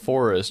wolf in the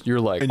forest. You're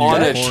like, And you On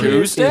that a shit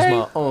Tuesday?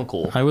 is my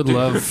uncle. I would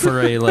love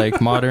for a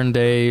like modern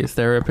day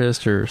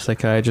therapist or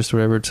psychiatrist or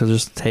whatever to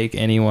just take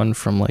anyone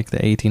from like the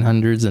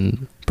 1800s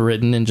in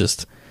Britain and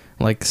just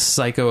like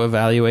psycho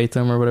evaluate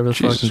them or whatever the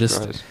fuck, Jesus and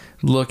just Christ.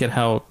 look at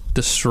how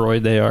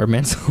destroyed they are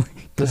mentally.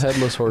 The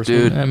headless horseman.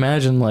 Dude.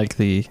 Imagine like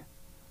the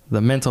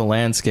mental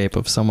landscape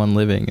of someone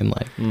living in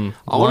like I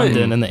wanna-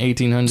 London in the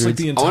 1800s. It's like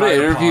the I want to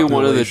entire interview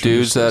one of the population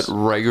dudes that is-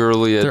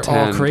 regularly They're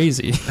attend. all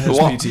crazy. has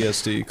Well,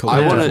 PTSD I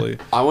collectively.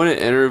 want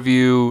to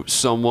interview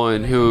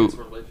someone who,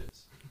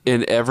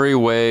 in every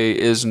way,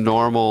 is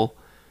normal,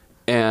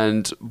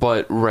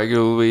 but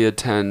regularly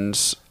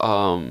attends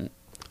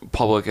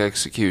public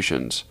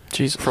executions.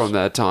 Jesus. From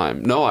that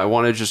time. No, I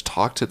want to just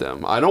talk to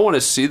them. I don't want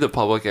to see the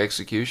public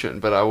execution,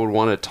 but I would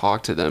want to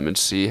talk to them and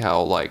see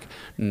how like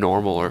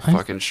normal or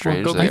fucking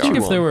strange go they I think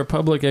are. if there were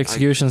public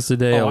executions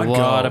today, Oh, a I'd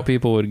lot go. of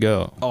people would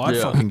go. Oh, I'd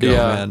Yeah. fucking go,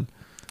 Yeah. man.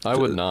 I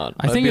would not.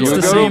 I think I'd be it's You the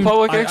would go to a same-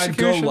 public I'd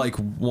execution? go like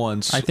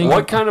once. I think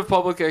What kind of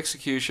public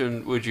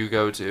execution would you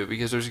go to?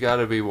 Because there's got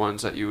to be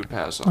ones that you would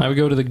pass on. I would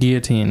go to the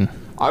guillotine.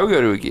 I would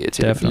go to a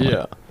guillotine. Definitely.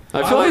 Yeah.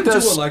 I feel like do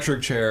that's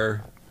electric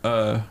chair.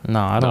 No,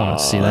 I don't want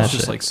to see that That's shit.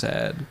 just like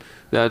sad.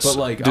 that's. But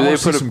like, do I they want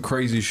to see put some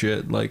crazy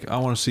shit. Like, I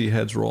want to see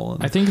heads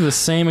rolling. I think the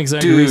same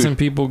exact Dude. reason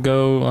people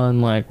go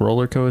on like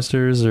roller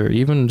coasters or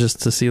even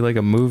just to see like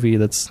a movie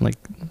that's like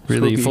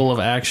really Spooky. full of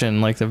action,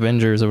 like the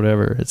Avengers or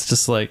whatever. It's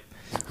just like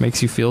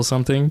makes you feel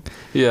something.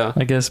 Yeah.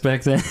 I guess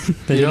back then.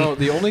 They You didn't- know,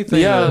 the only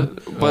thing. Yeah,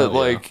 that- but oh, yeah.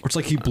 like, Or it's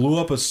like he blew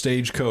up a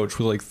stagecoach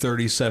with like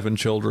 37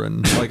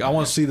 children. Like, I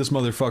want to see this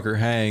motherfucker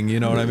hang. You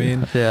know what I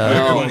mean?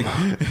 yeah. um,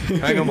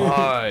 hang 'em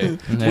high.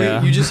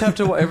 Yeah. Wait, you just have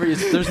to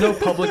there's no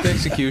public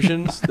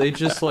executions. They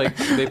just like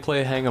they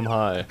play hang 'em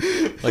high,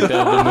 like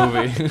that in the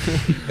movie.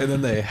 And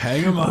then they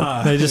hang him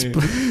high. They just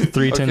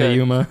 310 Okay. to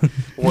Yuma,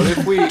 what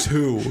if we?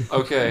 two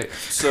Okay,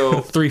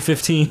 so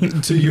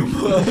 315. to you.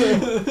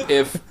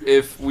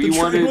 if we The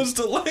train wanted, was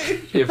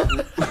delayed. if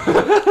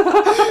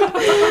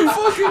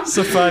It's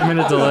a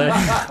 5-minute delay.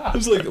 It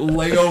was like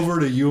layover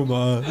to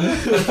Yuma.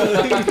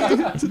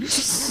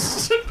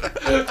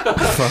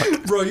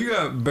 Bro, you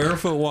got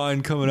barefoot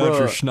wine coming out Bro.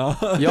 your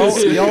schnoz.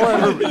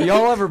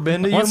 Y'all ever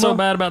been to Yuma? What's so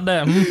bad about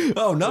that? Hmm?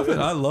 Oh, nothing.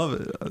 I love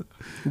it.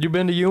 You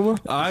been to Yuma?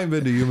 I've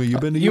been to Yuma. You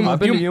been to You, Yuma?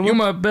 been to you, Yuma? you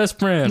my best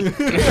friend.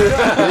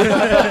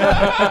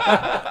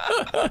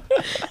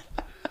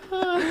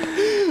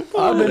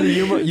 I've been to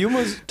Yuma.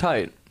 Yuma's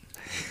tight.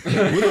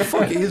 Where the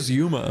fuck is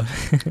Yuma?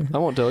 I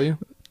won't tell you.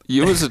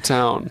 you was a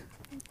town,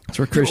 That's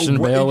where Christian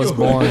Wait, Bale was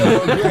born.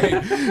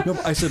 Okay. No,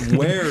 I said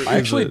where. I is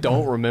actually it?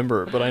 don't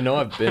remember, but I know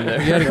I've been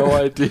there. no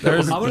idea.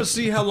 There's, I'm gonna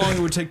see how long it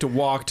would take to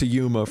walk to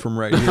Yuma from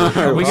right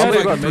here. we I'll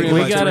gotta, make it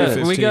we by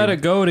gotta, we 3:15. gotta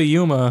go to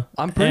Yuma.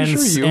 I'm pretty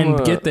and, sure and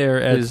Yuma get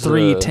there at is,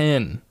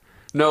 3:10.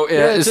 No,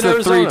 Yeah, it's it's in the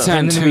Arizona. 310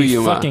 And then to we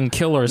Yuma. fucking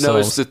kill No, it's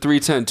ourselves. the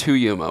 310 to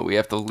Yuma. We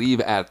have to leave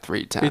at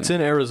 310. It's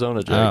in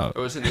Arizona, Jake. Oh. It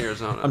was in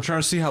Arizona. I'm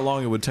trying to see how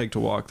long it would take to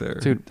walk there.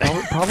 Dude,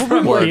 probably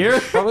From here?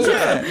 Probably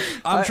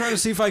I'm trying to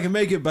see if I can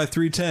make it by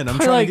 3:10. I'm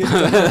Probably trying to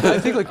like- get. I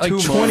think like 2 like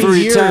months. 20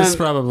 310. years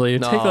probably.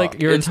 It'd take Nah, like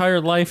your it's-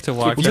 entire life to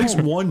walk It there. takes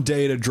one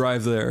day to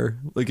drive there,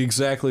 like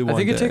exactly one I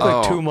think day. it takes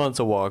like Oh. 2 months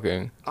of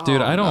walking. Dude,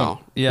 Oh, I don't. no.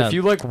 Yeah, If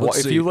you like, Let's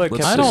if see. you like,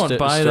 Let's kept I a don't st-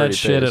 buy sturdy that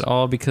shit pace. at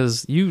all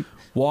because you.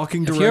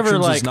 Walking If you ever,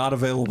 directions like- is not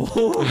available.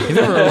 Have you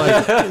ever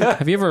like?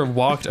 Have you ever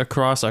walked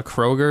across a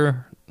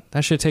Kroger?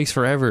 That shit takes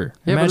forever. Yeah,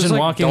 but Imagine there's, like,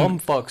 walking. dumb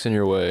fucks in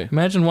your way.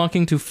 Imagine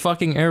walking to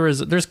fucking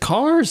Arizona. There's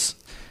cars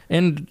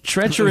and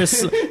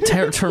treacherous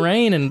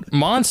terrain and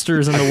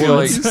monsters in the feel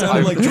woods. You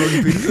sound like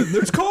Jordan Peterson.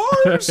 There's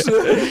cars.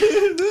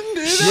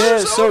 Yeah,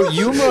 so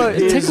Yuma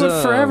It is takes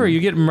forever. You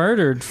get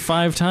murdered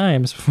 5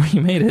 times before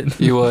you made it.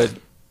 You would.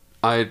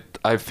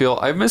 I feel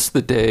I miss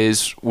the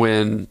days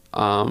when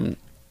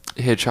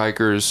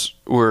hitchhikers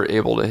were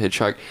able to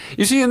hitchhike.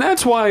 You see, and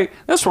that's why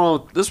that's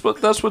wrong. That's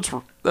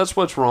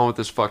what's wrong with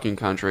this fucking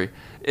country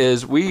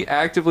is we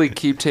actively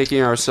keep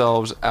taking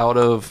ourselves out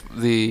of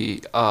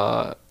the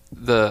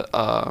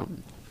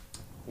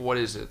what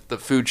is it? The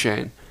food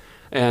chain.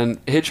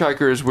 And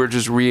hitchhikers, we're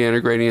just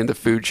reintegrating in the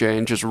food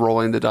chain, just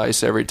rolling the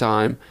dice every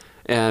time.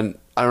 And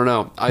I don't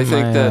know. I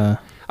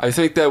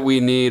think that we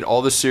need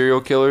all the serial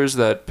killers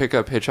that pick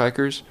up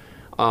hitchhikers.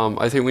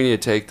 I think we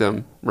need to take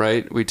them,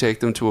 right? We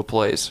take them to a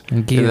place.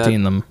 And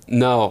guillotine them.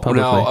 No,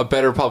 Publicly. a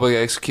better public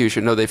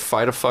execution. No, they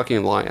fight a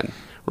fucking lion,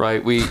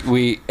 right?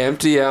 We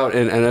empty out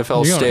an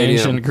NFL You're going stadium.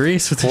 ancient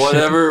Greece with this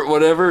shit.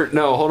 Whatever.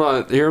 No, hold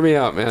on. Hear me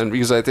out, man,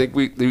 because I think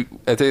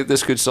I think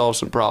this could solve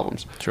some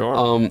problems.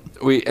 Sure.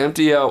 We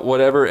empty out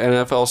whatever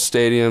NFL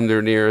stadium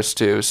they're nearest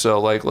to. So,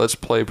 like, let's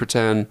play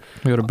pretend.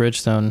 We go to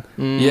Bridgestone.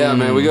 Yeah,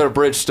 man, we go to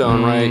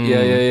Bridgestone, right?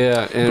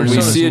 Yeah. And we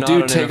Bridgestone see is a not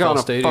dude an take NFL on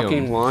a stadium.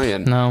 fucking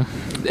lion. No.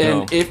 And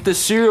No. if the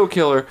serial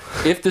killer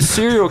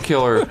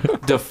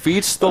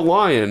defeats the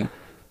lion,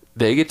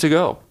 they get to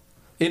go.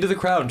 Into the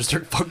crowd and just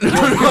start fucking. No.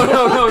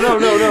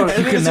 I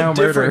think can it's now a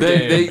different murder.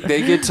 game.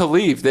 They get to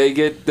leave. They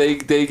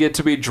get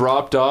to be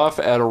dropped off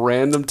at a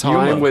random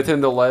time Yuma.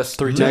 within the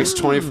next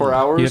 24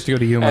 hours. You have to go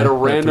to Yuma. at a Yeah,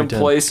 random 310.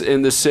 place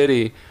in the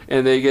city,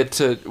 and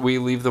we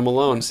leave them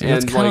alone. See,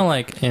 it's and kind of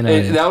like in a.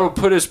 and that will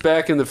put us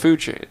back in the food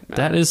chain. Man.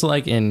 That is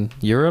like in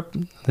Europe.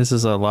 This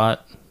is a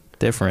lot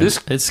different. This-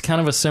 It's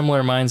kind of a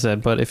similar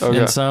mindset, but if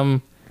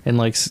Okay. in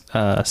like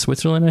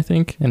Switzerland, I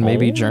think, and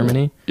maybe Oh.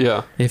 Germany,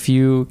 Yeah. if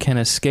you can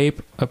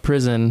escape a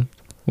prison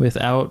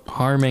without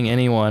harming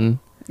anyone,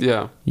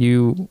 Yeah.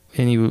 you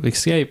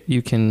escape,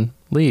 you can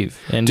leave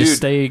and Dude. just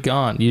stay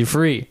gone. You're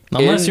free.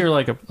 Unless you're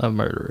like a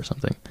murderer or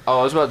something. Oh,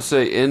 I was about to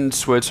say, in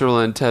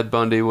Switzerland, Ted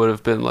Bundy would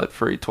have been let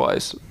free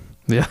twice.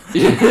 Yeah.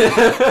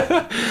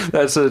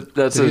 That's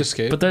Did he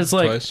escape? But there's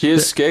like Twice? He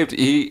escaped.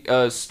 He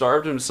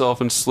starved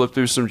himself and slipped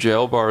through some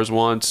jail bars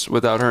once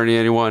without hurting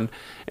anyone.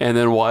 And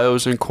then while he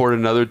was in court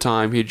another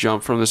time, he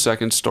jumped from the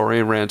second story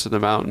and ran to the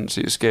mountains.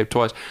 He escaped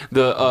twice.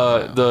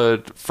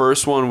 The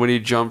first one, when he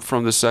jumped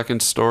from the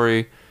second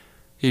story,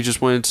 he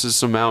just went to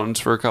some mountains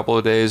for a couple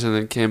of days and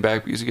then came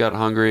back because he got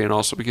hungry and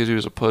also because he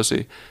was a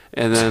pussy.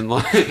 And then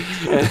Dude,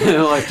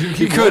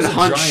 he was couldn't a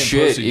hunt giant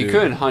shit. pussy, He dude.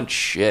 couldn't hunt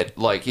shit.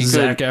 Like he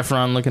Zac couldn't.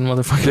 Efron looking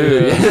motherfucker.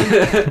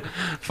 Dude,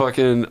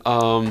 fucking.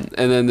 And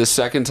then the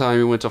second time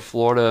he went to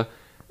Florida,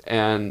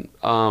 and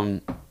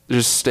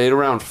just stayed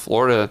around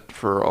Florida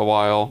for a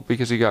while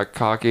because he got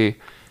cocky,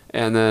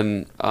 and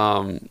then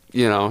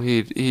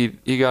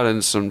he got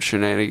in some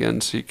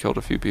shenanigans. He killed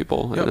a few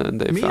people, and Yep. then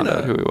they Me found and,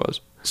 out who he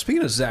was.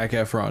 Speaking of Zac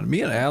Efron,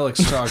 me and Alex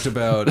talked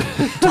about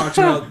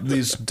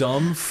these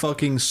dumb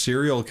fucking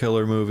serial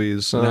killer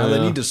movies and how they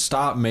need to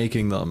stop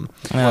making them.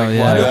 Oh, The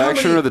yeah. how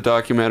action many- or the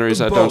documentaries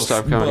that don't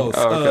stop coming. Both.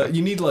 Oh, okay.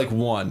 You need like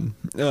one,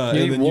 you and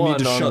need then you one need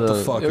to on shut the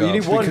fuck up. You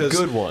need one because,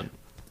 good one.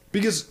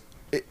 because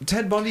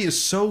Ted Bundy is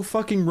so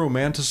fucking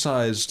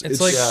romanticized. It's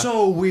like-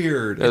 so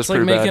weird. That's It's like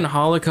pretty bad. making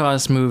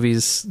Holocaust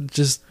movies.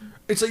 Just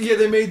It's like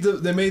they made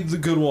the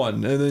good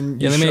one, and then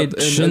yeah, they shut- made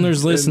and-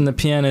 Schindler's List and and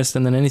The Pianist,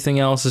 and then anything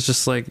else is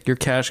just like you're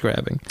cash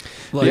grabbing.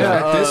 like,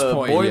 at this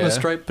point, Boy in yeah. the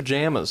Striped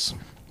Pajamas.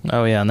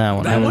 Oh yeah, and that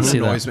one. I That didn't one see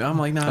annoys that. me. I'm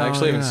like, no, I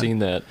actually haven't yeah. seen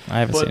that. I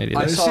haven't But seen it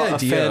I either. Just saw the a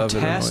idea of it annoys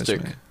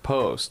fantastic me.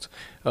 post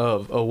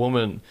of a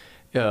woman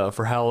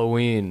for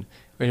Halloween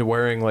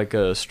wearing like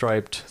a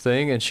striped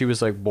thing, and she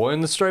was like, "Boy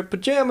in the striped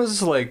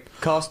pajamas," like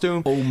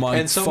costume. Oh my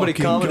And somebody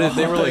fucking commented,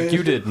 they were like, God.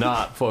 "You did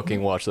not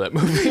fucking watch that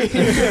movie."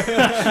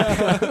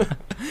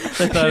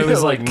 I thought it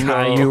was like Like, no.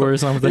 Caillou or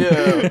something.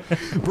 Yeah.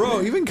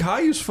 Bro, even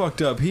Caillou's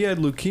fucked up. He had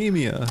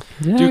leukemia.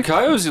 Yeah. Dude,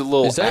 Caillou's a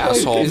little Is that like-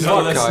 asshole. is- Fuck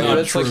no, that's Caillou. not-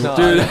 that's like not-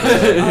 Dude.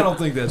 I don't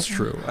think that's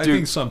true. I Dude.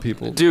 think some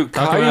people. Dude,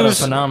 Talk about a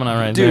Caillou's phenomenon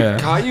right there.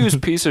 Caillou's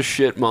piece of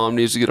shit mom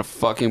needs to get a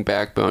fucking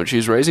backbone.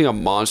 She's raising a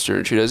monster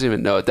and she doesn't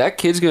even know it. That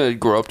kid's gonna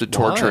grow up to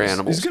torture Why?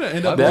 animals. He's gonna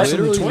end up I've watching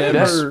the literally twins.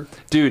 never-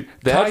 Dude,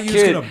 that Caillou's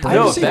kid. gonna break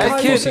No, his that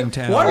fucking kid.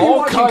 town. Why are you all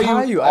watching Caillou,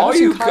 Caillou? I all haven't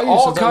seen you, Caillou all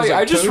since I was, Caillou. I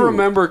like, just 2.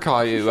 remember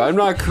Caillou. I'm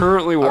not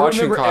currently I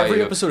watching remember Caillou.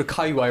 every episode of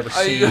Caillou I ever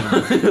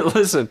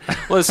seen.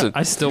 listen.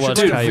 I still watch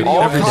Dude, Caillou.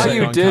 all every day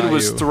Caillou on did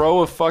was Caillou. throw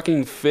a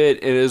fucking fit,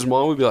 and his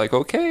mom would be like,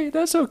 "Okay,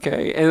 that's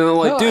okay," and then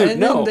like, No, dude, and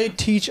no. then they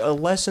teach a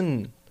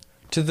lesson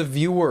to the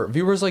viewer.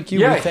 Viewers like you,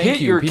 Yeah, we thank hit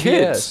you. your PBS.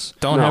 kids.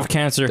 Don't No, have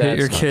cancer. Hit that's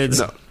your not kids.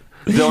 No.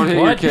 Don't hit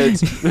your What?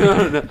 kids.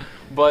 No.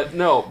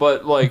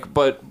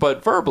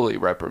 But verbally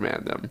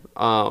reprimand them.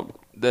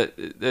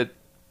 That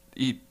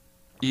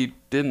he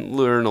didn't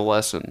learn a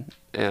lesson,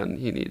 and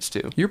he needs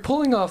to. You're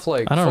pulling off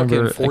like I don't fucking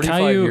remember. 45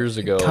 Caillou, years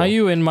ago.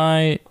 Caillou in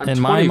my I'm in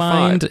my 25,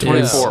 mind 24.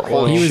 is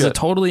Holy he was a shit.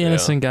 totally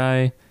innocent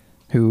guy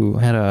who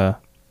had a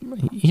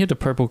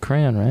purple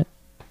crayon, right?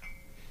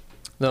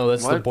 No,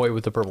 that's the What? boy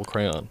with the purple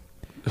crayon.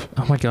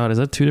 Oh my god, is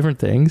that two different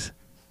things?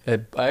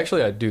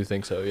 I do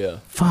think so. Yeah.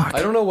 Fuck.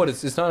 I don't know what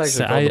it's not actually.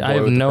 So called the boy I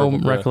have with the no purple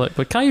crayon. recollection,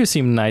 but Caillou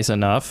seemed nice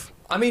enough.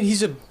 I mean,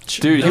 he's a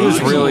Dude, he No, was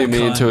he's a really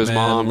little mean to cunt, his man.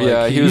 mom. Like,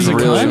 Yeah, he he's was a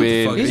really cunt.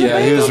 mean. He's a Yeah,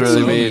 he was baby.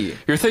 really mean.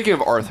 You're thinking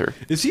of Arthur.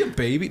 Is he a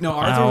baby? No,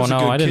 Arthur Oh, was a no,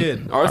 good I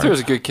didn't- kid. Arthur was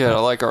a good kid. I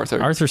like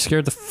Arthur. Arthur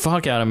scared the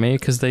fuck out of me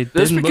because they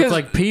That's didn't look because-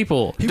 like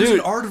people. He was Dude.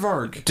 an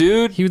aardvark.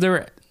 Dude, They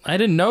were. I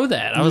didn't know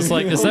that. I was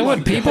like, is that Oh what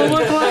my people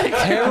God. look like?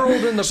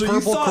 Harold and the So you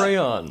purple thought-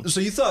 crayon.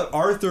 So you thought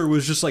Arthur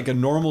was just like a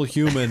normal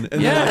human,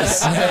 and Yes.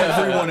 then like,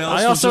 everyone else. I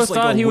was also just like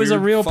thought he was a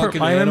weird real fucking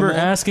I remember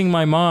animal? asking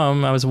my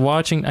mom. I was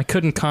watching. I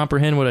couldn't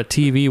comprehend what a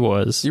TV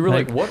was. You were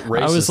like, what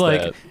race I was is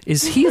like, that?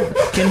 is he?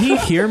 Can he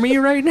hear me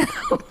right now?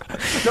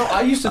 No,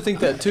 I used to think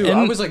that too. And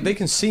I was like, they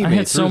can see me. I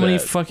had so through many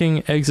that.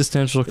 fucking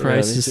existential me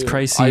crises too. I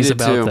crises did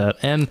about too. that.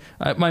 And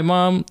my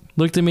mom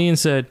looked at me and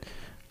said,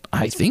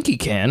 "I think he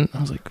can."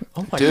 I was like,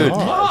 Oh my Dude.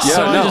 god. Yeah,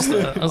 So I no. just-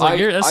 I was like,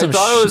 "You're- that's I some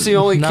thought I was the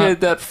only not-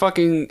 kid that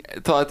fucking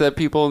thought that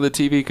people in the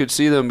TV could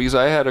see them because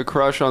I had a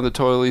crush on the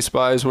Totally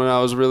Spies when I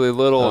was really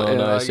little. Oh, and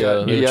nice, I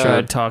got, yeah. you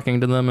tried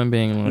talking to them and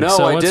being like, No,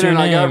 so I what's didn't.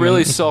 Your I name? got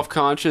really And-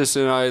 self-conscious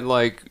and I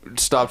like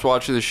stopped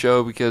watching the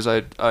show because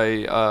I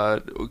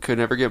could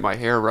never get my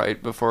hair right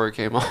before it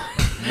came on.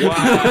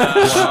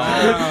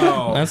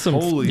 Wow. That's some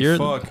Holy you're-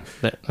 fuck,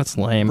 That's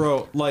lame.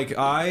 bro! Like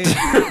I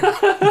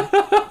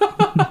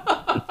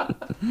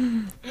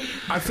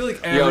feel like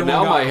Yo, everyone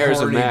now got my hair's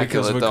horny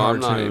because of immaculate a though. I'm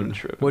not even cartoon.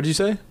 tripping. What'd you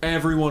say?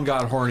 Everyone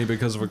got horny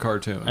because of a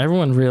cartoon.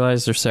 Everyone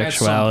realized their some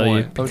sexuality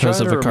point. I'm because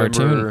trying of to a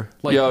cartoon. remember-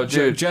 Like Yo,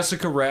 dude.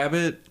 Jessica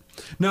Rabbit.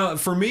 No,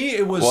 for me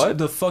it was What?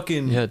 the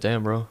fucking Yeah,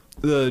 damn, bro.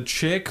 the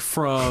chick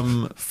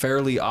from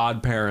Fairly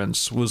Odd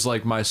Parents was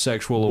like my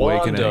sexual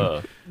awakening.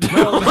 Wanda.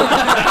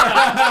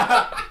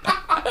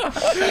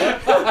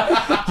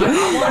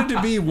 I wanted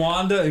to be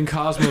Wanda and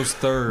Cosmo's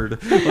third.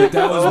 Like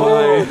that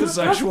was my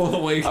sexual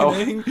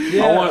awakening.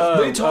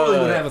 They totally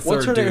would have a third.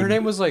 What's her name? dude. Her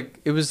name was like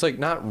it was like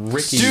not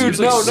Ricky. Dude, it was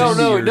like no.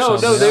 Cindy or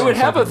something. They would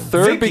have a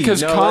third Vicky.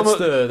 because No,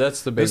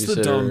 that's the That's babysitter.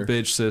 the dumb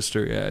bitch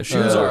sister. Yeah, she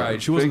was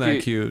alright. She wasn't Vicky-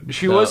 that cute.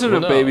 She wasn't a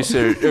no.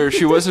 babysitter, or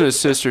she wasn't a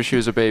sister. She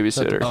was a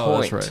babysitter. Oh,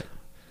 that's point. right.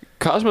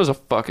 Cosmo's a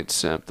fucking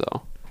simp,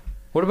 though.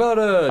 What about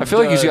I feel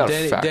like he's got a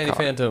Danny, fat Danny cock.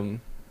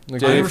 Phantom?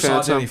 Like, I Danny never saw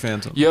Phantom. Danny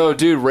Phantom. Yo,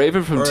 dude,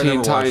 Raven from Or I Teen never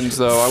watched Titans, it.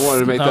 though. I wanted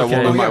to make that Okay.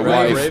 woman my Oh,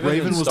 yeah, wife.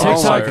 Raven was Oh my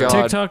TikTok,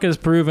 God. TikTok has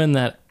proven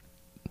that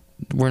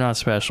we're not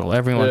special.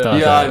 Everyone Yeah. thought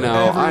Yeah, that. I know.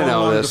 Everyone I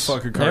know wanted this. to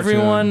fuck a cartoon.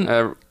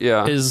 Everyone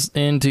Yeah. is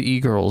into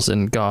e-girls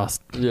and goth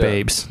Yeah.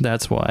 babes.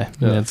 That's why.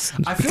 Yeah. It's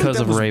I feel because like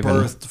that of was Raven.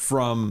 birthed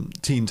from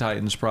Teen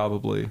Titans,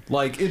 probably.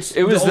 Like it's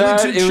It was the only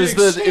that. two It was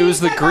chicks- the. It was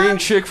the green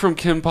chick from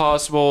Kim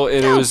Possible,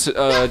 and it was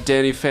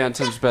Danny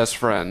Phantom's best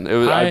friend. It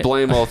was. I I-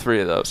 blame all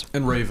three of those.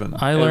 and Raven.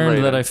 I learned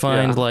Raven, that I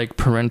find yeah. like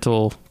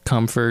parental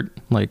comfort,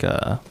 like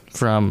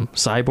from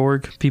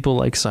Cyborg. People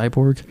like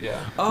Cyborg. Yeah.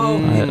 Oh,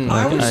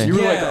 I was- you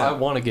were like, yeah. I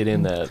want to get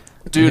in that.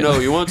 Dude, no,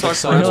 you want to talk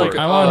Cyborg. I, parental?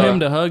 I want him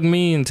to hug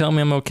me and tell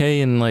me I'm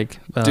okay and like.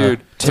 Dude,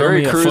 throw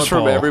Terry me a Crews from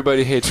football.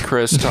 Everybody Hates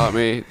Chris taught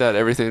me that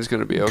everything's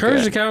gonna be okay.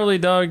 Courage the Cowardly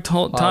Dog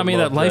taught me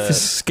that love life that.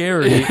 is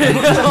scary.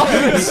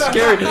 It's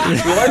scary.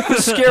 Life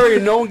is scary,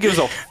 and no one gives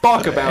a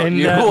fuck about and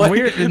you. that Like-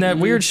 weird and that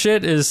weird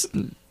shit is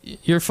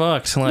you're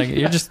fucked. Like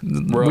you're just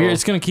weird.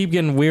 It's gonna keep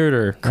getting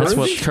weirder. That's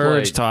what Courage?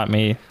 Courage Like- taught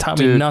me. Taught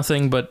me Dude.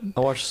 nothing but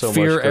I watched so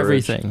fear much Courage.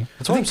 everything.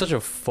 That's why I'm such a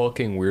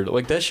fucking weird.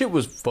 Like that shit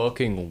was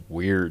fucking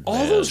weird. All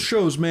man. those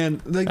shows, man.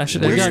 Like,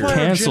 Actually, this they is got why our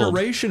canceled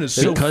generation is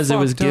so because it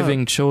was fucked up.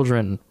 giving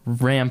children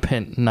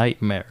rampant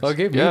nightmares. Oh, it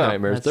gave me Yeah,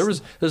 nightmares.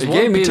 that's- There's it one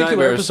gave me particular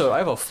nightmares. episode. I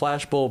have a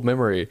flashbulb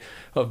memory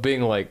of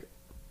being like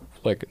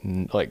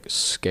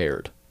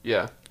scared.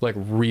 yeah. Like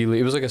really,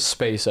 it was like a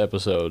space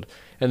episode,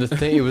 and the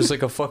thing, it was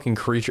like a fucking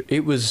creature.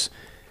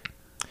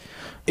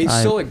 It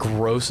still like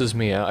grosses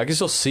me out. I can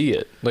still see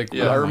it. Like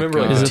Yeah. I Oh my remember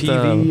like God. the Is it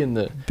TV and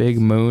the. Big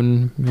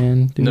Moon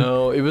Man? Dude?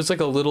 No, it was like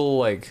a little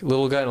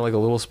guy in like a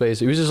little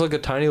space. It was just like a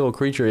tiny little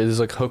creature. It was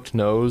like hooked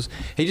nose.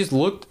 He just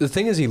looked. The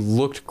thing is, he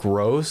looked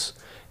gross,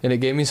 and it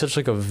gave me such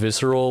like a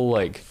visceral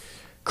like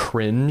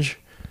cringe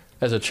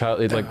as a child.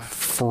 It like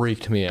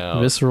freaked me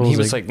out. Visceral He is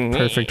was like like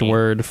perfect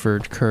word for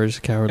Courage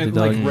the Cowardly And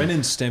Dog. like Ren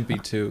and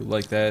Stimpy too,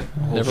 like that.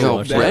 whole Never show. Yo,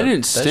 watched that, Ren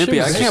and That shit Stimpy,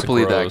 was I just can't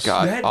believe gross. that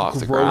got that off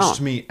the grossed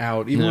ground. me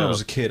out. Even when I Yeah.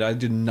 was a kid, I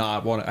did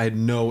not want. I had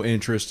no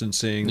interest in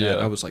seeing that.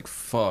 Yeah. I was like,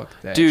 "Fuck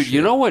that." Dude, shit.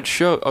 you know what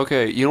show?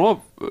 Okay, you know what?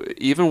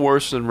 Even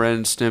worse than Ren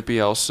and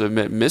Stimpy, I'll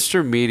submit.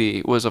 Mr.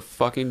 Meaty was a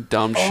fucking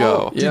dumb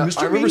show. Dude, Yeah,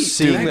 Mr. I remember Meaty,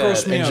 seeing that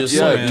grossed that me and out just so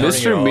Yeah, like bad. turning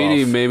Mr. it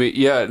Meaty off. made me.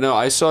 Yeah, no,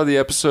 I saw the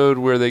episode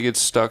where they get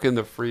stuck in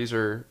the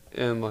freezer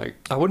and like.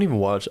 I wouldn't even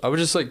watch. I would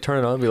just like turn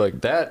it on and be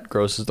like, that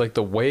gross. Is like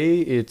the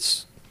way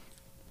it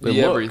The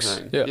looks.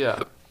 everything. Yeah.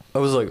 Yeah. I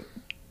was like,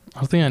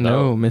 I don't think I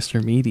know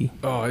Mr. Meaty.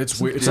 Oh, it's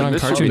weird. It's It's on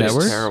like Mr. Cartoon Meaty's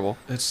Network? terrible.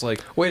 It's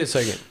like wait a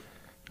second.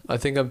 I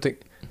think I'm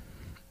thinking.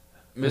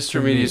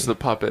 Mr. Meaty's the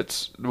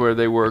puppets where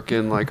they work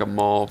in like a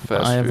mall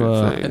fast I have food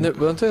a- thing. And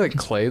weren't they like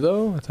clay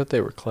though? I thought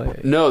they were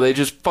clay. No, they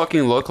just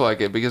fucking look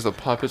like it because the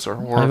puppets are I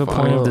have horrifying. a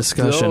point of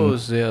discussion.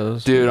 Those,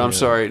 Dude, I'm yeah.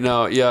 sorry.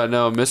 No,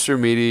 Mr.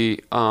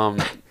 Meaty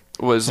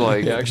was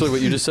like Yeah, actually,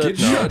 what you just said. get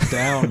shut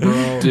down,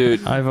 bro.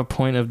 dude. I have a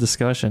point of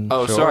discussion.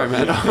 Oh, Sure. sorry,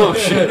 man. Oh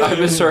shit, I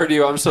misheard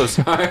you. I'm so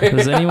sorry.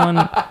 Does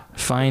anyone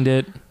find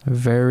it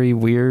very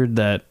weird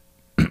that,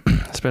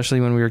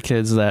 especially when we were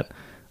kids, that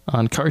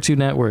on Cartoon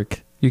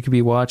Network you could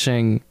be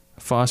watching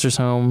Foster's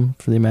Home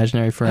for the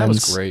Imaginary Friends,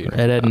 was great. or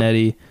Ed and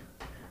Eddie,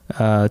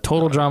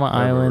 Total Drama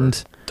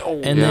Island,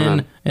 and Yeah, then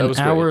man. That an was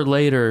hour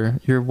later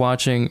you're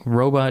watching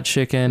Robot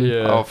Chicken,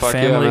 Yeah. Oh, fuck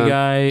Family yeah, man.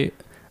 Guy.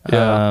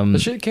 Yeah. The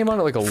shit came on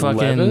at like fucking-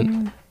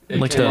 11. It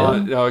like came the-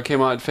 on. No, it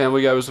came on.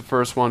 Family Guy was the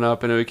first one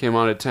up, and it came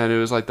on at 10. It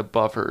was like the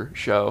buffer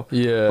show.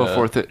 Yeah.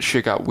 Before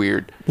shit got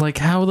weird. Like,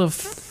 how the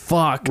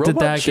fuck did Robot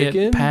that Chicken?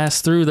 get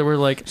passed through? That we're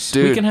like, we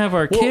Dude. can have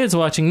our kids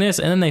watching this,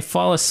 and then they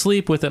fall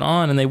asleep with it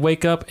on, and they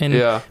wake up and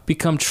Yeah.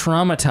 become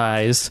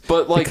traumatized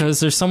But like,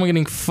 because there's someone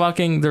getting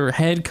fucking their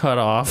head cut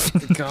off.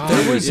 God,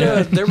 There was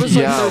Yeah. there was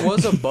Yeah. there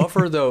was a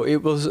buffer though.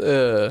 It was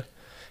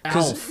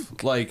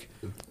Alf, like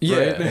yeah,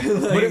 Right?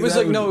 but it was that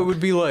like would- no, it would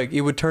be like it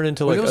would turn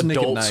into Wait, like that was Nick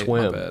at Adult Night, my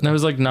Swim. bad. There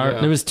was like Yeah.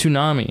 there was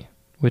Toonami,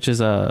 which is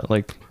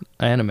like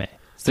anime. There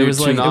dude, was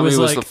like Toonami it was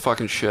was like the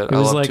fucking shit. it I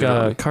was love like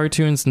Toonami.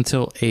 cartoons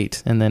until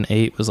 8, and then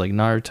 8 was like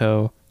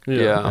Naruto,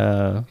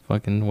 Yeah.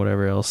 fucking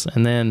whatever else,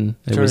 and then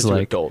it Turned was into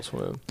like Adult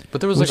Swim.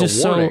 But there was which like a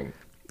is so- warning.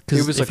 because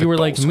it was if like you were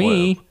Adult like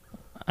me,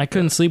 I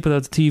couldn't sleep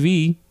without the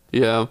TV.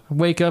 Yeah.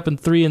 Wake up in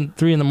 3 in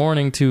the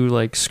morning to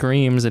like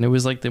screams, and it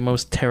was like the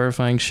most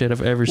terrifying shit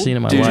I've ever seen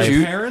in my Did life.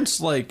 you- parents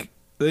like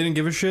they didn't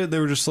give a shit. They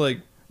were just like,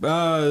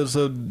 it's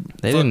a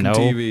They didn't know.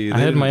 TV. I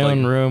had my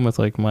own room with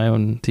like my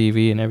own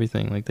TV and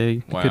everything. Like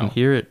they Wow. couldn't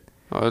hear it.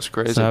 Oh, that's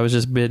crazy. So I was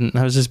just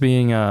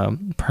being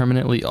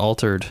permanently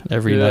altered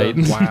every Yeah.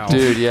 night. Wow,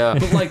 Dude, yeah.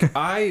 But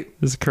like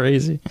It's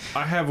crazy.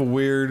 I have a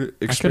weird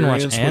I couldn't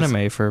watch experience.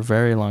 anime for a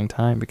very long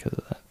time because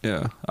of that.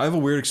 Yeah, I have a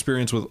weird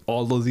experience with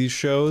all of these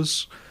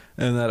shows,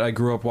 and that I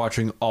grew up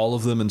watching all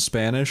of them in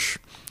Spanish.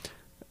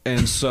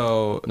 And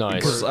so, Nice.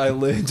 because I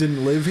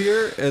didn't live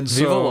here, and so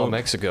Viva La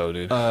Mexico,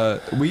 dude.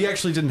 we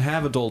actually didn't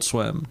have Adult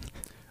Swim.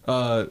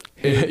 You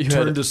It had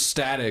turned to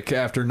static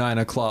after 9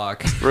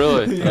 o'clock.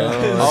 Really? Yeah.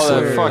 Oh,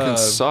 that weird. fucking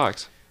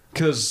sucked.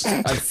 Because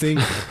I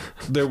think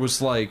there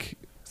was like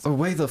the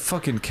way the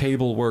fucking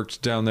cable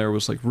worked down there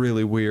was like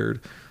really weird.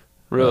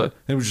 Really?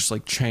 It would just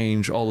like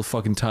change all the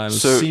fucking time. It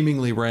was So,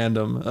 seemingly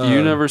random.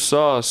 You never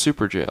saw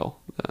Super Jail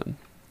then?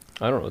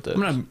 I don't know what that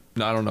is.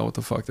 I don't know what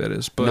the fuck that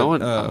is, but no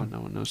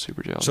one knows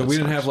Super Jail. so That we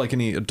didn't sucks. have like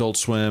any Adult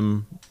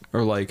Swim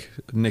or like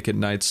Nick at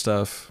Night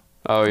stuff.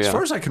 Oh As yeah.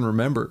 far as I can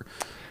remember,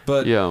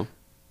 but Yeah.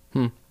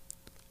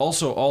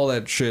 also all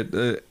that shit.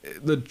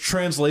 The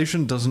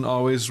translation doesn't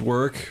always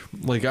work.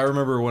 Like I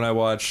remember when I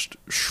watched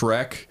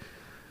Shrek.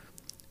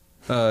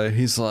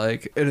 He's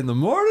like, and in the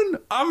morning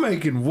I'm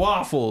making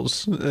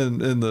waffles.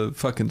 In the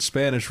fucking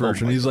Spanish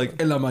version, he's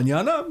like, en la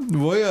mañana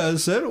voy a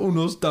hacer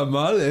unos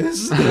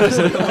tamales.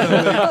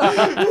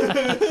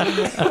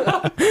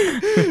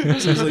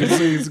 So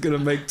he's gonna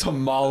make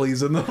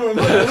tamales in the morning.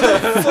 What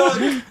the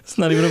fuck? It's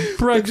not even a Just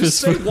breakfast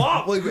say food.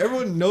 waffle. Like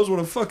everyone knows what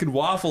a fucking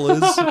waffle is.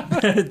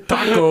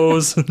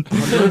 Tacos.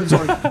 Hungarians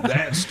aren't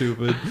that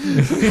stupid.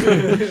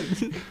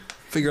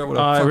 Figure out what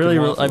a fucking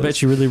waffle I is.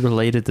 bet you really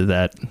related to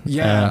that.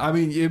 Yeah, I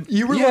mean,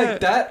 You were yeah, like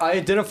that. I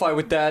identify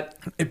with that.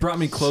 It brought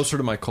me closer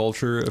to my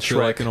culture. I feel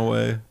Shrek. like in a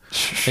way.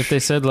 If they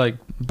said like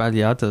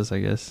baliatas, I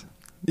guess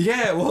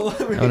Yeah, well, I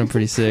that would mean, have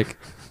pretty sick.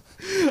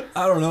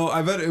 I don't know.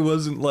 I bet it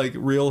wasn't like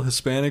real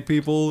Hispanic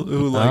people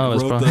who like Oh,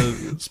 it's wrote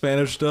the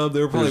Spanish dub.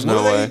 They were probably There's like,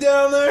 no "What are way. they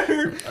down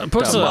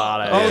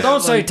there?"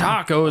 Don't say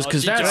tacos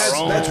because that's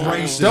That's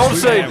racist. Don't We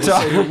say have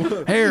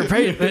to ta-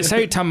 Here,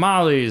 say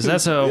tamales.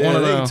 That's Yeah, one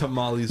of they the ate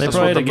tamales. they That's probably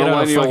what had the to get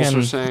out a millennials fucking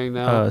are saying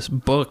now.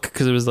 book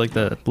because it was like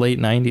the late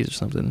 '90s or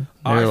something.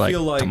 They I were like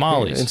feel like-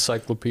 tamales.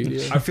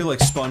 Encyclopedia. I feel like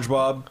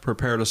SpongeBob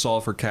prepared us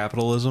all for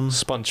capitalism.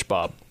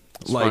 SpongeBob.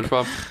 Like,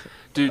 SpongeBob.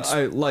 Dude,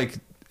 I like.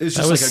 It's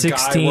That just was like a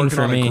guy 16 working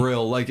for on me. a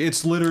grill. Like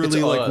it's literally It's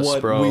like us,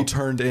 what bro. we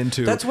turned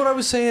into. That's what I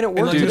was saying at and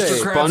work like Dude, today.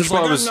 Mr. Krabs is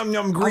like, SpongeBob is- "Nom,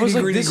 nom, nom, I greedy, was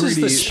like, greedy, this is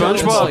greedy." the show.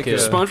 It's SpongeBob, like a-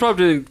 SpongeBob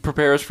didn't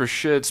prepare us for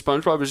shit.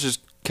 SpongeBob is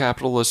just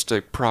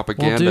capitalistic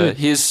propaganda. Well, dude-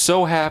 he is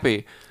so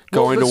happy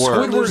going to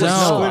work. Squidward's like No.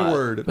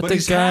 Squidward, But but the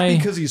he's guy- happy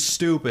because he's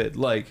stupid.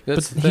 Like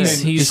That's But the he's-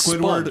 thing. he's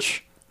Squidward.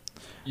 Sponge.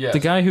 Yeah. The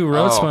guy who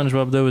wrote Oh.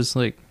 SpongeBob though was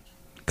like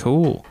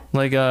cool.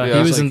 Like Yeah, he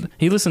it's was like-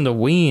 he listened to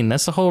Ween.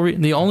 That's the whole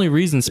the only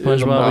reason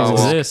SpongeBob Oh.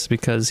 exists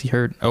because he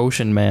heard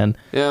Ocean Man.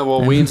 Yeah,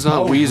 well, Ween's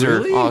not Oh, Weezer,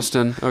 really?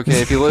 Austin.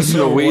 Okay, if you listen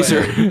No to way.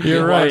 Weezer,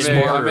 You're I right.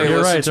 may- I may You're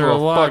listen right. to They're a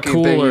lot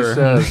fucking thing he cooler.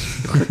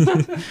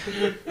 says.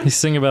 He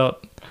sing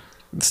about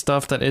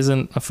stuff that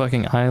isn't a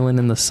fucking island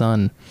in the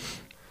sun.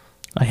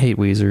 I hate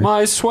Weezer.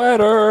 My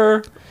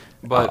sweater.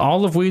 But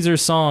All of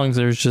Weezer's songs,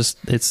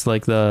 it's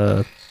like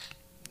the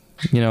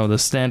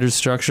standard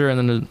structure,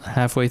 and then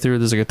halfway through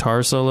there's a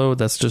guitar solo.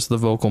 That's just the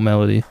vocal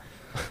melody.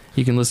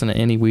 You can listen to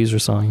any Weezer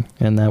song,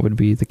 and that would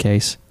be the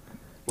case.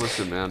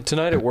 listen, man.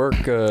 Tonight at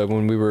work,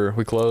 when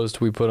we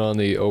closed, we put on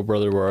the "Oh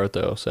Brother Where Art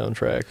Thou"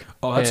 soundtrack.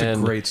 oh, that's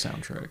And- a great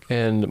soundtrack.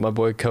 And my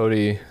boy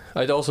Cody,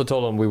 I also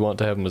told him we want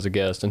to have him as a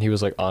guest, and he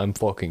was like, "I'm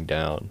fucking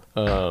down."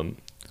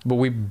 But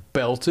we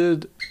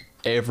belted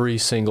every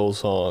single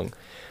song.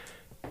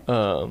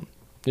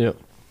 It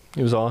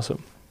was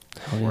awesome.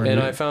 And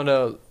I found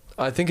out,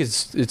 I think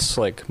it's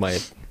like my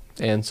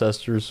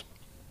ancestors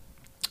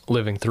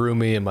living through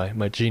me and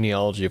my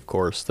genealogy, of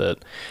course, that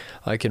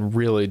I can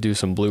really do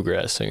some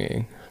bluegrass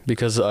singing.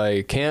 Because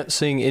I can't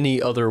sing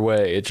any other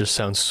way. It just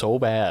sounds so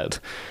bad.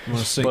 You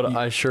wanna sing, But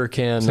I sure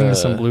can. Sing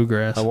some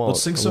bluegrass. I won't.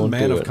 let's sing I some won't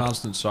Man do of it.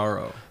 Constant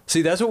Sorrow.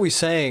 See, that's what we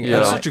sang. Yeah. and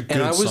That's I- such a good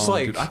and I was song,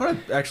 like, dude. I'm gonna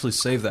actually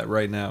save that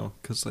right now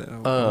because I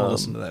want to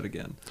listen to that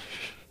again.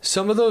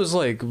 some of those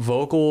like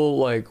vocal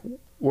like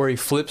where he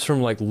flips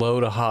from like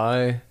low to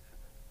high,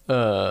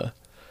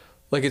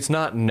 like it's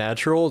not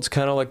natural. It's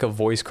kind of like a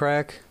voice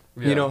crack.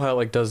 Yeah. You know how it,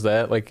 like does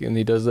that, like, and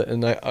he does that,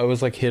 and I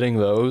was like hitting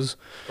those,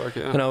 Fuck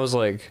yeah. and I was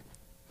like,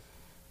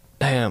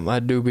 damn, I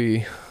do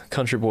be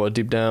country boy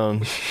deep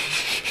down.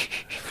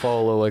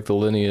 Follow like the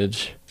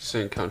lineage.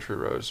 Sing Country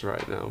Roads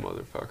right now,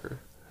 motherfucker.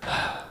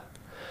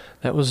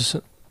 That was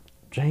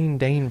Jane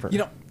Danver. You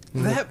know,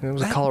 that it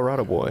was a that,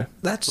 Colorado boy.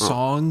 that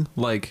song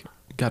like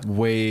got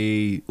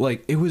way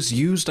like it was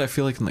used. I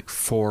feel like in like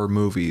 4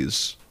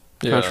 movies.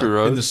 Country In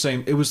Roads. the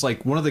same, it was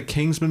like one of the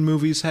Kingsman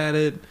movies had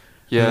it.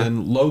 Yeah.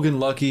 And Logan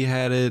Lucky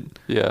had it.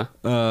 Yeah.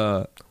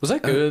 Was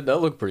that good? That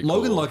looked pretty.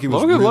 Logan cool. Lucky was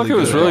Logan really Lucky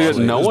was good, really good.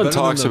 actually. No It was one better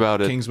than talks the about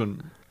it.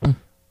 Kingsman.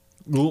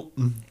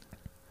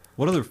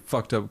 What other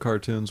fucked up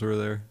cartoons were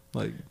there?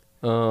 Like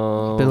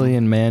Billy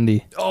and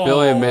Mandy.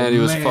 Billy and Mandy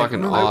was fucking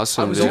Remember-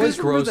 awesome, I was dude. always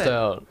Remember grossed that-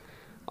 out.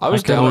 I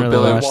was I couldn't down with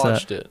really Billy. watch I that.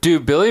 watched it.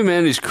 Dude, Billy and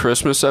Mandy's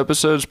Christmas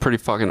episode's pretty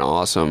fucking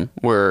awesome.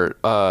 Where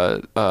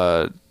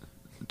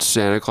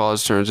Santa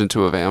Claus turns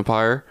into a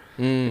vampire,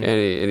 and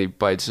he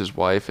bites his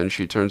wife, and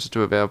she turns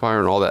into a vampire,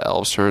 and all the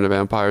elves turn into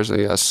vampires, and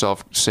he has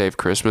save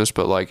Christmas.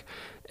 But like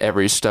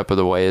every step of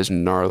the way is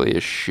gnarly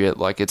as shit.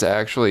 Like it's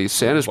actually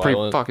Santa's pretty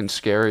Violent. fucking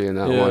scary in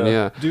that one.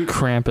 Yeah, Dude,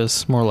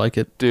 Krampus, more like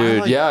it.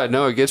 dude. like- Yeah,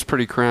 no, it gets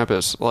pretty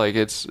Krampus. Like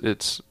it's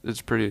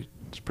pretty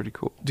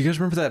cool. do you guys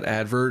remember that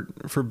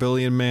advert for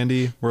Billy and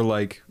Mandy where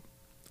like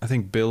I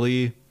think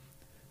Billy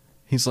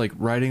he's like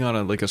riding on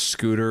a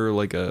scooter,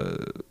 like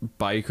a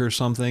bike or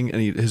something,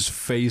 and his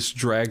face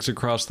drags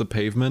across the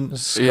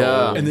pavement.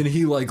 Yeah. And then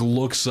he like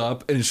looks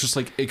up and it's just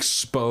like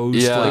exposed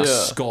Yeah. like Yeah.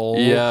 skull.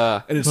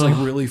 Yeah. And it's like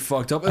really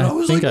fucked up. And I,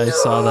 was think like, I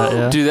saw that.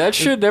 Yeah. Dude, that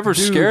shit never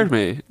Dude. scared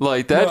me.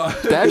 Like that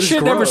No, that it's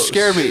shit never gross.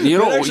 scared me. You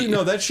know, Actually,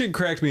 no, that shit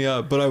cracked me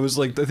up. But I was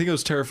like, I think I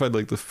was terrified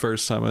like the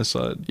first time I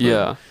saw it. But,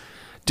 yeah.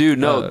 Dude,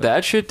 no,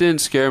 that shit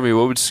didn't scare me.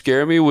 What would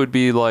scare me would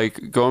be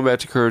like going back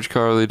to Courage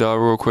Carly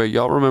Dog real quick.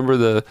 Y'all remember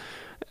the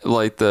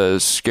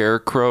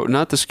Scarecrow,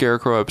 not the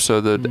Scarecrow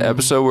episode, the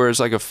episode where it's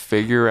like a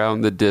figure out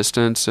in the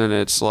distance and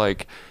it's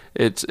like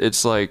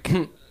it's like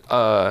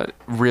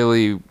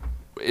really,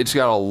 it's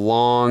got a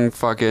long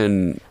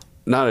fucking,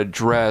 not a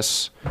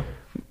dress,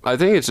 I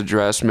think it's a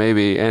dress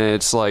maybe, and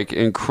it's like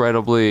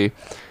incredibly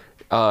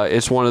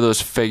it's one of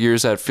those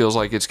figures that feels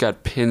like it's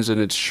got pins in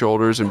its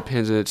shoulders and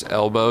pins in its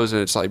elbows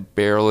and it's like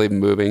barely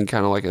moving,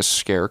 kind of like a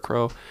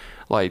scarecrow.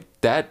 Like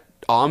that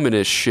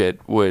ominous shit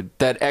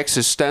that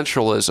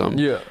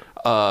existentialism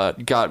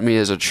got me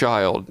as a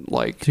child.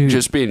 Like Dude.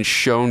 just being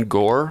shown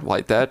gore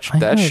like that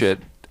shit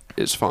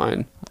is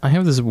fine. I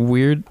have this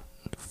weird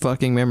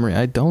fucking memory.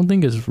 I don't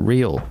think it's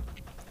real.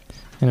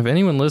 And if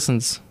anyone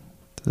listens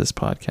to this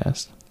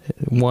podcast,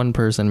 one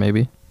person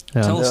maybe.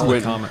 Tell us in the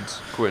Quentin.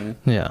 comments. Quentin.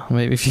 Yeah,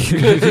 maybe if you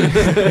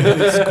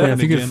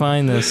if you could again.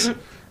 find this.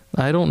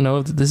 I don't know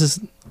if this is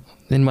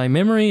in my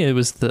memory. It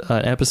was the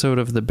episode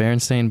of the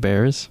Berenstain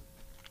Bears,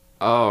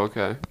 Oh,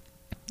 okay.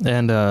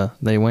 and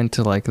they went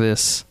to like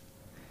this.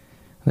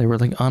 They were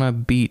like on a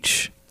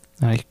beach.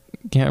 I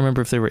can't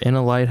remember if they were in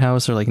a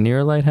lighthouse or like near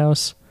a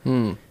lighthouse.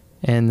 And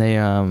they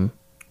I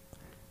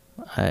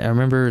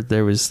remember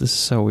there was, this is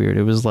so weird.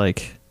 It was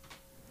like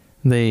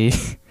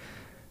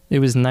it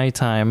was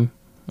nighttime.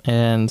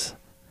 And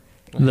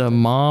the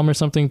mom or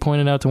something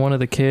pointed out to one of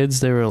the kids.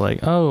 They were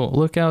like, "Oh,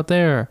 look out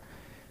there!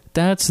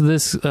 That's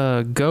this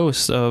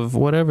ghost of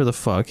whatever the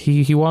fuck.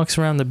 He walks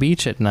around the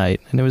beach at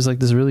night." And it was like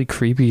this really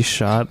creepy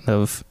shot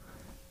of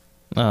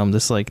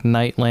this like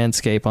night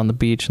landscape on the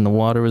beach, and the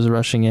water was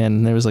rushing in.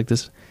 And there was like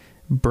this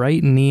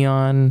bright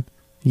neon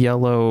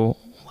yellow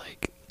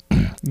like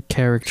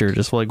character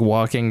just like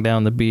walking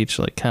down the beach,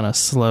 like kind of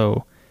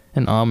slow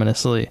and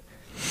ominously.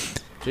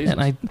 Jesus.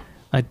 And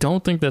I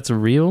don't think that's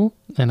real,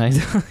 and I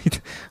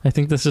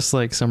think that's just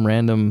like some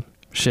random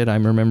shit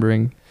I'm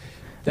remembering.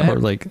 Or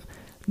like,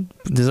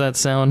 does that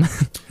sound?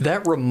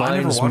 That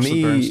reminds watched the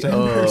me Bernstein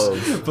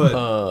of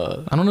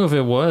but- I don't know if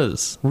it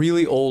was.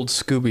 really old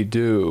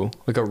Scooby-Doo,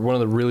 like one of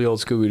the really old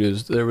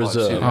Scooby-Doos. There was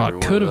I've seen Oh, every it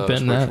one could of have those.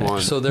 been Which that,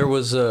 one? so there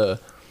was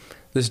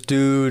this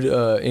dude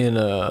in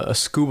a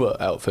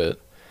scuba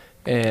outfit,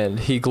 and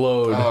he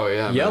glowed Oh,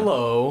 yeah, man.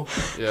 yellow,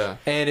 Yeah.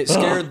 and it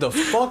scared the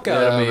fuck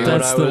out of Yeah, me man. when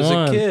That's I the was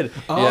one. a kid.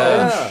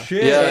 Yeah.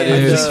 shit. Yeah, And,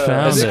 dude. I just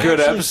found It's a it. good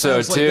Actually episode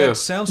sounds like too. that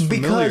sounds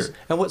familiar. Because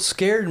and what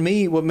scared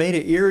me, what made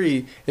it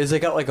eerie, is they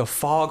got like a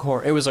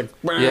foghorn. It was like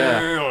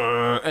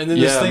and then this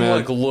Yeah, thing man.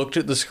 like looked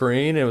at the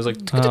screen and it was like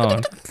Oh,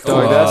 Dog,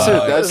 that's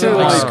it. That's it.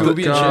 like Like, Scooby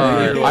and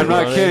God. Shaggy. I'm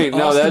not kidding.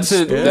 No, Austin that's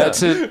it. Spitz.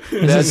 That's it.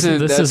 That's it.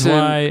 This That's is in,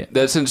 why-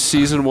 That's in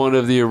season 1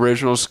 of the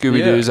original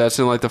Scooby Doo's. Yeah. That's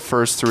in like the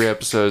first 3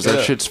 episodes. That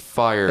Yeah. shit's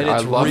fire. And I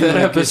it's love really, that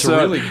episode.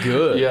 It's really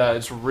good. Yeah,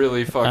 it's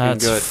really fucking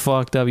that's good.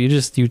 fucked up.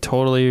 You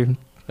totally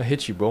I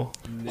hit you, bro.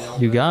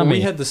 you got We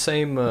me. had the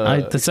same.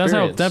 That's how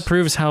experience. that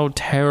proves how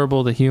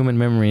terrible the human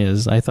memory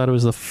is. I thought it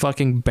was the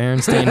fucking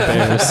Berenstain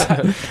Bears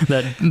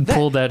that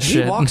pulled that He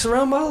shit. walks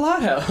around my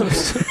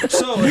lighthouse.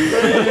 So,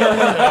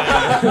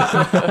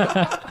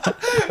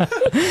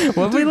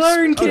 What we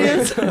learned,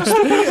 kids? speaking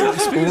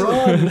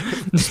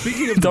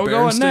of Don't the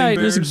go at Berenstain night.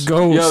 Bears, There's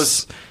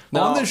ghosts.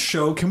 on this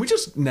show, can we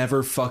just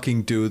never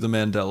fucking do the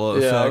Mandela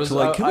Yeah, effect? I was-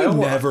 can I we don't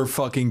wa- never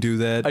fucking do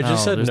that? I just No,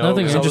 said there's no.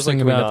 nothing 'cause I was interesting like,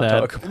 can we about not that.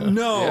 talk about it?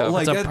 No, Yeah.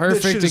 like It's a that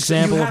perfect shit is-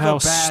 example you of have how a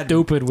bad-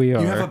 stupid we You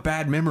have are. a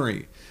bad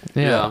memory.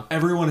 Yeah.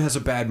 Everyone has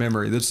a bad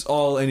memory. That's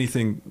all.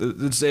 Anything.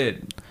 That's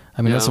it.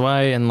 I mean, Yeah. that's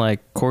why in like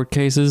court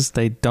cases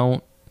they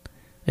don't.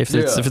 If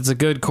it's Yeah. if it's a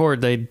good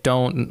court, they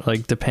don't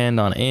like depend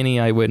on any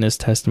eyewitness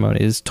testimony.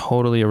 It's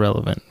totally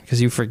irrelevant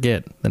because you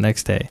forget the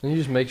next day. You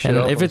just make shit And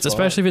up if on it's the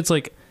spot. especially if it's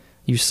like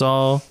you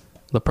saw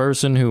the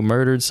person who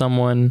murdered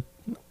someone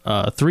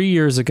 3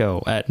 years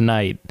ago at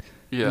night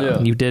Yeah. Yeah.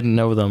 and you didn't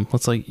know them,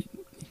 it's like it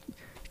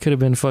could have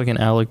been fucking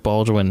Alec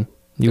Baldwin.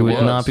 You It would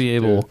was, not be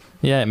able. dude.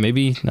 Yeah,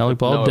 maybe Alec no,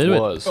 Baldwin did it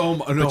it. was. Oh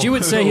no. But you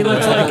would say he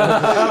looks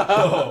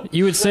like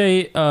you would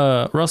say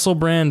Russell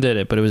Brand did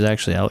it, but it was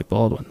actually Alec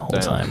Baldwin the whole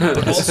Damn. time. But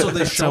That's, also, they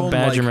that's show how him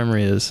bad like, your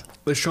memory is.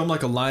 they show him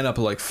like a lineup of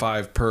like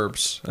 5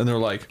 perps, and they're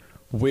like,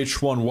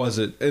 which one was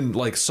it? And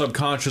like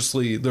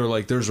subconsciously, they're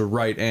like, there's a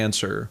right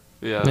answer.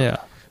 Yeah. Yeah.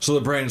 So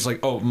the brain's like,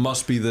 oh, it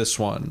must be this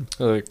one,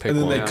 Like, pick and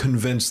then one. they Yeah.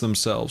 convince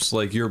themselves.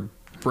 Like your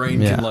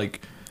brain Yeah. can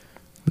like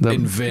The,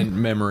 invent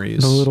memories.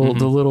 the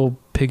little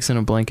pigs in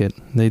a blanket.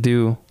 They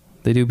do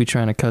they do be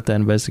trying to cut that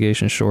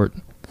investigation short.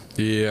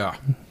 Yeah.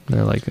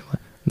 They're like,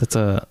 that's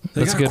a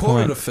good quota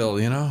point. to fill,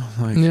 you know?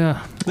 Like,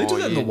 Yeah, They do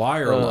that in The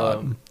Wire a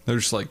lot. They're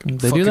just like, They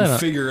do fucking that-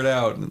 figure it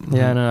out.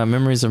 yeah. No,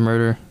 Memories of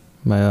Murder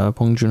by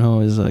Bong Joon-ho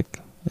is like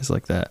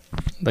that.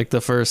 Like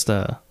the first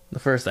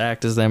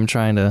act is them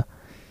trying to.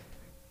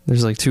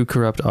 There's like two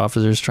corrupt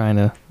officers trying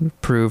to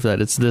prove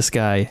that it's this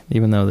guy,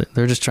 even though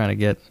they're just trying to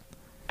get,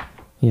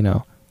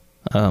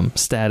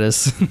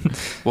 status.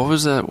 What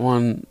was that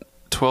one?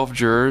 12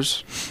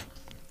 Jurors?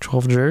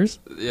 12 jurors?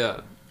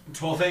 Yeah.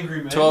 12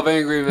 Angry Men. 12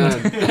 Angry Men.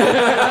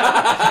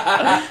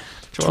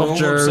 12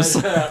 jurors.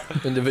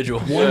 Individual.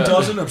 One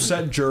dozen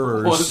upset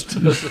jurors.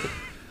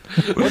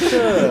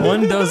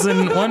 One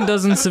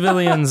dozen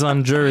civilians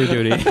on jury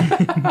duty.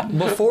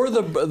 Before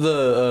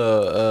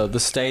the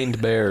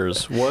stained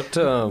bears, what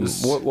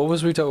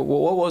was we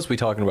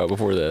talking about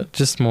before that?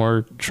 Just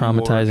more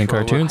traumatizing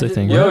trauma. cartoons, I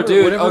think. Yo, right?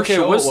 dude, Whatever okay,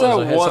 show what's it was, that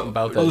I had one- something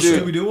about Oh, that. the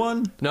Dude. Scooby-Doo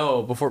one?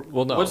 No, no.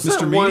 What's Mr.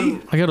 that Meaty?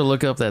 one? I gotta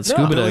look up that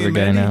Scuba Billy Diver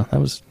guy Mandy? now. That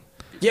was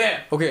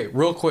Yeah. Okay.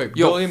 Real quick.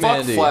 Yo, Billy fuck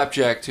Mandy.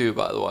 Flapjack too,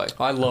 by the way.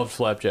 I loved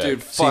Flapjack.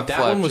 Dude, See, fuck that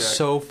one was Flapjack.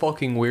 so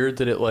fucking weird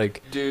that it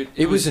Dude,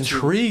 it was too-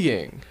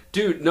 intriguing.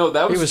 Dude, no,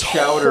 that It was, was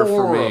Chowder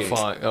for me.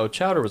 horrifying. Oh,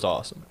 Chowder was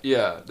awesome.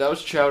 Yeah, that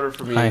was Chowder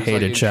for me. I It was,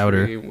 hated Chowder.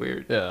 intriguing,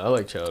 Weird. Yeah, I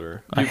like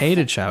Chowder. I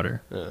hated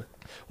Chowder. Yeah.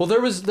 Well,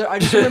 I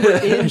just remember in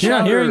Chowder. You're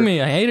not hearing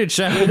me. I hated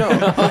Chowder. No,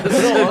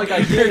 like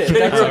I get it.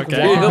 That's like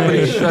Okay. why.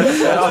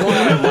 That's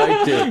why I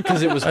liked it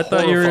because it was I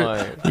thought you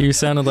horrifying. you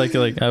sounded like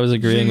I was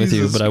agreeing with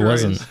you, Jesus but I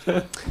wasn't.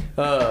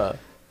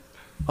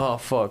 Oh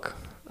fuck,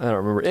 I don't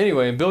remember.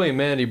 Anyway, in Billy and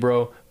Mandy,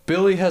 bro,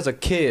 Billy has a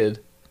kid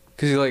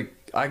because he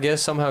I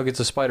guess somehow gets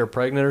a spider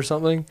pregnant or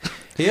something.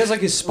 He has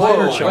his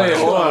spider Whoa, child. wait,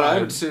 hold on. I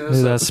haven't seen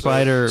this. That episode.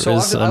 spider So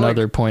is I like-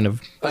 another point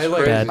of I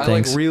bad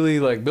things. really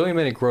Billy and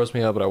Mandy grossed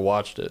me out, but I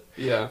watched it.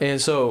 Yeah. And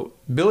so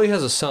Billy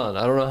has a son.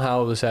 I don't know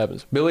how this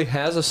happens. Billy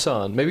has a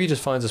son. Maybe he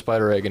just finds a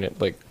spider egg and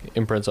it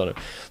imprints on him.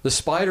 The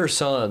spider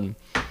son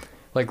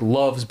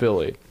loves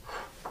Billy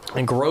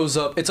and grows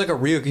up. It's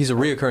he's a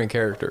reoccurring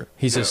character.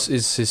 He's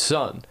his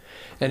son.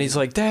 And he's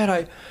like, "Dad,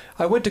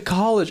 I went to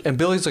college." And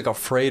Billy's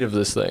afraid of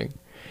this thing.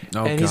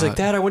 Oh, And he's like, God.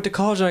 "Dad, I went to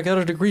college and I got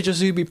a degree just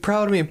so you'd be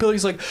proud of me." And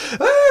Billy's like,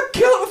 "Ah,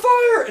 kill it with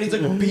fire!" And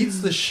he's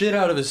beats the shit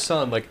out of his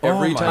son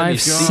every my time he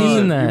I've sees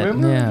seen it. that. You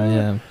remember?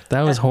 Yeah.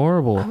 That was I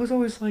horrible. was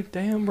always like,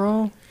 "Damn,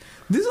 bro."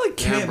 This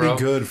can't bro.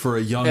 be good for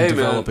a young Hey, man,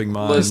 developing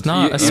mind. listen, It's not,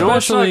 You know what's not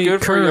especially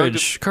good for young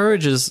Courage.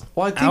 Courage is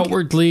Well, I think-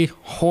 outwardly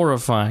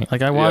horrifying.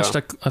 I watched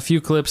Yeah. a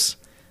few clips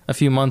a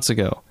few months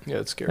ago Yeah,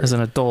 it's scary. as an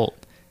adult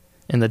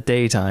in the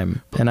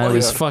daytime, and I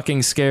was yeah.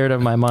 fucking scared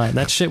of my mind.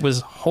 That shit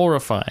was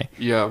horrifying.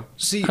 Yeah.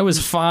 See, I was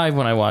 5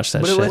 when I watched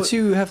that But shit. it lets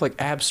you have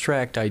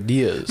abstract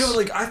ideas.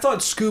 I thought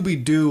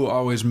Scooby-Doo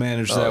always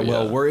managed that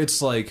well, yeah. where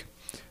it's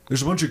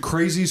there's a bunch of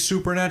crazy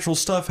supernatural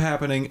stuff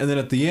happening, and then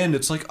at the end,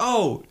 it's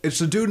it's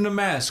a dude in a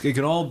mask. It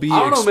can all be I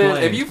don't know, explained.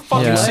 man. Have you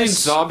fucking Yeah. seen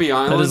Zombie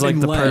Island? That is like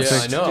the Less.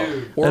 perfect. Yeah, I know.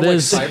 Dude. Or That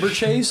is- Cyber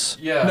Chase.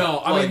 Yeah.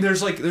 No, I mean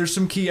there's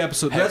some key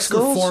episodes. That's the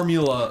Girls?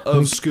 formula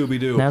of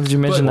Scooby-Doo. Now that you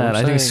mention But- that,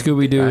 I think saying-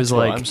 Scooby Doo that's is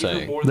what like I'm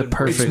saying. more the than-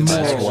 perfect. It's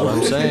That's what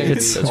I'm saying.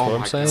 It's- That's oh what my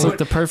I'm saying. It's like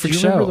the perfect Do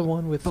you remember show. the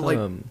one with But,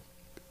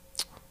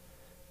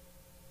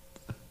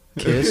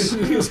 Kiss?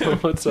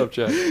 What's up,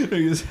 Jack?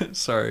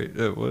 Sorry,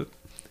 what?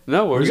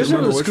 No, what were You you guys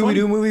remember the which one? Scooby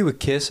Doo movie with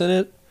Kiss in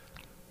it?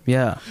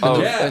 Yeah,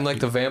 Oh, Yeah. And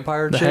the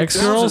vampire The chick? Hex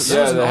Girls?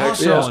 That was Yeah, the an Hex-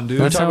 awesome yeah. one,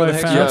 dude. that's talking how I about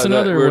the found. Hex- That's Yeah, that-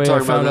 another we were way I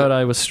talking about found that. out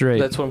I was straight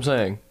That's what I'm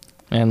saying.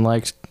 and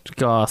liked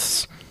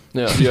goths.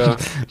 Yeah. Yeah.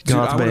 Dude,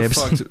 Goth I would have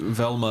babes. fucked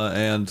Velma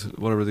and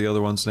whatever the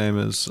other one's name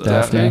is.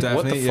 Daphne. Daphne,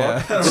 What the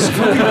yeah.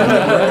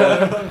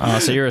 Oh,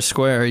 so you're a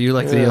square. You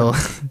like the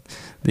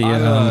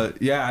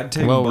I'd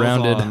take them both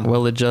well-rounded, on.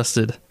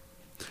 well-adjusted.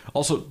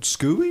 Also,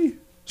 Scooby?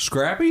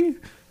 Scrappy?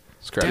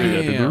 Scrappy.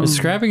 Is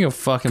Scrappy go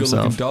fuck Good-looking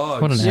himself?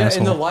 dogs. What an Yeah, asshole.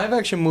 in the live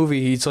action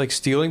movie, he's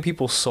stealing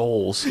people's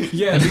souls.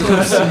 Yeah,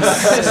 because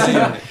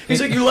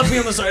He's like, "You left me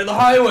on the side of the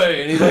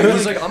highway," and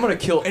he's like, "I'm gonna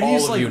kill and all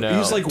he's of like, you now."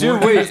 he's like Dude,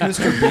 working wait. with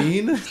Mr.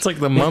 Bean. it's like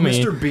the mummy.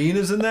 Mr. Bean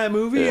is in that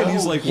movie, and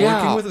he's like yeah.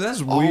 working with it.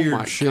 That's Oh weird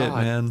my shit,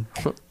 God. man.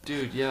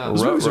 Dude, yeah.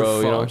 Those movies are Ruh-roh,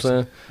 you know what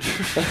I'm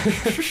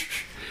fucked. saying?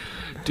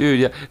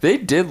 Dude, yeah. They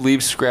did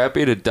leave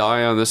Scrappy to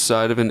die on the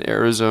side of an 'Cause he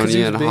Arizonian was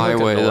being, like,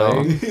 highway, though.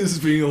 annoying. He's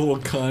being a little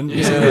cunt.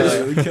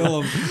 Yeah.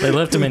 Kill him. They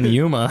left him in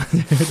Yuma.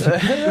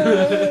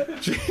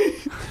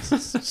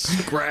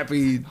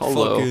 Scrappy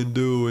Hello. fucking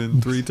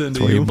doing 310 That's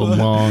to where you you.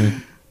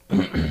 belong.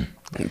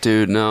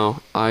 Dude, no.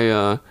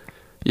 I'm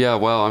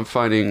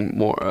finding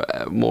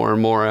more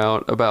and more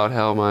out about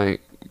how my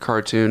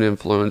cartoon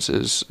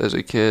influences as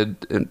a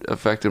kid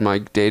affected my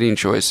dating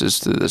choices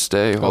to this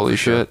day. Holy for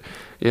sure. shit.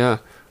 Yeah.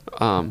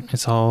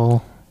 It's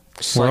all.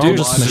 We're all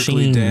just Psychologically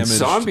machines.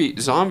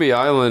 damaged. Zombie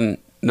Island.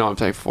 No, I'm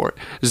thankful for it.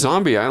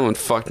 Zombie Island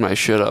fucked my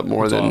shit up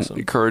more That's than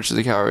awesome. Courage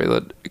the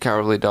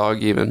Cowardly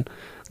Dog even.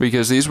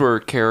 because these were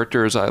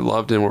characters I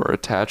loved and were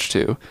attached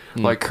to.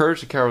 Like Courage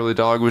the Cowardly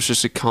Dog was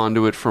just a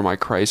conduit for my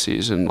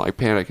crises and like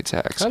panic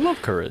attacks. I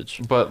love Courage.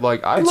 But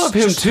like I It's love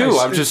him just too.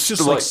 like- I'm it's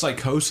just like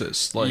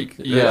psychosis. Like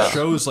Yeah. it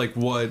shows like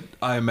what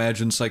I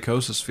imagine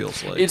psychosis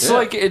feels like. it's Yeah.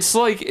 like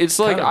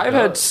Kind of I've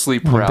had does.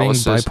 sleep Or being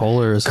paralysis.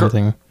 bipolar or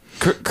something.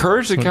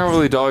 Courage the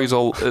Cowardly Dog is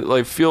it,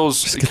 like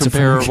feels Schizophrenic.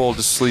 comparable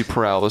to sleep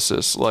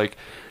paralysis. Like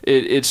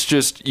it's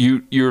just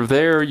you're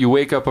there, you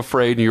wake up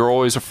afraid, and you're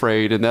always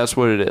afraid, and that's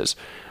what it is.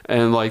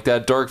 And like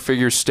that dark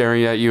figure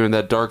staring at you, and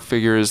that dark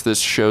figure is this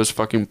show's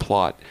fucking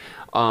plot.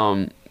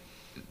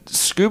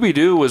 Scooby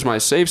Doo was my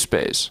safe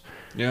space,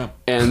 yeah.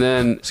 and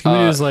then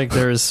Scooby Doo's like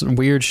there's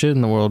weird shit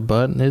in the world,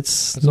 but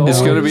it's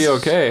it's gonna be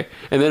okay.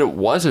 And then it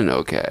wasn't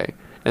okay.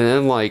 And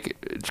then like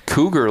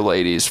Cougar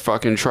ladies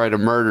fucking tried to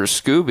murder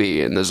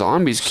Scooby, and the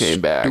zombies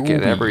came back and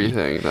Scooby.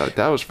 everything.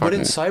 That was But fucking.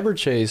 in Cyber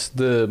Chase,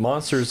 the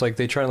monsters like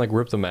they try and like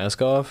rip the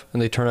mask off,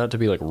 and they turn out to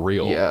be like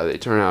real. Yeah, they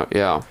turn out.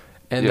 Yeah,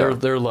 and yeah.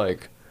 they're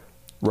like,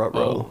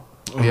 ruh-roh.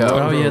 Yeah.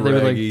 Oh yeah, they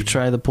would Raggy. like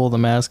try to pull the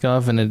mask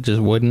off and it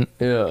just wouldn't.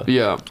 Yeah.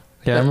 Yeah.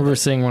 Yeah, I remember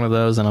seeing one of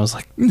those and I was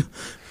like,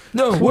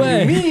 no What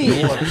way. do you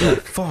mean? What the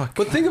fuck?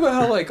 But think about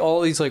how like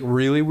all these like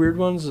really weird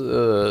ones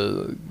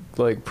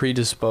like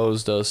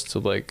predisposed us to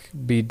like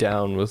be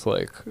down with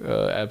like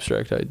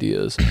abstract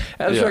ideas,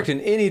 abstract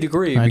in any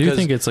degree. I do because,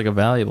 think it's like a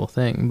valuable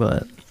thing,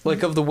 but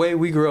like of the way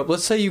we grew up.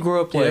 Let's say you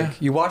grew up like Yeah.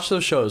 you watch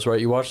those shows,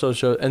 right? You watch those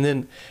shows, and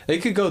then it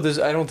could go this.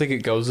 I don't think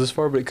it goes this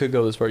far, but it could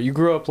go this far. You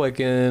grew up like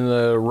in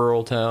a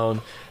rural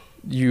town.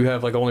 You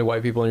have like only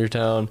white people in your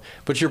town,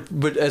 but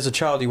as a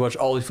child you watch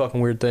all these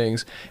fucking weird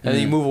things, and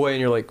then you move away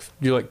and you're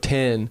like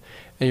 10,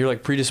 and you're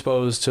like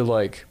predisposed to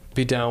like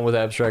be down with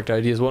abstract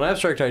ideas. Well, an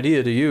abstract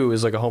idea to you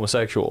is like a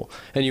homosexual,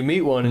 and you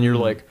meet one and you're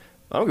like,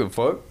 I don't give a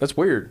fuck. That's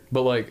weird,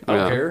 but like I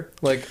don't Yeah. care.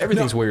 Like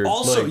everything's No, weird.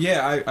 Also, Like,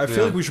 yeah, I feel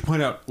Yeah. like we should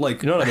point out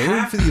like You know what I mean?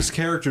 half of these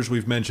characters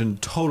we've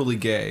mentioned totally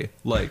gay.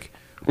 Like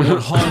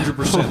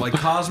 100%. Like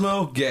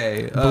Cosmo,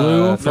 gay.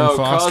 Blue from no,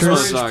 Foster's.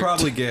 Cosmo's Courage, not-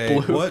 probably gay.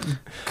 Blue. What?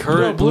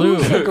 Kurt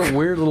Blue's like a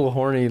weird little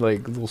horny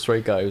like little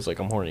straight guy who's like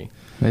I'm horny.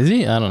 is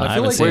he? I don't know. I I,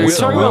 feel haven't like seen Wait, it you're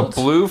so talking well. about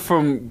Blue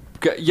from?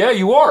 Yeah,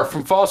 you are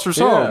from Foster's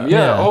Yeah. Home. Yeah,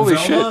 Yeah. holy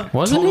Velma, shit,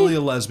 Wasn't totally he?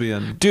 a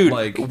lesbian. dude.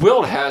 Like,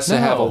 Wilt has to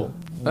have a No,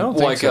 I don't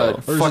think like so. a Or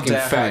is it fucking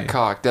Daphne? fat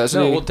cock, doesn't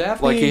No, he? well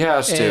Daphne like he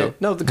has to and,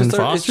 no because And it's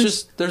Foster's?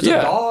 just there's Yeah.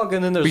 a dog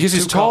and then there's because two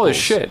he's tall as couples.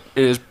 shit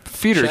and his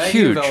feet are Shaggy,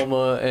 huge.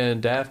 Velma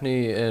and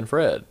Daphne and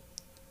Fred.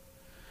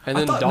 And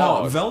I then thought,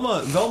 dog.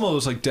 no, Velma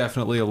was like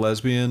definitely a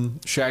lesbian.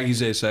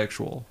 Shaggy's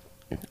asexual.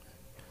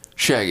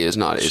 Shaggy is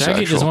not asexual.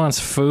 Shaggy just wants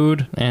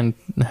food and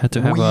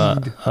to have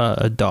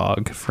a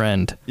dog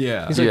friend.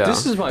 Yeah. He's like, Yeah.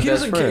 this is my he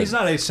best doesn't care. friend. He's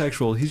not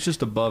asexual. He's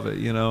just above it,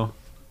 you know?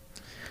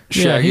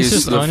 Yeah, he's Shaggy's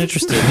just the-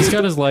 uninterested. He's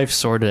got his life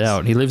sorted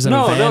out. He lives in a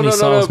No, van. no, he no, no,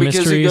 solves because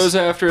mysteries. he goes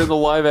after in the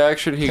live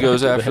action. He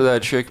goes after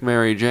that chick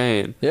Mary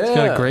Jane, Yeah. He's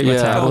got a great Yeah.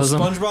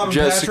 metabolism. Oh, SpongeBob and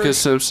Jessica Patrick?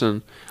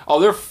 Simpson. Oh,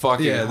 they're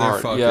fucking Yeah, they're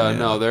hard. fucking, yeah, yeah.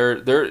 no,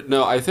 they're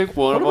no. I think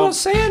one What of about them.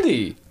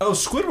 Sandy? Oh,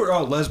 Squidward.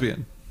 Oh,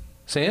 lesbian.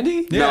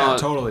 Sandy? Yeah, No.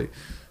 totally.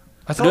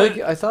 I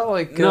thought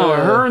like No,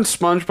 her and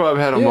SpongeBob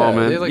had a yeah,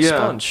 moment. They like yeah,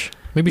 sponge.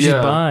 Maybe she's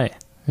Yeah. bi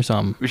or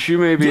something. she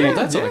may be. Yeah,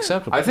 that's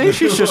unacceptable. I think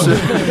she's just.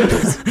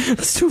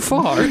 That's too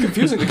far.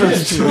 confusing the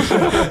kids.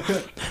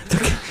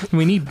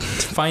 We need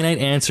finite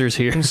answers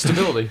here.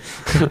 Stability.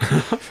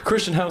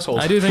 Christian household.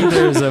 I do think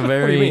there's a do you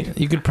very. mean?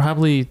 You could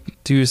probably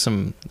do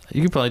some.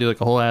 You could probably do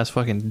like a whole ass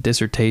fucking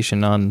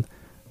dissertation on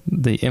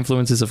the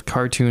influences of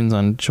cartoons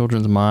on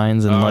children's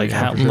minds and Oh, like yeah,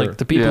 how for sure. like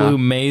the people Yeah. who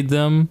made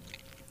them,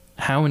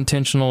 how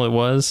intentional it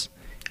was.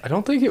 I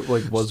don't think it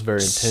like was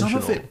very Some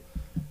intentional. of it.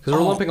 Because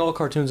we're lumping all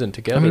cartoons in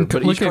together. I mean,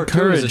 but look each at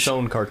cartoon is Courage. its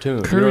own cartoon. You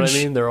know what I Courage-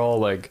 mean? They're all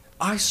like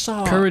I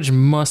saw. Courage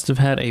must have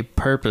had a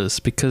purpose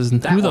because who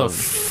the one.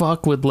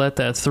 fuck would let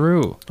that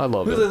through? I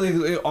love Who it.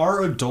 they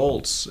are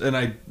adults, and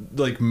I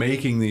like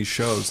making these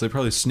shows. They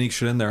probably sneak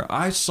shit in there.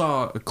 I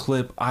saw a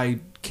clip. I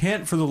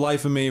can't for the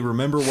life of me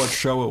remember what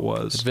show it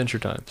was. Adventure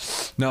Time.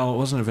 No, it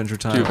wasn't Adventure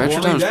Time. Dude,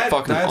 Adventure Time is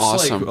fucking that's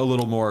awesome. like a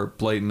little more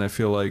blatant. I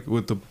feel like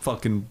with the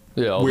fucking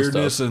Yeah, all the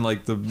weirdness stuff. and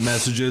like the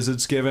messages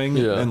it's giving,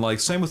 Yeah. and like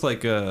same with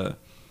like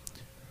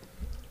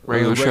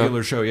Regular show.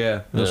 regular show.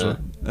 Yeah, that's Yeah.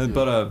 what-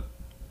 but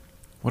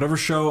whatever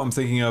show I'm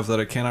thinking of that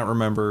I cannot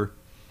remember.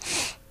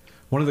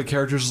 One of the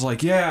characters is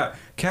like, yeah,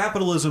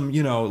 capitalism,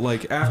 you know,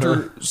 like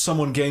after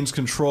someone gains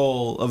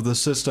control of the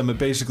system, it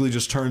basically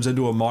just turns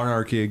into a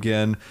monarchy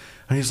again.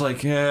 And he's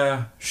like,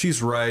 yeah,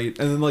 she's right.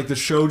 And then like the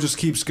show just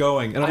keeps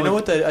going. And I'm I know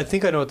like, what that. I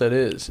think I know what that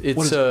is.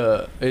 It's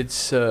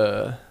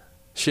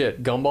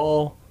shit.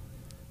 Gumball.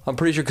 I'm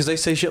pretty sure because they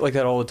say shit like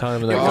that all the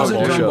time in that it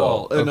wasn't Gumball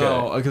show. Gumball. Okay.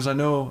 No, because I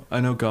know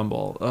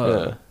Gumball.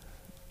 Yeah.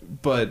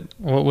 But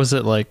What was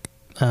it like?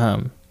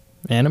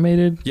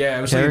 Animated? yeah,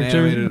 it was like an Character?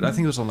 animated. I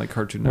think it was on like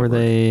Cartoon Were Network.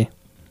 they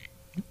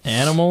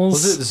animals?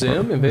 Was it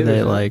Zim? Were Invader they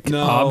Zim? like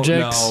No,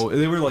 objects? no,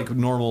 they were like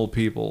normal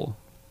people.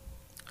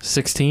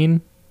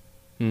 16?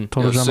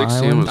 Total Yeah, Drama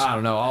 16 Island? was- I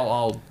don't know.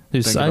 I'll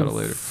Dude, think I about it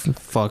later.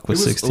 fuck with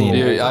It was 16. a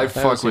Yeah, I I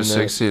haven't fuck with seen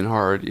that. 16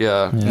 hard.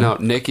 Yeah. Yeah. No,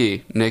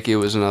 Nikki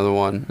was another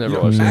one. Never Yeah,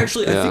 watched it.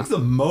 actually, I Yeah. think the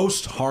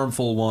most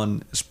harmful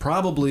one is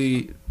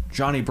probably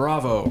Johnny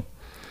Bravo.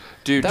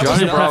 Dude, That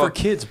Johnny was not Bravo. for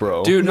kids,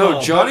 bro. Dude,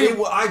 no, Johnny.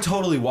 I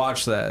totally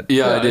watched that.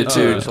 Yeah, I did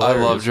too. it was I love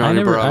hilarious.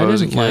 Johnny Bravo I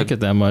as a didn't kid. like it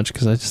that much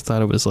because I just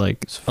thought it was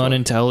like fun.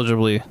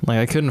 unintelligibly. Like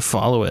I couldn't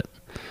follow it.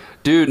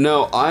 Dude,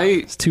 no,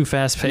 It's too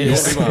fast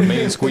paced.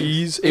 Main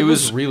squeeze. It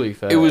was- was really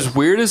fast. It was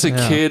weird as a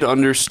Yeah. kid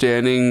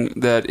understanding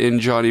that in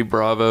Johnny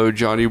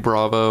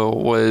Bravo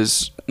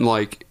was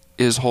like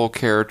his whole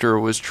character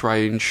was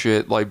trying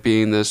shit, like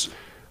being this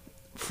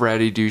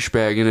fratty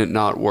douchebag and it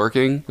not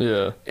working.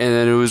 Yeah. And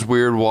then it was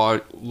weird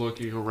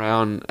looking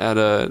around at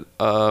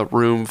a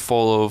room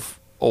full of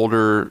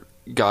older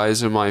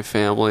guys in my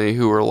family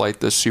who were like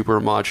the super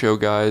macho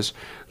guys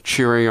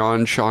cheering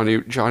on Johnny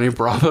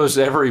Bravo's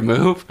every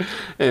move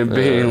and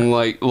being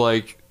like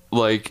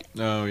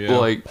Oh yeah.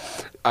 like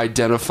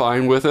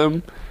identifying with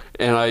him,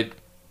 and I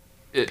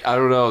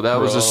don't know, that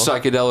was a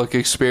psychedelic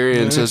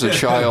experience as a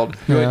child.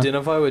 You Yeah.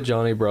 identify with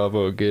Johnny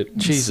Bravo.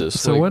 Jesus.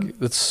 So like, what-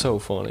 That's so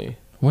funny.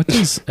 What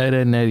does Ed, Ed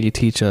and Eddie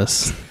teach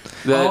us?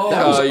 That,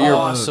 that was your-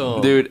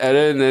 awesome. Dude, Ed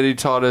and Eddie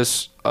taught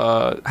us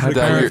How to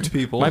that your correct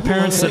people. My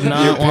parents did your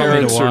not want me to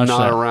parents are watch not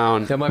that.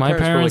 around. Yeah, My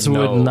parents were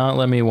like, would no. not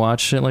let me watch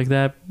shit like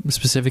that.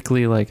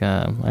 Specifically, like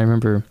I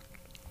remember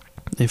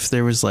if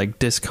there was like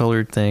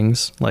discolored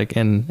things, like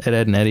in Ed,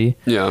 Ed and Eddie,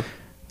 Yeah.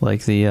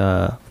 like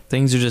the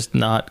things are just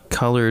not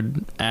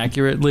colored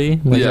accurately.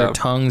 Like Yeah. their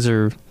tongues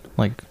are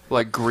like,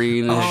 Like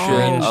green and Oh,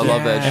 shit. I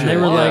love that yeah. shit. and they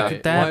were yeah.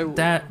 like that Why-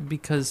 that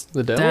because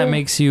The that devil?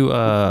 makes you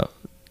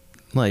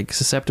like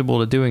susceptible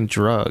to doing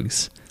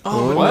drugs.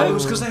 Oh, What? no, it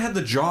was because they had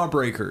the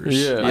jawbreakers.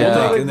 Yeah, Yeah.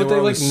 But And they were like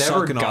always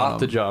never sucking on got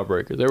the them.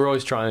 jawbreaker. They were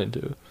always trying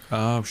to.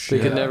 Oh They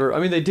shit. could never. I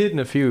mean, they did in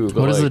a few. But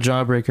What does the like,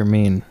 jawbreaker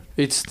mean?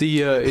 It's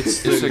the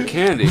It's a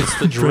candy.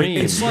 the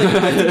dream. It's like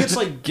I think it's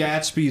like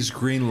Gatsby's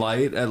green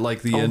light at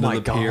like the Oh end my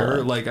of the pier.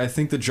 God. Like I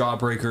think the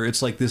jawbreaker.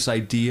 It's like this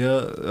idea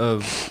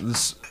of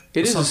this.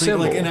 It is a something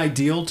like symbol. an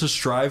ideal to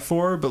strive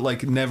for, but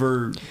like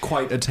never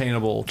quite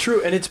attainable. True,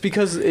 and it's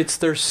because it's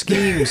their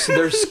schemes.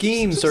 Their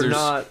schemes are There's-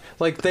 not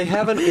like they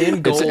have an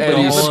end goal. It's but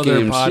Eddie's whole other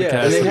schemes.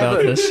 podcast they have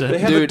about a, this shit. They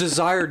have a Dude.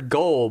 desired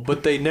goal,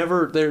 but they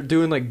never. They're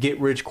doing like get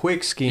rich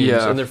quick schemes,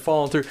 Yeah. and they're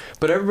falling through.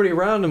 But everybody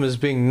around them is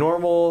being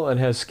normal and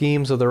has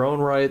schemes of their own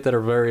right that are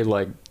very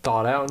like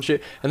thought out and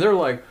shit. And they're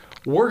like,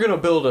 we're gonna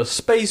build a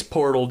space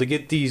portal to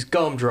get these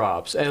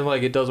gumdrops, and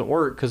like it doesn't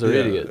work because they're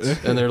Yeah. idiots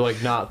and they're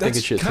like not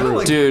thinking shit kinda through.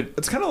 like, Dude.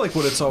 It's kind of like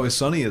what It's Always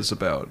Sunny is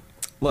about.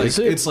 Like Is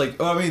it? it's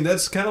like I mean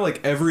that's kind of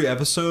like every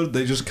episode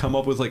they just come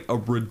up with like a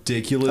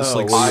ridiculous Oh,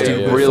 like well, I yeah,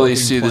 stupid really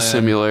fucking see the plan,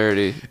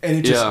 similarity. and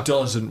it just Yeah.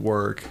 doesn't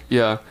work.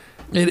 Yeah.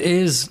 It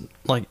is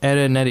like Ed,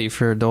 Ed and Eddie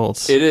for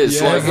adults. It is.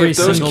 Yeah, like every if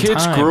those single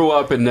kids time. grew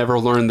up and never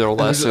learned their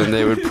lesson,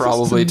 they would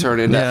probably turn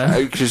into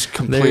Yeah. just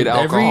complete They're-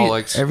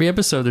 alcoholics. Every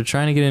episode, they're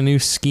trying to get a new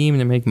scheme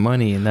to make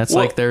money, and that's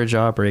Well, like their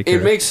jawbreaker.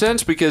 It makes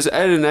sense because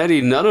Ed and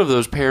Eddie, none of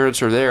those parents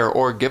are there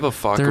or give a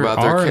fuck There about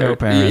their are no character.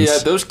 parents.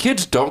 Yeah, those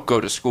kids don't go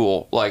to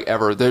school like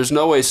ever. There's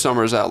no way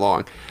summer's that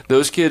long.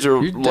 Those kids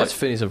are That's like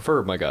Phineas and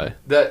Ferb, my guy.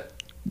 that.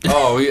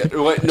 Oh yeah,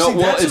 wait, no. See,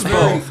 Well, that's it's a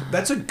very, both.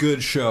 that's a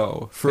good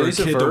show for Phineas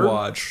a and kid to Ferb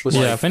watch. was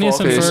yeah, like Phineas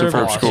and Phineas and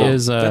Ferb Ferb school.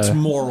 is That's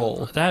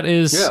moral. that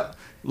is Yeah.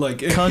 Like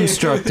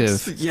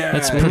constructive. yeah,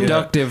 It's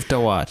productive to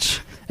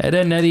watch. Ed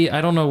and Eddie,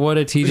 I don't know what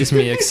it teaches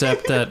me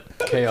except that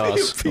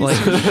Chaos. like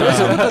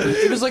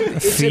It was like it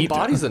Feet.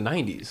 embodies the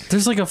 '90s.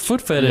 there's like a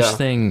foot fetish Yeah.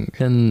 thing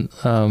in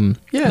Yeah, and Ed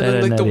then,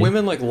 and like the Eddie.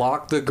 women like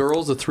lock the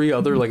girls, the three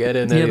other like Ed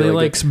and Eddie. Yeah, they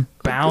like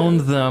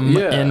bound them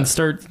Yeah. and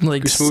start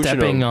like Smooching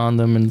stepping them. on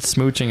them and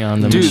smooching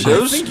on them. Dude,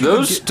 and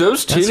shit.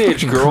 those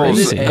teenage fucking girls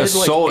crazy. Ed, like,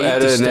 assault ate Ed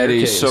the and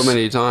Eddie staircase. so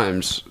many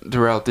times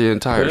throughout the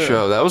entire Yeah.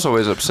 show. That was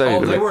always upsetting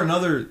Oh, to they me. were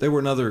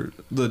another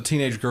the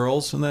teenage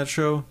girls in that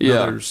show.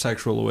 Yeah. Another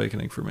sexual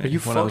awakening for me. Are you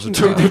when I was a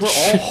fucking? teen. They were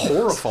all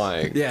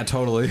horrifying. Yeah,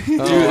 totally. Dude,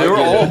 they were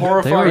all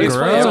horrifying in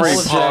gross. every All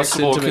of Jack's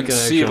possible intimate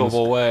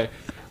conceivable way.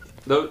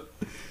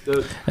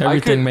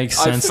 Everything makes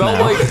sense I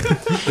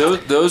felt now.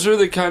 like those are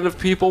the kind of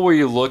people where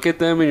you look at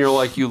them and you're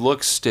like, you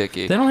look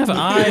sticky. They don't have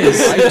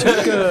eyes. I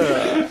took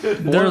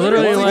They're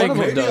literally one like of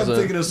them Maybe I'm doesn't.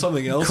 thinking of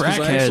something else because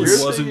I Crackheads. actually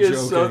You're wasn't thinking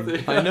of joking.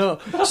 something. I know.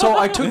 So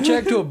I took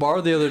Jack to a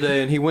bar the other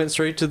day, and he went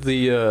straight to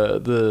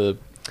the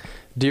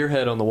deer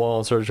head on the wall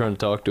and started trying to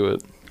talk to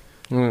it.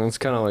 It's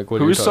kind of like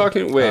what Who's you're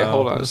talking. talking? Wait, Oh,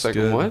 hold on a that's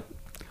second. good. What?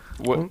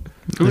 What?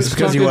 It's Who's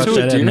because you talking watched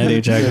to a Ed and deer?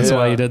 Eddie, Jack. That's Yeah.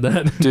 why you did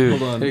that. Dude,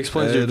 Hold on. It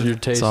explains Ed. your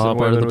taste all in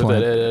part of women the with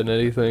that plan. Ed and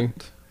Eddie thing.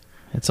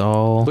 It's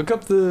all Look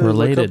up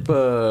related.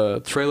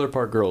 Trailer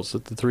Park Girls. The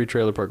three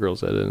Trailer Park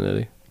Girls, Ed and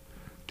Eddie.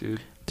 dude.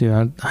 dude.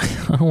 I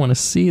don't want to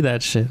see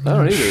that shit. I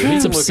don't either. He It's can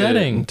look at it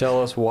upsetting. and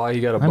tell us why he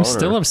got a boner. I'm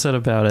still upset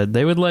about it.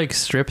 They would like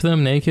strip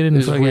them naked and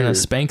It's fucking weird.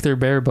 spank their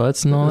bare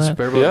butts and all that.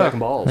 Spare Yeah. back and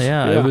balls.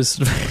 Yeah, Yeah. it was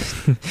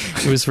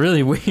it was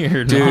really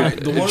weird. Dude, Not-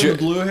 The one J- with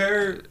the blue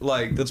hair,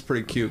 like that's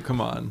pretty cute. Come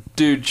on.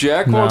 Dude,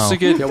 Jack No. wants to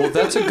get. Yeah, well,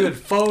 that's a good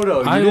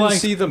photo. You I didn't like-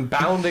 see them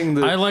bounding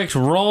the I liked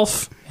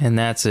Rolf, and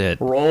that's it.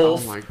 Oh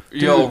Rolf. my!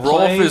 Yo, Rolf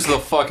Plank. is the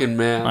fucking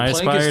man. I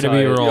Plank aspire is to be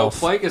tight. Yo, Rolf.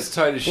 Plank is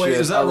tight as Wait, shit.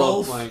 is that I love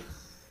Rolf? Plank.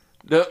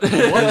 No,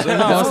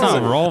 That's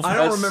not Rolf. I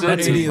don't That's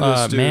remember Cindy. any of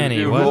this, dude. Manny.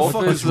 Dude, What? Rolf the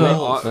fuck is is the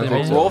Rolf?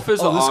 Rolf is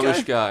the Oh, this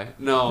Amish guy.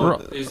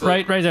 No, he's the-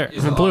 Right there.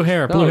 he's the- Blue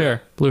hair. Blue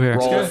hair. Blue hair.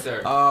 Rolf. Right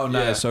there. Oh,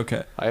 nice.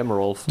 Okay. I am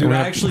Rolf. Dude, We're I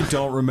gonna- actually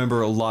don't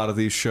remember a lot of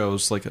these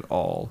shows, like, at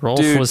all. Rolf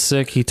Dude, was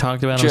sick. He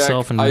talked about Jack,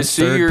 himself in I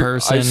see third your,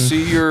 person. I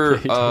see your, I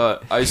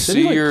Didn't see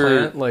he, like, your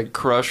plant, like,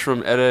 crush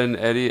from Etta and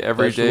Eddie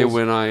every day vegetables?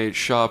 when I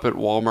shop at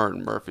Walmart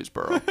in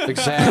Murfreesboro.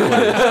 Exactly.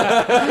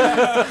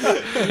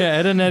 Yeah,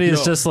 Ed and Eddie is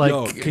Yo, just like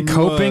yo, can you,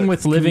 coping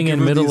with can you living give in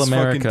her middle these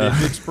fucking America.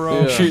 digits,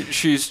 bro? Yeah.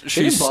 She's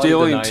embodied the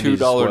stealing 90s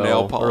 $2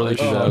 nail well, early polish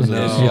 2000s. and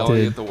No. yelling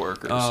Did. at the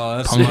workers.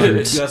 Oh,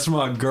 Punkers. that's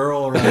my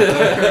girl right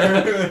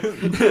there.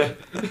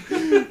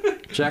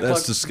 Jack That's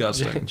got-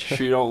 disgusting.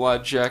 She don't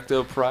like jacked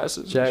up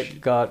prices. Jack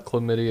got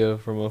chlamydia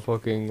from a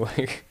fucking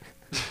like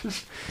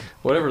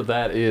whatever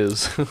that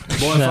is. Well,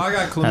 if I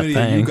got chlamydia,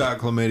 thing. you got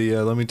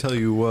chlamydia. Let me tell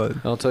you what.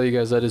 I'll tell you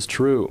guys that is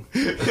true.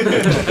 It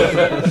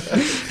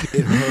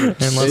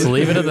hurts. And let's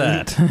leave it at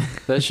that.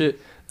 That shit.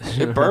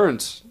 It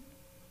burns.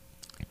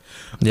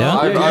 Yeah.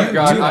 I've, Yeah, I've you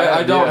got. do I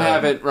have- don't yeah.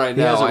 have it right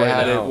He now. has it I right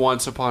had now. it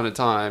once upon a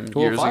time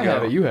Well, years if I ago.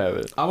 have it, you have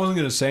it. I wasn't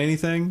gonna say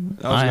anything.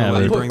 I was I gonna have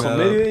let it. you Put bring that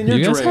chlamydia up. in your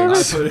You guys have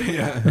drinks. I put it,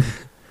 yeah.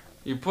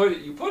 You put it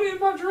in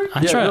my drink.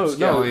 I try.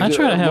 no, I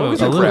try to have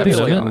Logan's a been little bit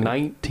crappy of like it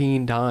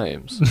 19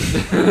 times.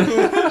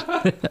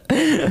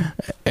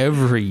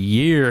 every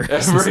year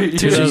since Every year.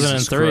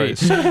 2003.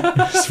 Jesus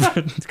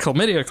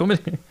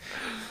Chlamydia.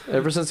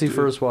 Ever since he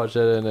first watched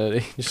Ed and Eddie,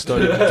 he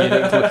started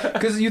getting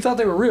because you thought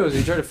they were real. So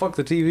you tried to fuck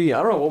the TV.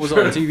 I don't know what was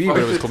on the TV, but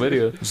it was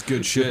chlamydia. It's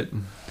good shit.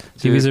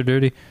 TVs are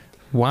dirty.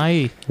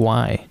 Why?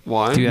 Why?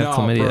 Do you have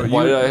No, chlamydia? bro,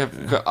 Why did I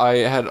have? I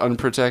had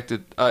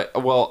unprotected.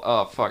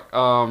 Fuck.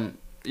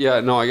 Yeah.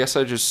 No. I guess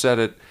I just said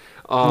it.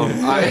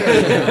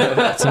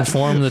 Let's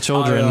inform the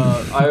children.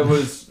 I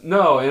was and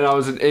I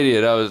was an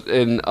idiot. I was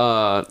in.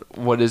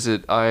 What is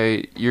it?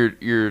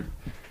 You're.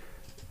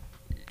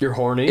 You're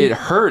horny. It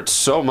hurts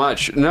so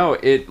much. No,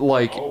 it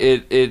like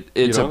it's You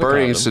a don't have a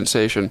burning condom.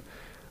 sensation.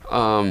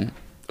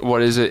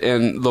 What is it?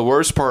 And the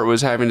worst part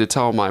was having to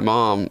tell my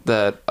mom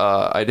that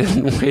I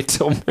didn't wait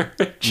till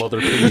marriage. Mother,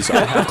 please,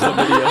 I have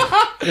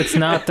chlamydia. It's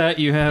not that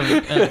you have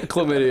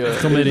Chlamydia.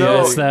 chlamydia.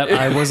 No, It's that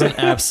I wasn't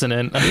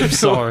abstinent. I'm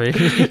sorry.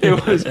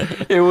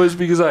 It was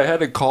because I had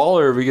to call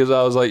her because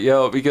I was like,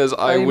 because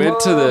I Hey, went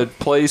to Mom. the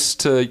place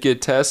to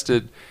get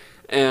tested,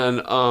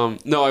 and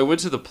I went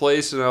to the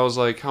place and I was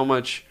like, how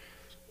much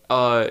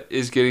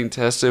is getting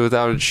tested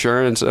without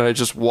insurance? And I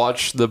just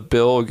watched the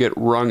bill get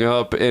rung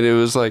up, and it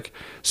was like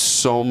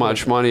so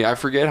much money. I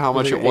forget how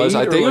much Like it was.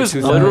 I 8 or think it like was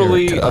 2,000?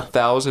 literally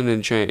 $1,000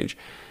 and change.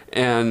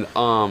 And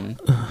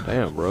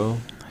Damn, bro.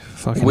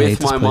 Fucking hate with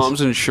this my place.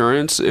 mom's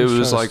insurance, it just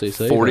was trying like to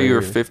stay safe $40 or out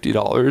here.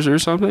 $50 or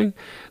something.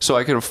 So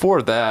I could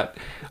afford that.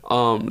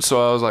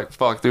 So I was like,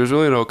 fuck, there's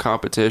really no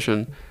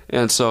competition.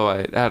 And so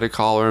I had to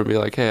call her and be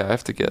like, hey, I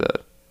have to get a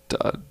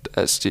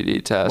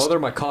STD test. Mother,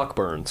 my cock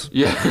burns.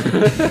 Yeah.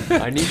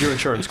 I need your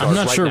insurance card. I'm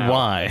not right sure now.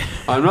 why.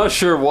 I'm not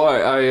sure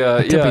why.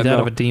 Could be that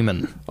of a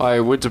demon. I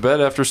went to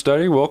bed after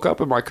studying, woke up,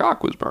 and my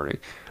cock was burning.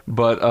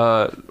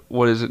 But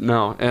what is it?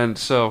 No. And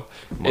so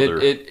Mother.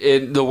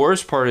 the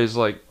worst part is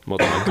like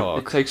Mother, my it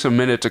cock. takes a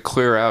minute to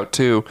clear out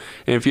too.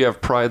 And if you have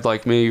pride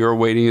like me, you're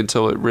waiting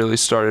until it really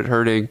started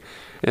hurting.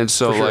 And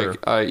so For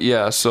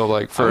sure. so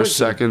like for I a went to-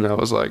 second I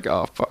was like,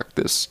 oh fuck,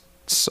 this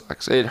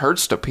sucks. It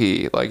hurts to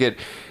pee. Like it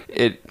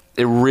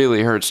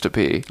really hurts to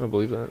pee. I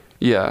believe that.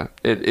 Yeah,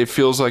 it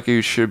feels like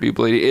you should be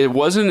bleeding. It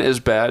wasn't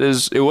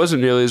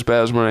nearly as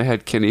bad as when I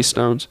had kidney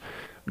stones,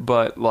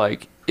 but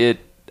like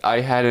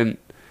I hadn't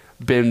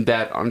been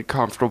that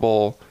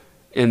uncomfortable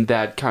in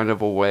that kind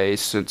of a way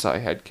since I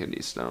had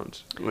kidney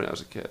stones when I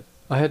was a kid.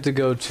 I had to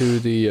go to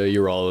the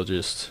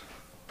urologist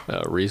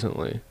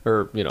recently,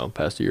 or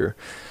past year.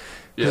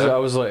 'Cause I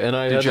was like, and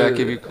I Did had Jack to,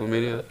 give you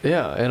chlamydia?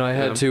 Yeah, and I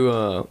had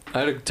Yeah.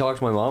 to talk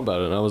to my mom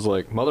about it, and I was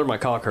like, "Mother, my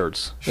cock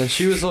hurts," and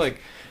she was like,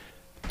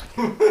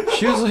 "Dude,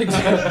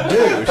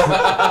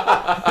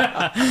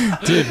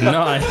 Dude,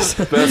 nice.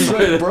 she's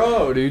like,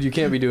 bro, dude, you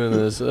can't be doing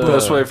this."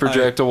 Best way for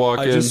Jack to walk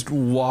I in. just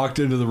walked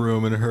into the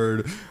room and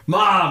heard,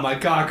 "Mom, my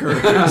cock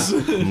hurts."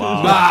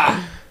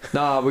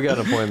 Nah, we got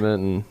an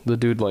appointment, and the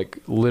dude like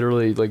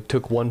literally like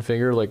took one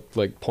finger like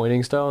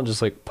pointing style and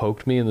just like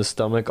poked me in the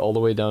stomach all the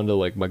way down to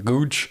like my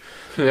gooch,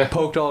 Yeah.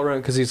 poked all around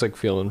because he's like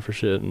feeling for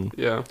shit, and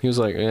Yeah. he was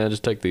like, "Yeah,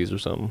 just take these or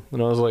something,"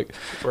 and I was like,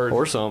 Word.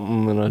 "Or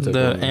something," and I took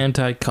The them.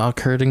 anti-cock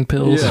hurting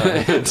pills.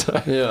 Yeah.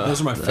 Yeah.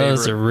 Those are my favorite.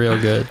 Those are real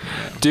good.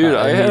 Dude,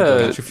 I had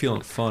Got a you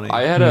feeling funny.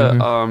 I had a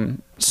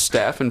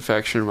staph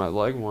infection in my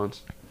leg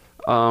once.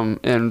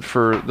 And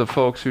for the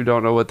folks who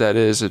don't know what that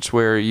is, it's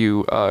where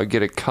you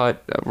get a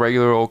cut, a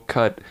regular old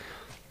cut,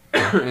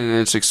 and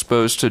it's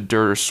exposed to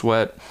dirt or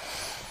sweat.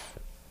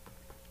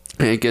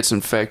 And it gets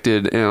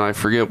infected, and I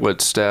forget what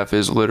staph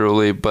is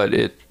literally, but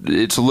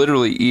it's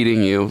literally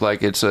eating you.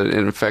 Like it's an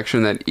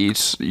infection that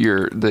eats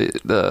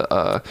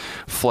the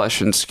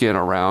flesh and skin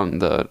around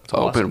the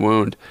open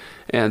wound.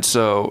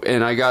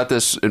 And I got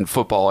this in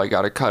football. I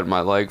got a cut in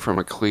my leg from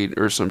a cleat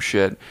or some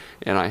shit,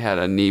 and I had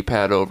a knee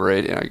pad over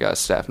it, and I got a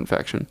staph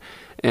infection.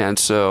 And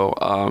so,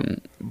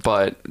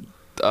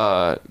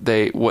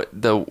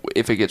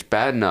 if it gets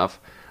bad enough,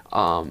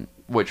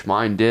 which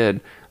mine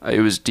did,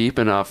 it was deep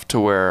enough to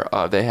where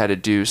they had to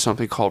do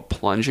something called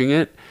plunging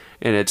it,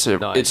 and it's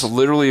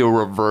literally a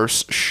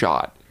reverse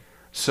shot.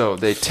 So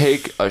they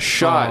take a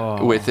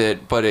shot with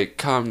it, but it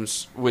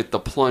comes with the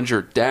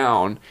plunger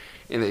down,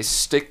 and they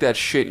stick that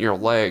shit in your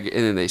leg,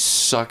 and then they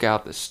suck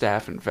out the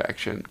staph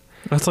infection.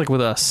 That's like with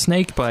a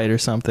snake bite or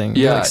something.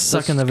 Yeah, you're like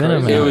sucking the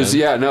venom out. It was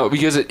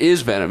because it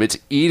is venom. It's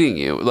eating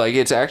you. Like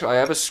it's actually. I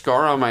have a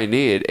scar on my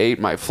knee. It ate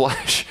my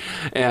flesh,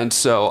 and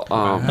so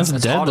that's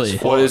deadly.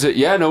 What is it?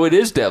 Yeah, no, it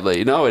is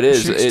deadly. No, it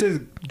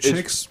is.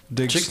 Chicks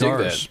dig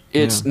stars.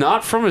 It's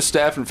not from a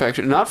staph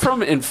infection, not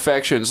from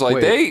infections.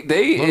 Like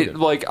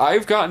like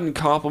I've gotten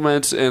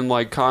compliments and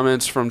like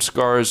comments from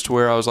scars to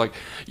where I was like,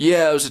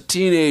 yeah, I was a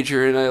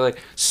teenager and I like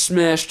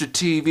smashed a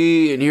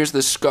TV and here's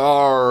the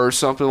scar or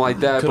something like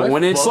that. But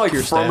when it's like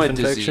from a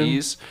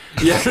disease,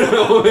 yeah, they're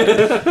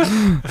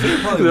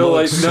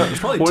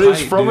like, when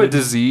it's from a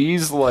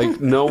disease, like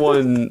no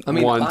one. I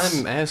mean, wants.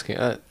 I'm asking.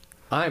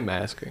 I'm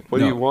asking. What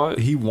do you want?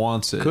 He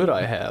wants it. Could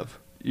I have?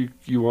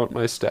 You want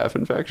my staph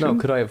infection? No,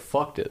 could I have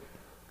fucked it?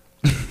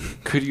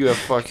 Could you have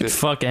fucked it?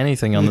 Fuck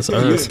anything on this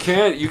earth.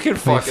 You can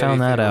fuck found anything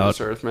that on out.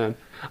 this earth, man.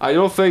 I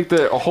don't think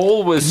the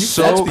hole was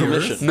so.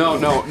 permission. No,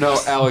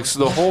 Alex.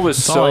 The hole was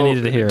That's so. all I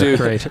needed to hear. Dude,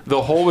 Great.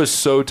 the hole was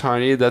so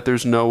tiny that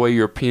there's no way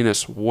your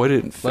penis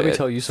wouldn't fit. Let me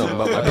tell you something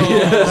about my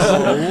penis.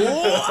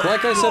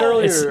 Like I said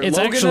earlier, It's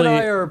Logan actually and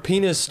I are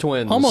penis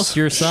twins. Almost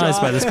your size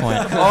by this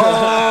point.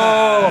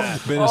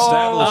 Been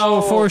established.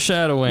 Oh,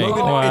 foreshadowing.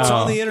 Logan, Wow. it's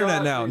on the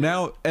internet now.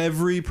 Now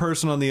every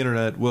person on the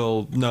internet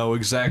will know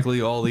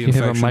exactly all the You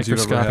have a infections you've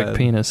ever microscopic had.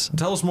 penis.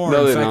 Tell us more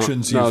No, they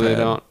infections don't. No, you've they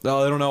had. don't.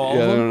 Oh, they don't know all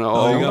Yeah, of they them? don't know Oh,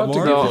 all you of got them.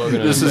 more? No,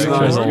 this is not.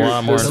 There's a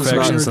lot more this is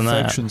infections not- than that.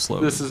 infections,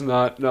 Logan. This is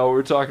not. No,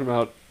 we're talking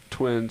about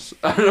twins.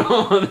 I don't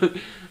want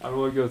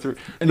to go through.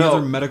 Any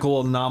other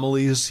medical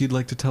anomalies you'd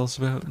like to tell us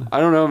about? I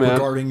don't know, man.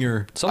 Regarding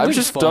your... I've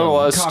just done a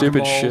lot of Cock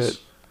stupid and balls.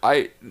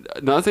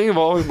 shit. Nothing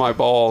involving my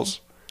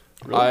balls.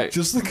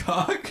 Just the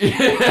cock?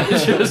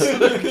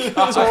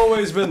 It's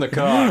always been the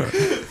cock.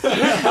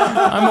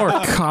 I'm more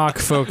cock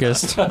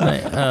focused.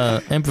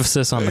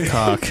 Emphasis on the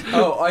cock.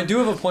 Oh, I do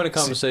have a point of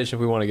conversation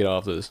if we want to get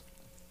off this.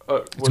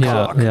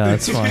 Yeah,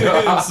 that's fine.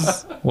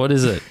 What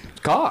is it?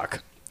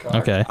 Cock.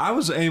 Okay. I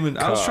was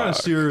trying to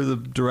steer the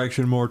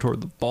direction more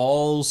toward the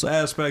balls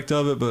aspect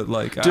of it, but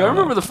like... Do I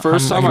remember the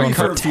first time going I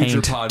for cut...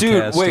 taint.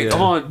 Dude, wait,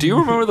 hold on. Do you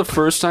remember the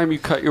first time you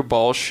cut your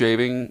balls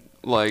shaving?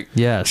 Like,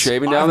 Yes.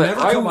 shaving down I've that?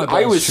 never cut my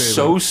I balls was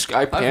shaving.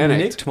 I I've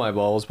panicked. nicked my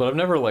balls, but I've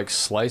never like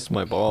sliced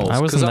my balls. I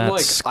wasn't 'Cause I'm that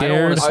like, I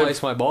don't want scared. to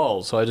slice my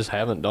balls, so I just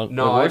haven't done.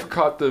 No, like, I've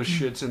caught those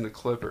shits in the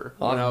clipper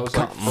when I was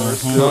like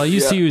first. Well, I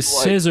used to Yeah, use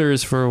like-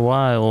 scissors for a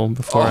while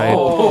before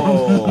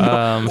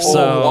Oh,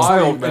 so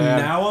wild, And man.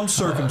 now I'm I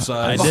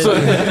circumcised. did.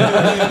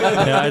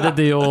 Yeah, I did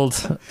the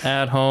old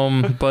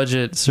at-home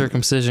budget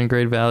circumcision,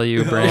 great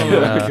value brand.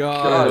 Oh,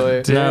 God.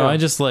 Really? No, I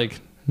just like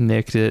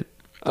nicked it.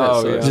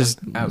 Oh, yeah. Just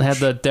Ouch. had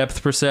the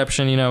depth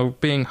perception,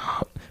 being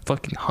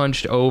fucking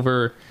hunched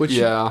over. What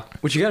Yeah.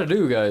 you got to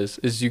do, guys,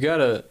 is you got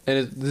to,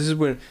 this is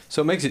when,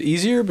 so it makes it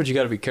easier, but you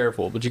got to be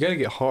careful. But you got to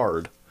get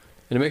hard,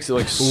 and it makes it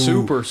like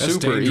super that's easy.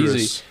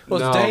 dangerous.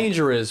 Well, it's No.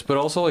 dangerous, but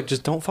also like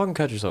just don't fucking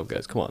cut yourself,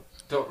 guys. Come on,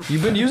 Don't-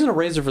 you've been using a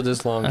razor for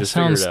this long. That Just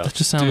figure it that out.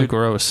 just sounded Dude.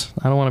 gross.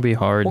 I don't want to be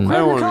hard. Well, and- I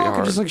don't grab your wanna be cock and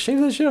hard. just like shave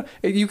that shit out.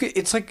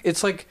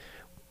 It's like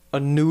a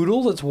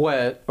noodle that's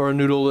wet or a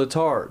noodle that's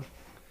hard.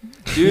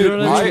 Dude, know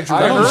what I mean? I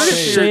I don't heard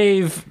if you're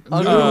shave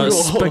noodle.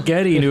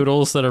 spaghetti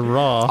noodles that are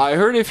raw. I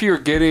heard if you're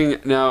getting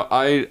now,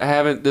 I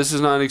haven't. This is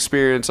not an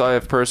experience I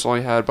have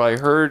personally had, but I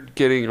heard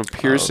getting a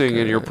piercing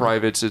in your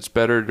privates. It's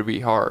better to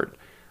be hard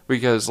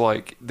because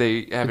like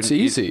they haven't. It's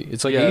easy.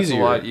 It's like yeah, easier. It's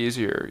a lot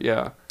easier.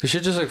 Yeah. You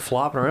should just like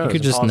flopping around. You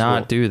could It's just impossible.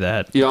 not do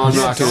that. Yeah, I'm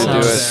not That gonna do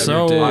it. sounds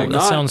so. I'm That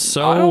not- sounds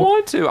so. I don't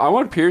want to. I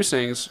want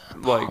piercings,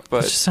 like, It just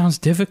but sounds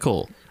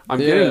difficult. I'm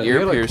Yeah, getting you ear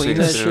gotta, like, clean piercings.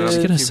 that soon. shit. I'm Just get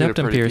a keeping it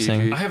septum pretty piercing.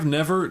 PG. I have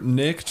never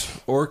nicked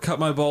or cut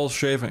my balls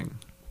shaving.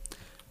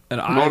 And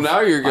Well,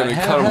 now you're gonna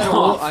cut them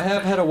off. I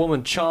have had a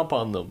woman chomp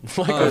on them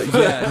like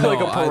yeah, no, like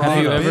a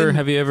I- piranha.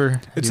 Have you ever?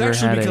 It's you ever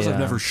actually had because a, I've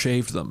never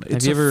shaved them.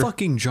 It's you a ever-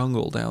 fucking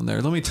jungle down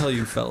there. Let me tell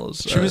you,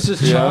 fellas. She was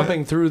just Yeah.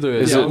 chomping through the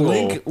Is it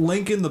jungle.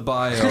 link in the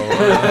bio.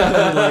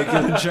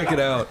 Check it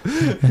out.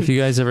 Have you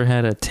guys ever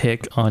had a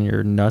tick on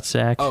your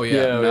nutsack? Oh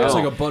yeah, Yeah, it's no.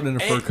 like a button in a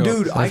fur coat.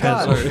 Dude, I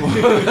got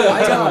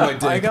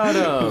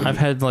I've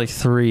had like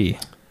 3.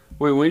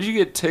 Wait, when did you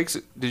get ticks?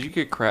 Did you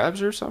get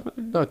crabs or something?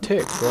 no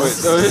tick,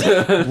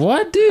 bro.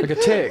 What, dude? Like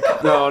a tick.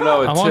 No,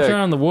 a I walked tick.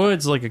 around the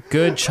woods like a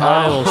good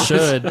child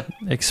should,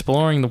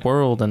 exploring the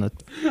world, and a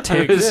I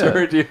tick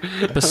misheard you.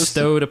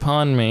 bestowed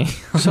upon me.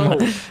 So,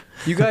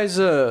 you guys,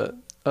 I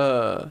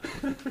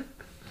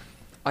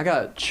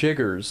got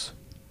chiggers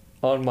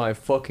on my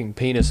fucking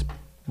penis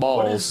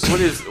balls.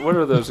 What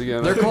are those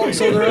again? They're either called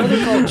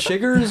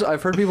chiggers.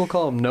 I've heard people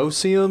call them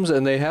no-see-ums,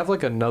 and they have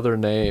like another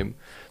name.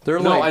 They're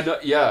No, like I know.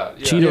 Yeah.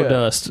 Cheeto Yeah.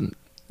 dust.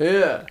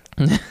 yeah.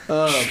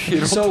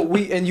 So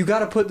and you got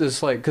to put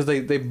this like because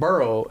they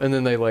burrow and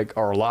then they like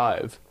are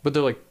alive, but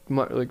they're like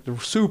they're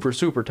super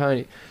super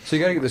tiny. So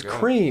you got to get this God.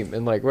 cream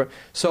and like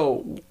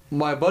so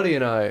my buddy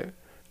and I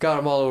got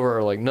them all over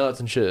our like nuts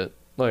and shit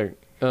like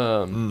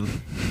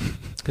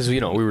because we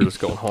were just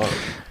going hard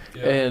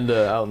and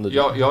out in the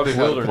Y'all didn't have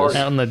a wilderness party.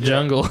 Out in the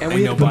jungle. and Ain't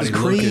we had to put this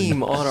nobody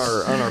cream on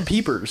our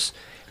peepers.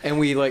 And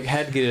we like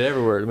had to get it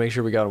everywhere to make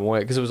sure we got them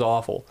wet because it was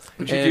awful.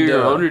 Did you And, do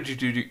your own or did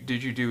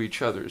you do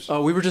each other's?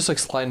 Oh, we were just like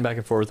sliding back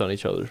and forth on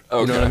each other. You know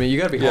Okay. what I mean? You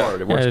got to be Yeah.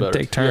 hard. It works Yeah, better.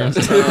 take turns.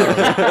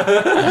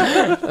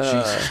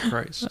 Jesus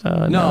Christ.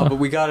 No, but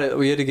we got it.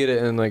 We had to get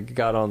it and like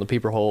got on the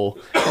peeper hole,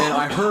 and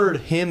I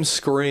heard him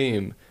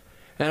scream,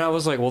 and I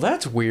was like, "Well,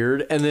 that's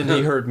weird." And then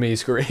he heard me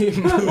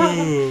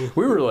scream.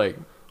 We were like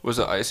Was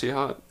it icy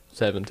hot?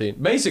 17,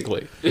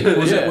 basically.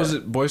 Was Yeah.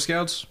 it Boy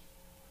Scouts?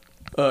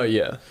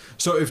 Yeah.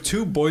 So if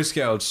two Boy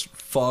Scouts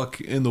fuck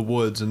in the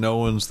woods and no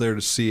one's there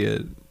to see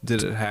it,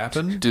 did it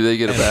happen? Do they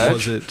get a And badge?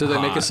 Was it Did they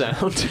make a hot?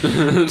 sound?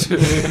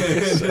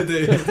 Did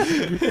they-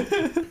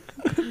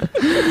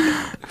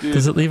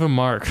 Does it leave a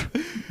mark?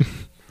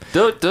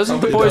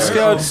 Doesn't the Probably Boy does.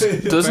 Scouts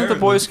doesn't the Apparently.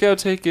 Boy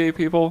Scouts hate gay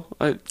people?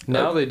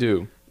 Now they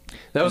do.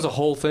 That was a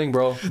whole thing,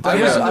 bro. That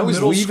was in I the was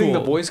middle leaving the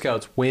school. Boy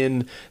Scouts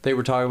when they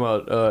were talking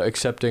about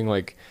accepting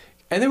like,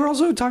 and they were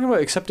also talking about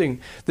accepting.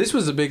 This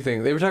was the big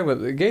thing. They were talking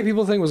about the gay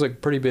people thing was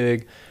like pretty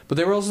big, but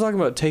they were also talking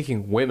about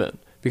taking women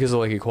because of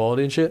like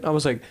equality and shit. I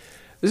was like,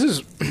 this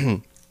is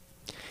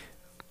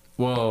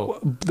Whoa.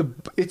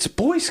 it's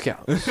Boy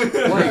Scouts.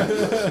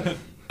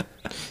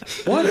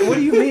 Like, what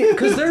do you mean?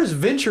 Because there's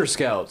Venture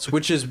Scouts,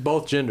 which is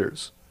both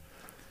genders.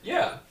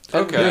 Yeah.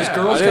 And Okay. There's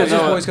Girl I Scouts, didn't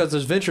there's know Boy it. Scouts,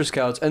 there's Venture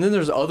Scouts, and then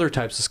there's other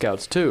types of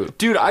scouts too.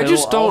 Dude, I And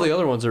just all don't. the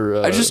other ones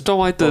are. I just don't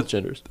like the both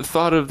genders.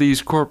 thought of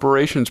these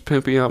corporations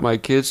pimping out my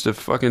kids to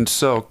fucking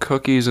sell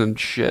cookies and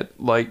shit.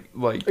 Like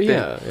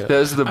Yeah.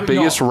 that's the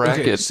biggest No,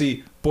 racket. Okay,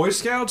 see, Boy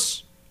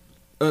Scouts,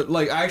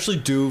 like, I actually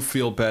do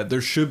feel bad.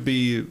 There should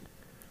be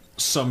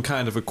some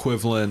kind of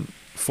equivalent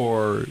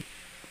for,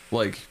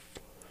 like,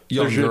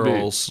 young There should be.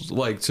 girls,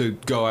 like, to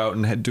go out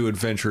and do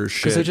adventurous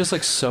shit. Because they just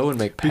like sew and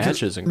make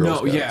patches in Girl no,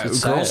 Scouts. yeah,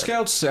 It's Girl sad.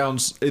 Scouts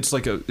sounds. It's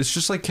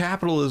just like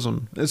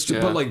capitalism. It's just,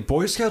 Yeah. but like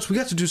Boy Scouts, we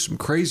got to do some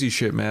crazy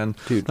shit, man.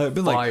 Dude, I've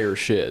been like fire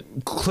shit.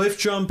 cliff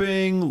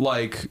jumping,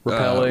 like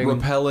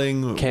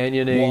Rappelling,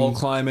 canyoning, wall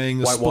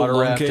climbing, whitewater spelunking,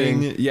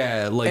 rafting.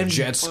 yeah, like And-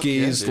 jet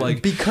skis, yeah, dude.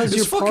 like Because it's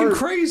you're fucking part-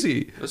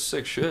 crazy. That's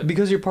sick shit.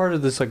 Because you're part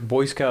of this like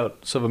Boy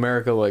Scouts of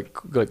America like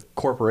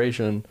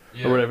corporation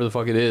Yeah. or whatever the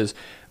fuck it is.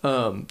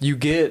 You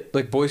get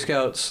like Boy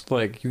Scouts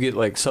like you get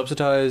like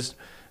subsidized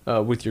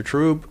with your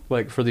troop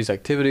like for these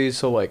activities.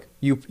 So like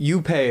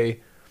you pay.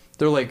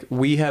 They're like,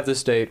 we have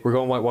this date. We're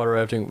going whitewater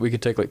rafting. We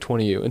could take like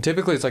 20 of you. And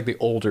typically it's like the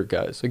older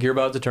guys. Like you're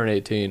about to turn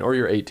 18 or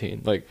you're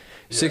 18. Like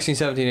 16,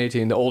 17,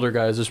 18. The older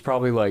guys, there's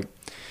probably like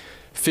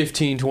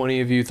 15,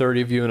 20 of you,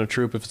 30 of you in a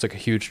troop if it's like a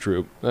huge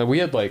troop. We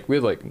had like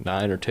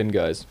 9 or 10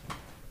 guys.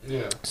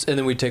 Yeah. And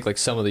then we take like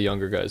some of the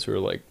younger guys who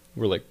are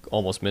we're like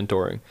almost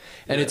mentoring.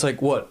 And Yeah. it's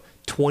like what?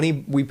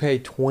 We pay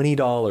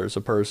 $20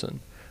 a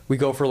person. We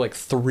go for like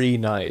 3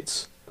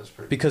 nights That's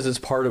pretty. because it's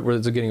part of where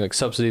it's getting like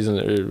subsidies and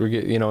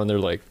we're and they're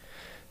like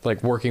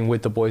working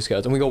with the Boy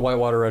Scouts, and we go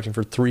whitewater rafting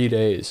for 3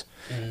 days.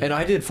 And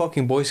I did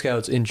fucking Boy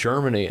Scouts in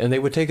Germany, and they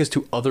would take us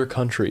to other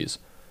countries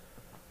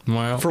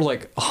Wow. for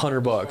like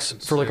 $100 Fucking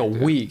for like a sick,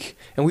 dude. week,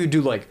 and we would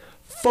do like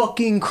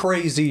fucking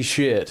crazy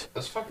shit.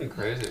 That's fucking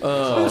crazy.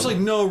 There's like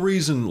no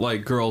reason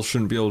like girls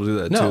shouldn't be able to do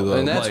that No, too, though.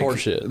 and that's like,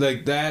 horseshit.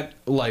 Like that,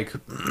 like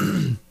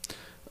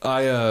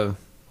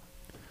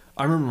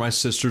I remember my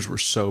sisters were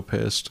so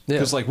pissed Yeah.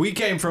 because like we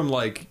came from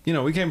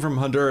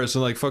Honduras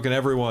and like fucking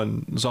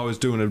everyone was always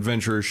doing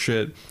adventurous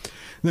shit.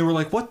 And they were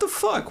like, "What the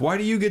fuck? Why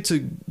do you get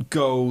to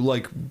go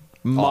like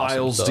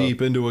miles stuff. deep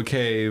into a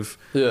cave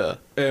Yeah.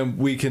 and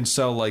we can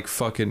sell like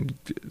fucking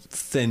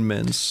Thin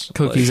Mints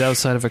Cookies like,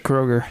 outside of a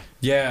Kroger.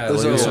 Yeah,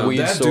 There's like, a so weed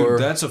that store.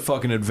 dude, that's a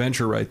fucking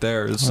adventure right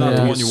there. It's not Yeah.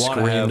 the You one you want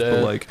to have, screamed but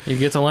at. like You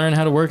get to learn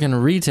how to work in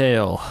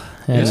retail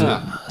and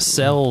Yeah.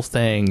 sell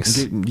things.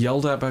 getting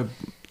yelled at by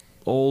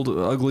old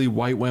ugly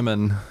white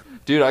women.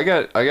 Dude, I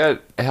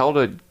got held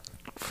at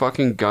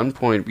fucking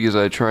gunpoint because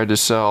I tried to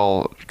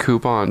sell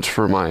coupons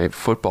for my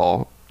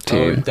football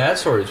team. that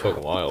story is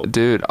fucking wild.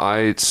 Dude,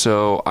 I'm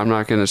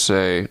not gonna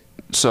say.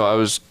 So I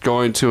was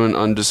going to an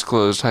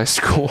undisclosed high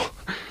school,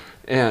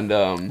 and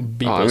I'm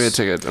gonna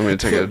take a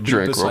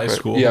drink Beepus real High quick.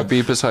 School. Yeah,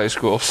 Beepus High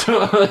School. So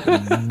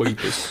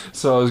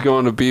I was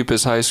going to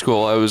Beepus High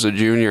School. I was a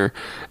junior,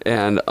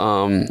 and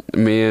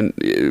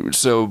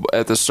so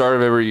at the start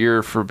of every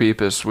year for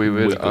Beepus, we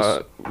would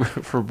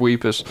for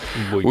Weepus,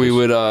 we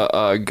would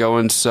go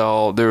and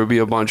sell. There would be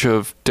a bunch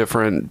of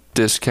different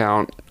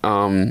discount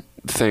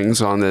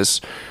things on this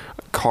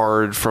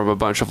card from a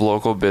bunch of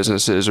local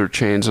businesses or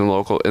chains in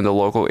the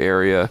local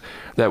area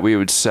that we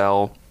would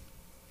sell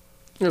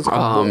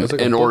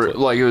in order,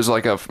 like it was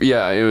like a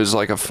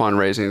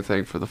fundraising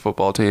thing for the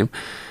football team.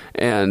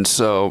 And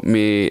so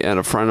me and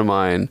a friend of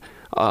mine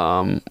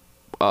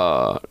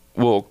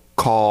will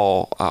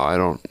call.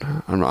 I'm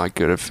not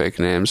good at fake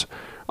names.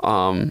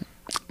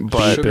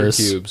 But Sugar Beepus.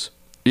 cubes.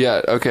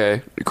 yeah,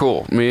 okay,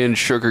 cool. Me and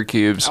Sugar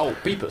Cubes. Oh,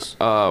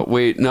 Beepus.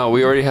 Wait, no,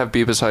 we already have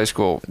Beepus High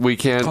School. We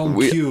can't. Call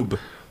him Cube.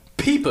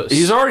 Peepus.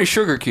 He's already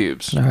Sugar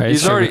Cubes. All right,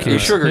 He's Sugar already Cubes.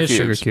 he's Sugar He's Cubes.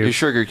 Sugar Cube. He's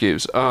Sugar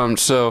Cubes.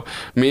 So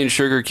me and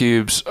Sugar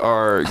Cubes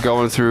are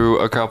going through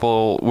a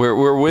couple.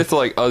 We're with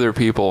like other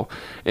people,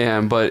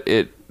 but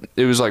it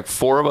was like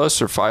 4 of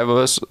us or 5 of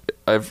us.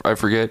 I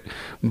forget.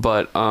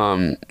 But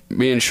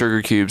me and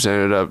Sugar Cubes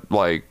ended up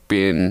like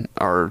being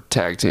our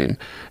tag team,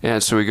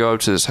 and so we go up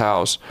to this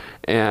house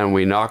and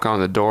we knock on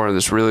the door, and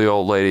this really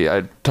old lady.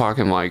 I'm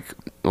talking like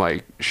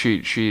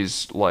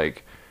she's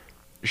like.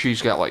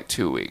 She's got like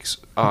 2 weeks,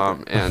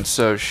 and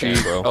so she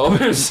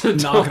opens the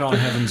door. Knocking on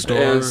heaven's door.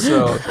 And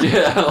so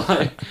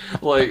yeah,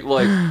 like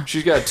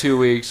she's got 2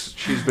 weeks.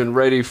 She's been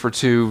ready for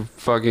 2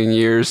 fucking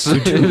years.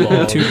 Too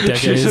long. 2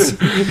 decades.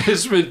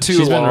 It's been too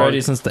She's long. been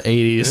ready since the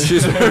 80s.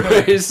 She's been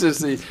ready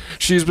since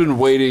she's been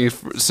waiting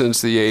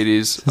since the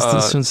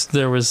 80s. Since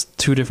there was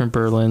 2 different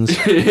Berlins.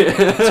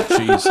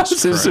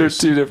 Jesus Since there's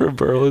 2 different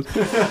Berlins.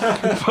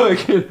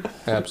 Fucking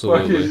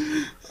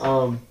Absolutely.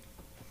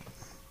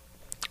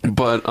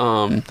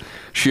 But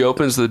she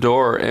opens the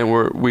door and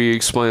we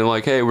explain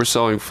like, hey, we're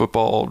selling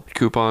football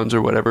coupons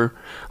or whatever.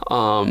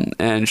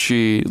 And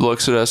she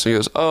looks at us and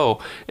goes,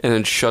 oh, and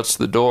then shuts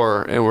the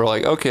door. And we're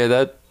like, okay,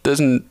 that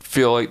didn't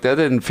feel like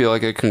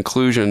a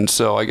conclusion.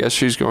 So I guess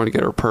she's going to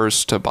get her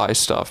purse to buy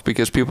stuff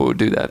because people would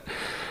do that.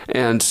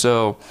 And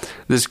so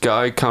this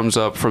guy comes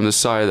up from the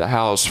side of the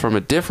house from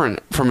a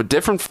different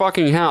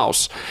fucking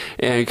house,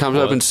 and he comes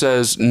up and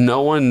says,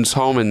 no one's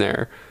home in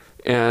there.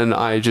 And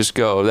I just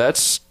go,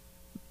 that's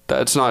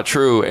not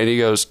true. And he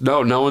goes,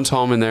 no one's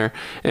home in there.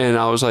 And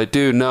I was like,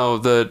 dude,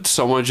 no,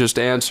 someone just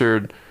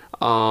answered.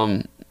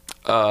 I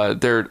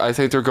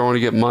think they're going to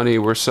get money.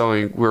 We're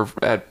from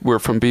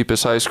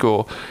Beepus High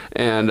School,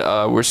 and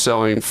we're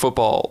selling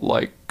football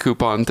like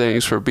coupon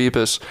things for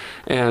Beepus.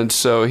 And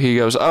so he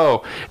goes,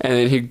 oh, and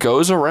then he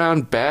goes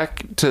around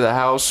back to the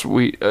house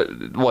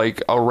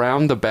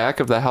around the back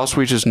of the house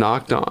we just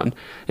knocked on.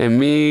 And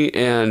me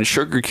and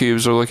Sugar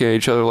Cubes are looking at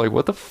each other like,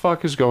 what the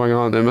fuck is going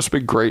on? They must be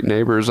great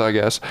neighbors, I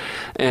guess.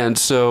 And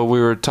so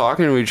we were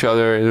talking to each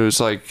other, and it was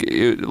like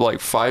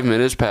 5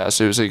 minutes passed.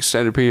 It was an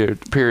extended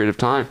period of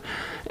time.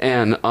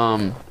 And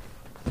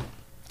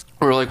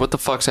we're like, what the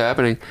fuck's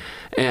happening?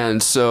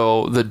 And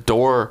so the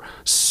door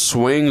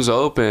swings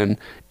open,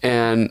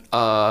 and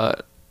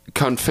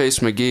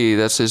Cuntface McGee,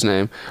 that's his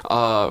name,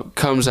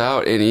 comes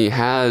out, and he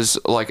has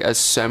like a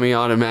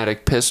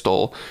semi-automatic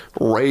pistol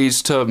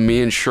raised to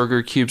me and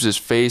Sugar Cubes'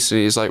 face,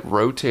 and he's like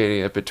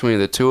rotating it between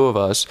the 2 of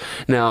us.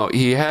 Now,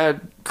 he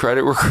had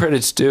credit where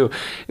credit's due.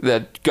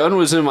 That gun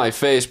was in my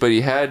face, but he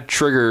had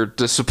trigger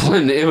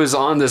discipline. It was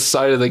on the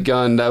side of the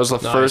gun. That was the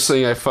first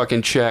thing I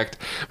fucking checked,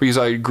 because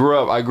I grew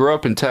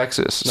up in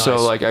Texas.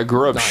 So like I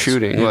grew up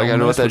shooting. Yeah, like I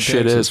know what that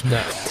shit Texas.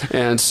 is.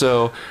 And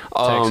so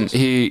Texas.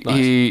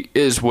 he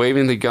is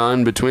waving the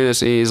gun between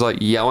us, and he's like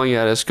yelling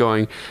at us,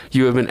 going,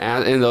 "You have been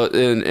at,"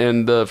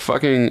 and the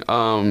fucking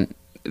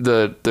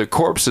the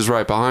corpse is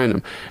right behind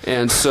him.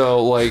 And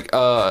so like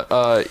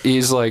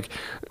he's like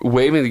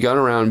waving the gun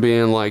around,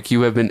 being like,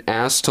 you have been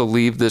asked to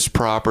leave this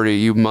property,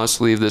 you must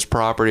leave this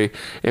property.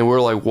 And we're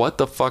like, what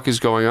the fuck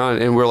is going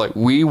on? And we're like,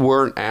 we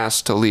weren't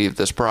asked to leave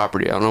this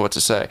property. I don't know what to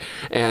say.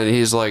 And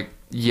he's like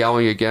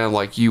yelling again,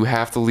 like, you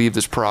have to leave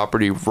this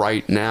property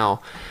right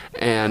now.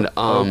 And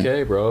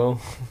Okay, bro.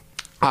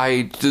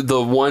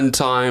 the one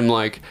time,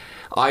 like,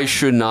 I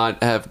should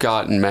not have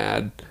gotten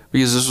mad,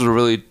 because this was a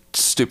really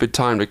stupid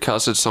time to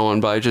cuss at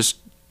someone, but I just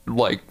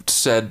like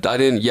said, I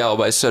didn't yell,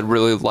 but I said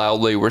really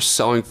loudly, we're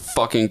selling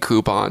fucking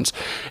coupons.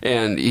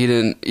 And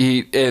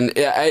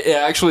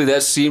actually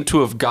that seemed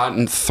to have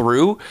gotten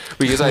through,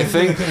 because I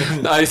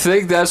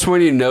think that's when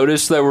he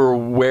noticed that we're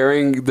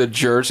wearing the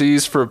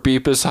jerseys for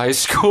Beepus High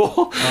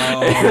School.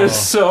 And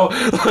so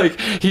like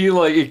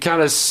it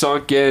kind of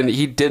sunk in.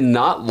 He did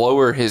not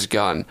lower his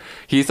gun.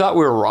 He thought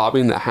we were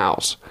robbing the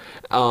house.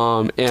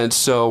 And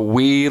so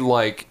we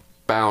like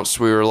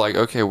bounced. We were like,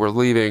 okay, we're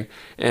leaving.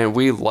 And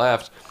we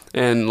left.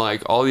 And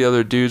like all the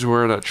other dudes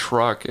were in a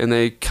truck, and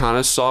they kind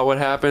of saw what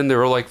happened. They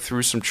were like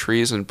through some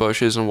trees and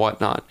bushes and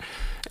whatnot,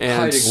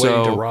 and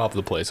waiting to rob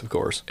the place, of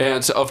course.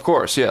 And so, of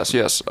course,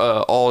 yes,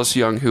 all us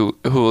young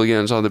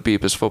hooligans on the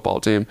Beepus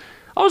football team.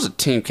 I was a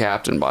team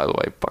captain, by the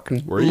way.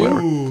 Fucking were you?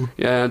 Whatever.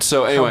 Yeah, and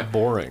so anyway, how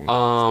boring.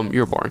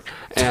 You're boring.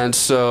 And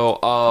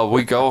so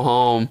we go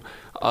home.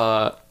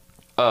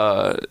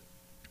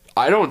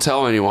 I don't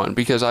tell anyone,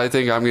 because I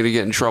think I'm going to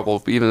get in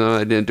trouble, even though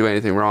I didn't do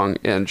anything wrong.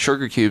 And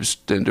Sugar Cubes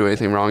didn't do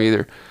anything wrong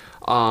either.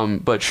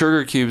 But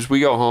Sugar Cubes, we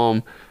go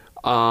home.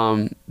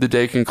 The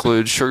day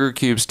concludes. Sugar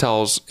Cubes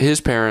tells his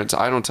parents.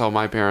 I don't tell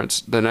my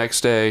parents. The next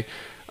day,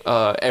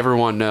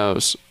 everyone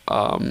knows.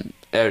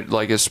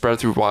 Like it's spread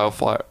through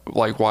wildfire.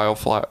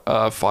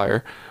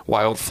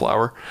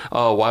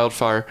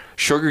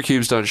 Sugar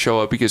Cubes doesn't show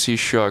up because he's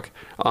shook.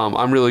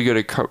 I'm really good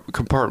at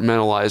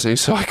compartmentalizing,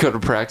 so I go to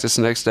practice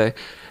the next day.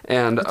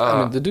 And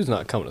I mean, the dude's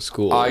not coming to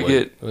school. I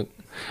get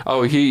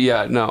Oh,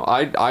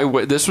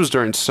 this was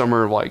during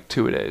summer, like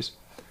 2 days.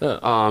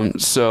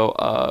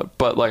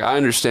 But like I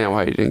understand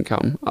why he didn't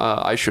come.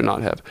 I should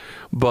not have.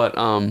 But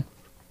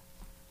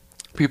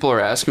people are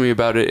asking me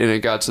about it, and it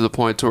got to the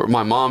point to where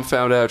my mom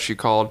found out. She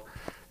called,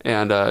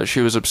 and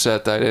she was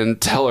upset that I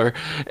didn't tell her.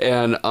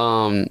 And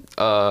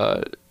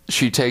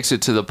she takes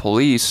it to the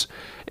police,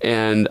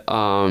 and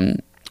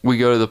we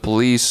go to the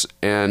police,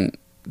 and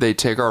they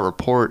take our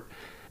report,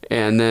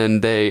 and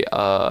then they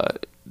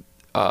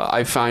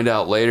I find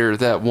out later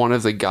that one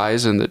of the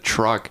guys in the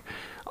truck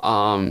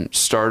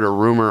started a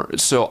rumor.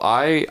 So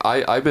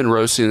I've been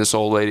roasting this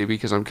old lady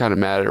because I'm kind of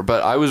mad at her,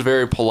 but I was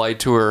very polite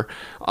to her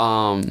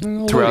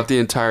throughout the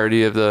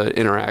entirety of the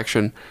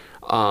interaction,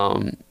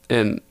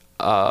 and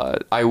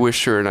I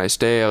wished her a nice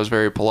day. I was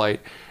very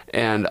polite,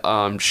 and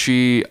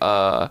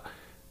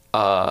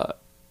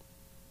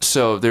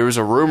so there was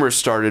a rumor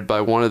started by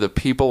one of the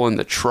people in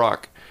the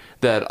truck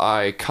that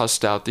I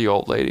cussed out the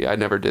old lady. I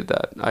never did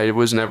that. I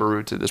was never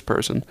rude to this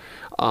person.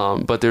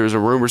 But there was a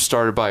rumor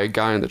started by a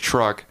guy in the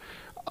truck,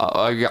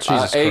 a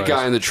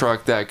guy in the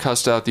truck that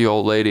cussed out the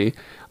old lady.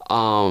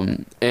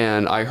 And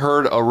I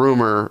heard a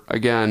rumor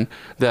again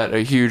that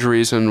a huge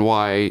reason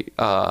why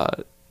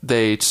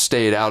they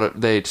stayed out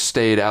of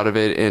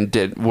it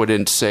and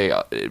wouldn't say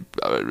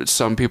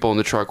some people in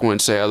the truck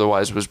wouldn't say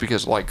otherwise was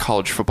because like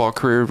college football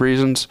career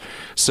reasons.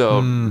 So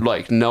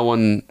like no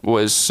one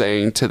was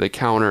saying to the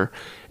counter,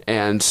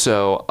 and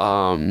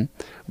so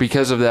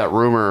because of that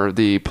rumor,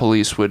 the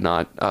police would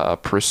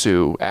not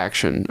pursue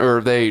action, or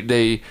and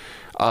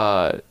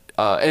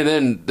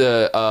then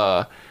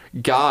the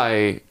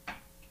guy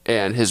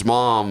and his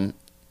mom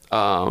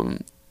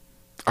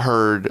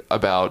heard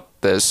about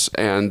this,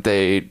 and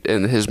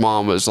his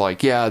mom was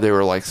like, yeah, they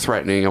were like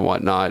threatening and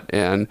whatnot,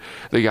 and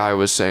the guy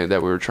was saying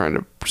that we were trying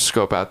to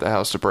scope out the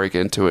house to break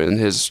into it, and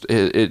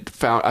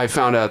I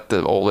found out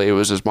the old lady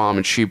was his mom,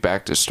 and she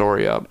backed his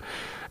story up,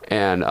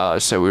 and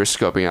so we were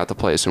scoping out the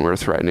place, and we were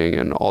threatening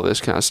and all this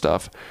kind of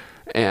stuff,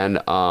 and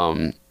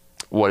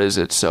what is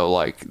it? So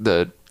like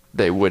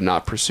they would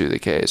not pursue the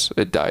case.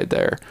 It died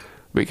there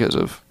because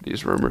of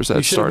these rumors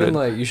that started.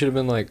 You should have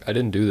been like, I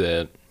didn't do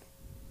that.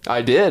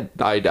 I did.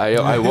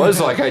 I was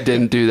like I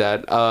didn't do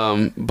that.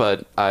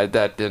 But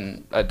that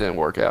didn't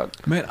work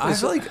out. Man, I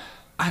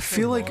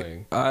feel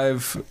like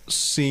I've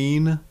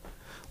seen.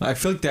 I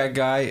feel like that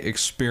guy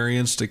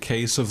experienced a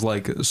case of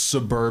like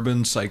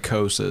suburban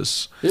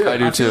psychosis. Yeah, I do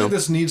too. I too. feel like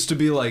this needs to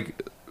be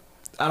like,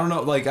 I don't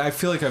know. Like I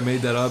feel like I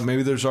made that up.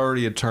 Maybe there's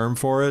already a term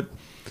for it.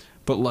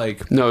 But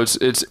like, no,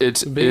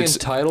 it's being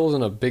entitled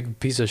and a big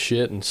piece of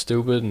shit and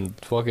stupid and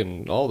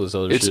fucking all this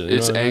other shit.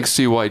 It's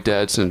angsty white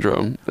dad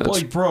syndrome.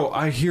 Like, bro,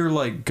 I hear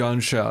like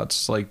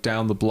gunshots like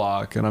down the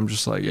block, and I'm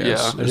just like,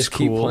 yes, I just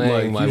keep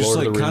playing my Lord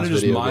of the Rings kind of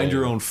just mind game.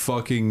 your own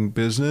fucking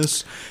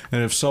business.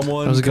 And if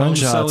someone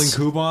comes selling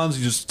coupons,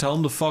 you just tell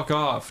them to fuck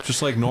off,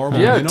 just like normal.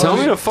 Yeah, you know tell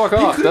me to fuck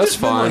off. That's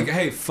fine. Like,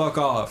 hey, fuck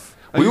off.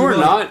 We were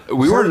not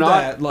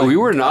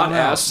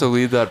asked to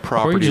leave that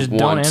property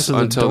once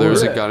until there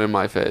was a gun in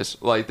my face.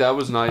 Like that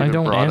was not even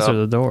brought up. Don't answer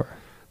the door.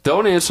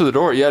 Don't answer the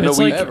door. Yeah, it's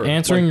like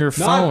answering your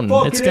phone.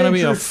 It's gonna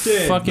be a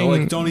fucking.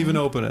 Like, don't even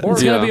open it. Or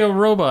it's gonna be a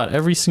robot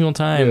every single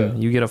time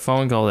you get a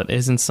phone call that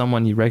isn't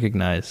someone you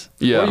recognize.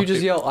 Yeah. Or you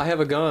just yell, "I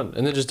have a gun,"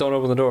 and then just don't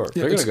open the door.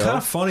 Yeah, it's kind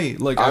of funny.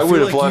 Like I would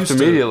have left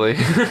immediately.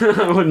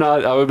 I would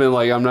not. I would have been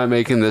like, "I'm not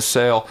making this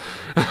sale."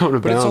 I would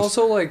have bounced. It's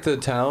also like the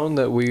town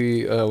that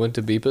we went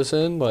to Beepus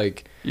in.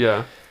 Like,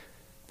 yeah.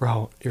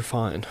 Bro, you're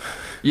fine.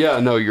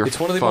 Yeah, no, you're fine. It's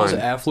one of the most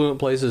affluent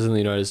places in the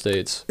United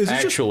States. Is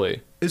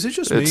it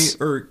just me,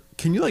 or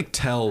can you like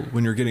tell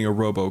when you're getting a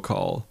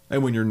robocall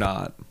and when you're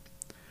not?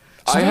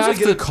 Sometimes I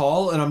get a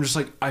call and I'm just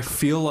like, I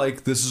feel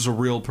like this is a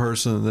real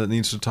person that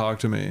needs to talk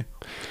to me.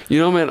 You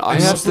know, man,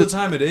 most of the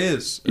time it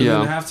is. And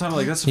then half the time,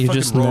 like, that's a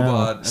fucking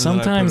robot.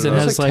 Sometimes it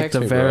has like the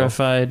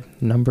verified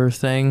number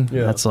thing.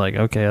 Yeah. That's like,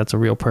 okay, that's a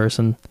real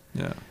person.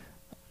 Yeah.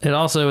 And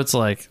also, it's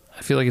like,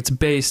 I feel like it's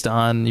based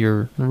on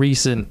your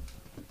recent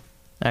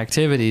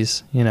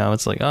activities. You know,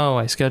 it's like, oh,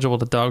 I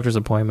scheduled a doctor's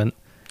appointment.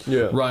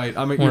 Yeah. Right.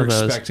 I mean, you're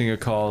expecting a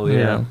call.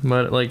 Yeah.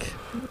 But like,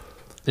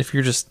 if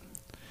you're just,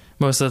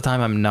 most of the time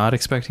I'm not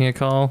expecting a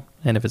call.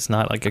 And if it's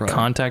not like a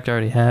contact I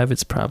already have,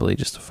 it's probably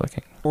just a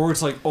fucking. Or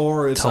it's like,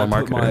 I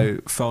put my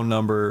phone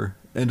number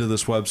into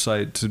this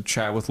website to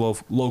chat with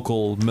local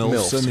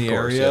MILFs in the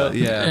area.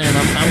 Yeah. And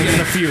I'm getting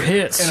a few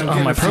hits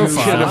on my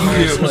profile.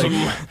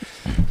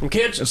 From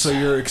kids. So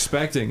you're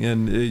expecting,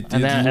 and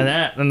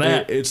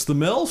that. It's the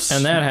MILFs.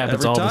 And that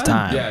happens all the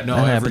time. Yeah, no,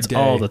 that happens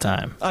all the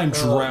time. I'm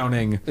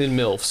drowning. In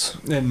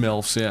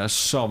MILFs. Yeah,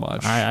 so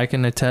much. I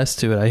can attest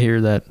to it. I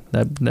hear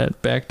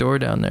that back door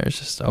down there is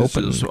just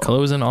open and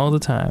closing all the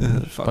time.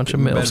 A bunch of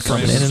MILFs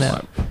coming in and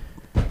out.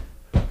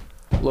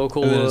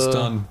 Local. And then it's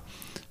done.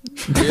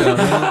 Yeah,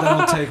 that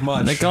don't take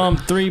much. They call him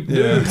three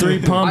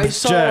pump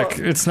Jack.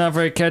 It's not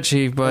very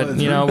catchy, but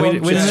you know we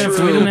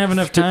didn't have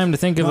enough time to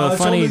think of a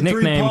funny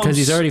nickname because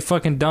he's already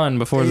fucking done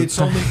before. It's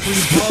only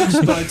 3 pumps,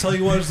 but I tell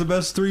you what, it's the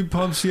best 3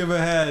 pumps you ever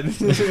had.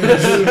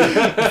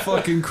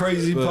 Fucking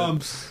crazy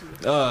pumps.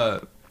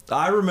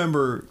 I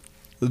remember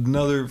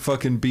another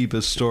fucking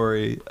Beepus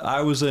story.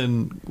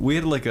 We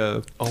had like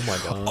a... Oh my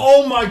god.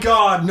 Oh my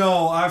god,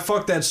 no, I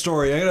fucked that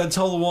story. I gotta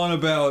tell the one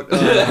about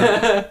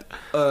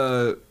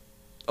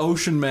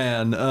Ocean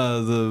Man,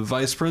 the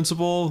vice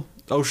principal,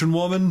 Ocean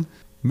Woman,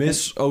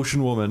 Miss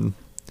Ocean Woman.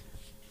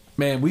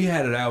 Man, we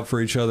had it out for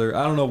each other.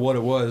 I don't know what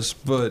it was,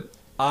 but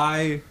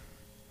I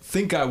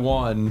think I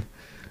won.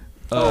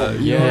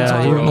 Yeah,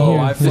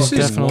 I fucking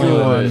definitely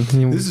won.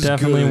 This is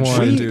Definitely good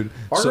won. shit, dude.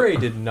 Our So- grade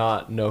did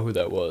not know who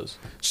that was.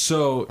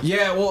 So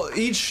yeah, well,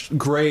 each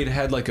grade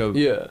had like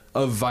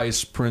a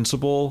vice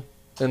principal,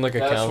 And like a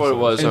That's counselor. what it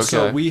was. and Okay.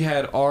 so we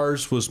had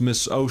ours was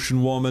Miss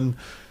Ocean Woman,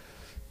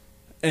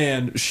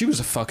 and she was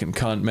a fucking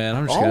cunt, man.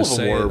 I'm just All gonna of them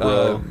say were, it.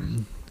 bro.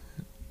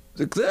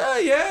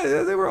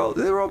 Yeah, they were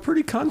all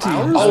pretty cunty.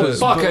 Oh But,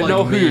 fuck! I like,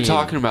 know who you're mean.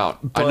 talking about.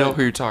 I But- know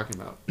who you're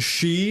talking about.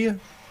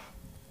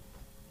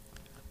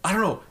 I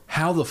don't know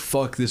how the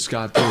fuck this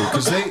got through,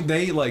 because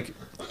they like,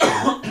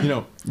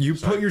 you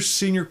put your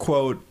senior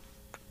quote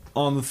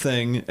on the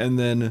thing, and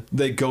then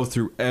they go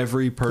through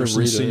every person's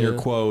read it, senior yeah.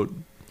 quote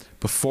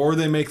before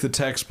they make the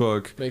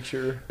textbook, Make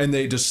sure. and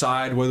they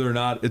decide whether or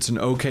not it's an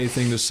okay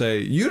thing to say.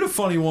 You had a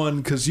funny one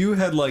because you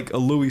had like a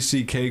Louis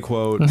C.K.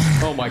 quote.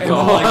 Oh my And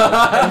god.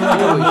 like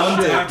a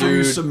month shit, after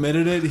you dude.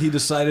 submitted it, he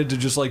decided to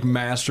just like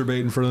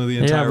masturbate in front of the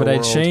entire Yeah, but world.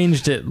 I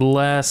changed it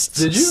last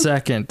Did you?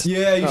 second.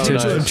 Yeah, you Oh,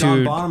 changed nice. to a John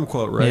To- Bonham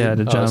quote, right? Yeah,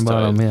 to Oh, John that's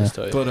Bottom. tight. Yeah, That's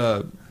tight. But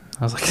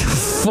I was like,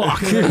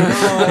 fuck. Yo,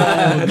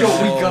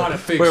 we gotta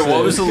fix Wait,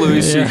 what was the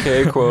Louis Yeah.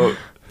 C.K. quote?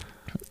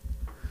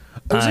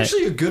 it was I-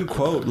 actually a good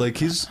quote. Like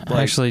he's I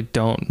like, actually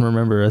don't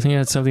remember. I think it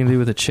had something to do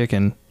with a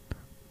chicken.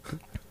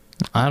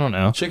 I don't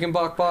know. Chicken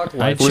bok bok? I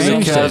Life Was it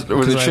changed cast- it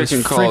was the 'cause I was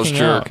chicken calls freaking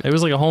jerk? out. It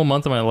was like a whole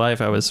month of my life.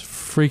 I was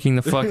freaking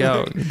the fuck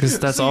out because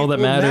that's See, all that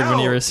well, mattered when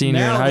now- you were a senior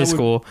in now high that would-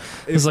 school.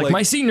 It was if, like,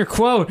 my senior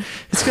quote.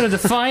 It's gonna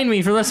define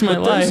me for the rest of my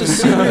life.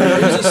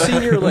 There's a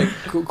senior like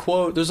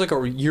quote. There's like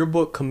a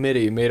yearbook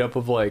committee made up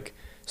of like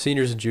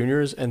seniors and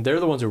juniors, and they're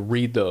the ones who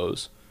read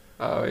those.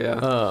 Oh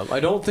yeah.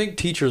 I don't think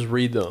teachers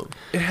read them.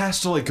 it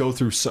has to like go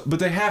through some, but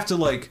they have to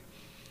like.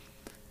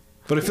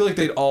 But I feel like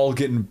they'd all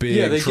get in big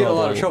Yeah, they trouble. get a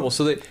lot of trouble.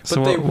 So So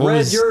they what read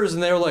was- yours,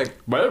 and they were like,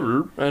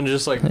 "Whatever," and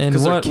just like, And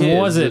 'cause they're what kids,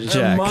 was they it, just-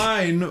 Jack?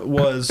 And mine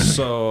was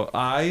so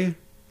I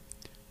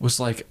was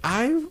like,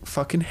 I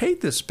fucking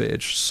hate this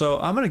bitch, so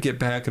I'm gonna get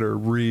back at her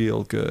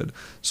real good.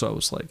 So I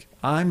was like,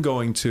 I'm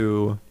going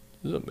to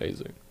This is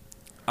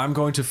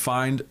amazing.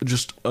 find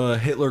just a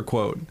Hitler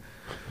quote,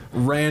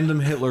 random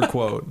Hitler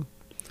quote.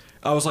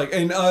 I was like,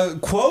 and a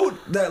quote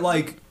that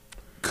like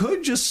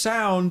could just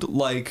sound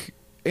like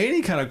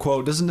any kind of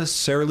quote, doesn't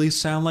necessarily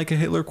sound like a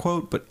Hitler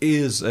quote, but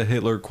is a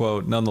Hitler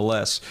quote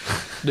nonetheless.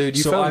 Dude,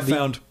 you So I found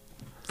found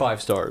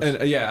 5 stars.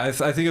 and yeah, I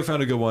think I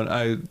found a good one.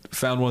 I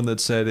found one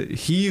that said,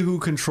 "He who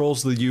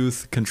controls the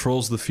youth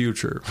controls the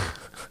future."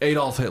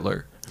 Adolf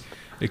Hitler.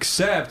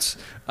 Except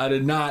I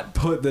did not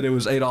put that it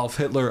was Adolf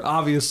Hitler.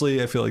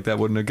 Obviously, I feel like that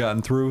wouldn't have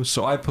gotten through.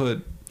 So I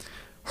put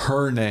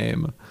her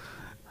name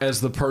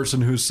as the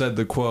person who said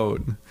the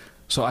quote.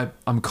 So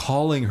I'm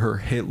calling her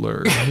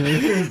Hitler,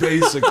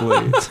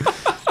 basically.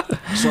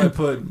 So I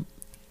put,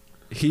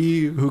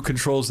 "He who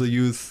controls the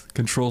youth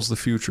controls the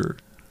future,"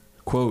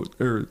 quote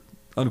or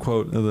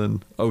unquote, and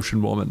then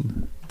Ocean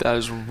Woman. That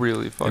is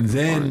really fucking And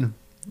then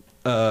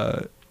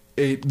funny.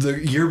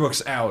 the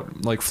yearbook's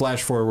out. Like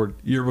flash forward,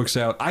 yearbook's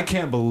out. I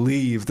can't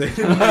believe they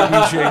didn't make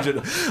me change it.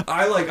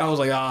 I was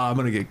like, I'm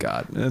gonna get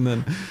got. And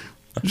then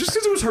just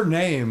because it was her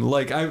name,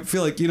 like I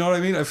feel like, you know what I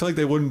mean. I feel like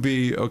they wouldn't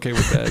be okay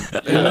with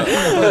that.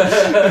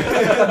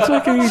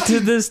 Fucking to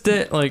this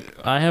day, like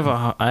I have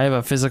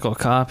a physical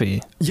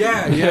copy.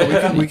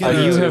 Yeah, we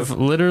can. You have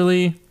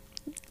literally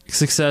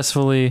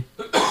successfully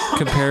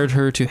compared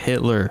her to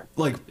Hitler.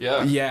 like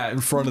Yeah. in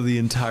front of the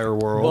entire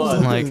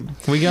world. But- Like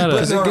we gotta.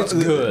 But it gets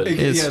good.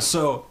 It's-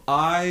 So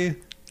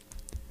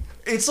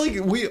it's like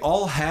we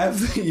all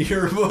have the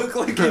yearbook.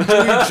 Like, we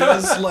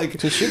just like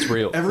This shit's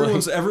real.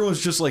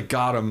 everyone's just like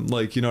got them.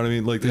 Like, you know what I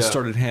mean? Like they Yeah.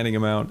 started handing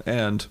them out,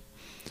 and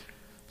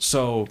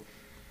so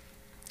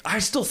I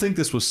still think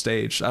this was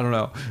staged. I don't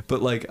know,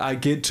 but like I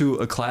get to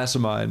a class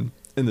of mine,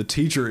 and the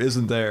teacher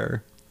isn't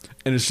there,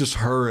 and it's just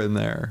her in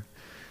there.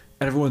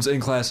 And everyone's in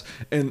class,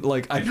 and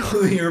like I know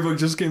the yearbook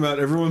just came out.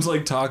 Everyone's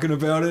like talking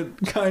about it,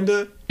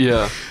 kinda.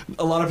 Yeah.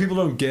 A lot of people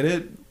don't get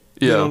it.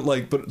 They Yeah. don't,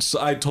 like, but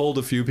I told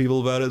a few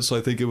people about it, so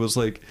I think it was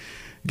like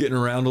getting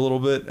around a little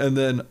bit. And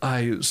then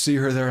I see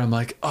her there, and I'm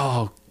like,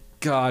 oh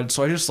god.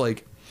 So I just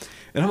like,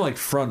 and I'm like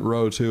front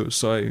row too.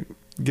 So I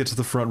get to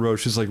the front row.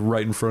 She's like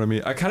right in front of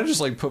me. I kind of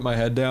just like put my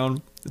head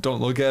down, don't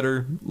look at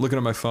her, looking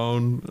at my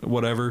phone,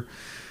 whatever.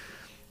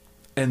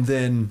 And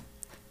then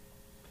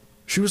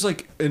she was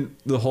like, and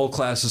the whole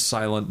class is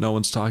silent. No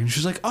one's talking.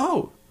 She's like,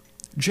 oh,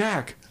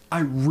 Jack, I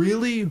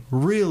really,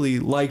 really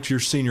liked your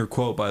senior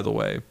quote, by the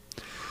way.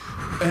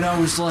 And I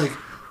was like,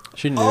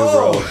 She knew,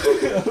 oh,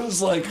 bro. I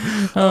was like,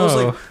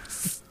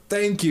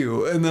 thank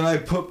you. And then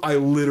I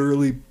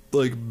literally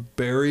like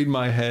buried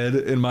my head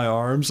in my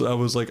arms. I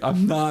was like,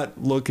 I'm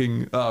not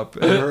looking up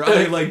at her.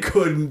 I like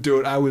couldn't do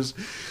it.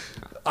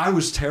 I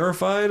was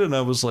terrified and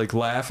I was like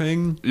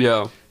laughing.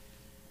 Yeah.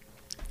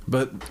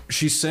 But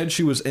she said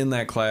she was in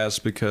that class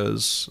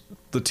because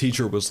the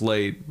teacher was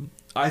late.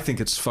 I think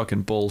it's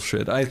fucking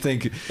bullshit. I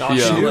think Oh,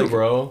 Yeah. she knew, like,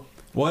 bro.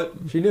 what?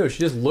 She knew. She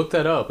just looked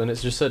that up, and it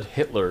just said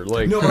Hitler.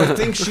 Like, No, but I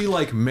think she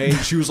like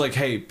she was like,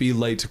 "Hey, be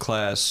late to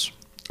class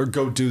or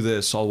go do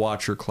this. I'll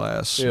watch your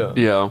class." yeah,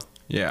 Yeah.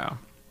 Yeah.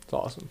 it's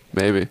awesome.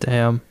 Maybe.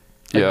 Damn.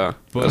 Yeah.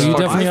 But That's You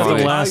fucking definitely have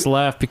funny. the last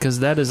laugh because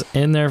that is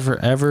in there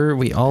forever.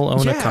 We all own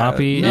a Yeah,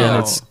 copy, no.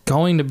 and it's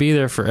going to be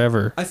there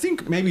forever. I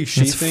think maybe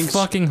she It's thinks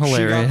fucking she got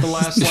hilarious. the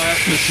last laugh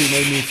because she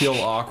made me feel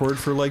awkward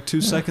for like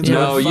 2 seconds.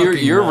 No, I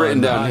fucking you're won.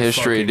 written down I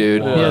history, fucking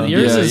dude. won. Yeah,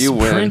 yours is you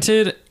win.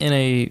 printed in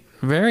a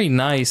very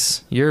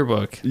nice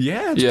yearbook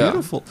Yeah, it's Yeah.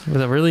 beautiful.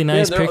 with a really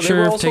nice they were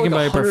picture also taken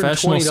like by a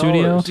professional $120.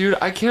 studio. Dude,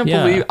 I can't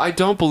Yeah. I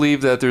don't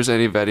believe that there's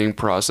any vetting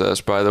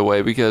process, by the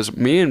way, because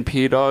me and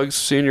P-Dog's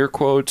senior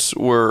quotes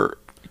were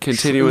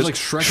continuous. like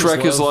Shrek is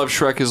Shrek is love. love,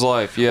 Shrek is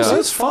life. Yeah. So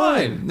that's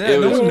fine. Yeah, It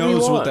no was- one Whatever you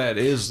knows what want. that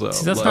is, though.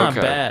 See, that's Like, not Okay.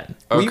 bad.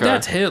 Okay.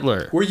 That's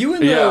Hitler. Were you in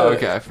the? Yeah,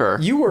 okay, fair.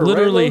 You were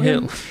Literally right,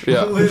 Logan? Hitler.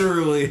 Yeah.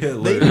 literally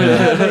Hitler.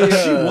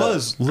 They- She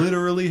was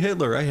literally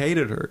Hitler. I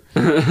hated her.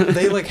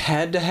 They like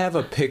had to have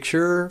a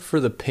picture for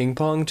the ping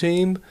pong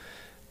team,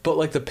 but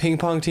like the ping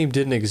pong team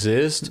didn't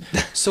exist.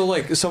 So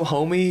like some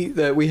homie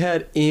that we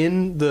had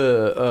in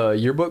the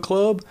yearbook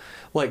club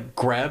like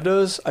grabbed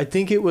us. I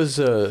think it was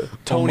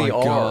Tony oh my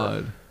R.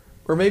 God.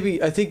 Or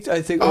maybe I think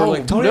Oh, or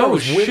like Tony no R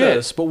was with shit.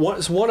 us, but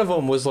one of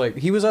them was like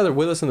he was either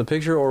with us in the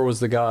picture or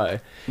was the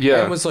guy.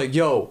 Yeah. and was like,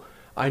 "Yo,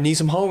 I need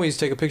some homies to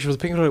take a picture with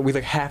the ping pong. We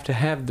like have to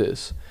have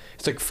this.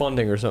 It's like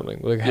funding or something.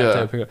 We like have Yeah. to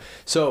have ping pong."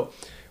 So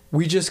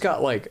we just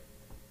got like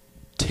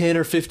 10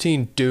 or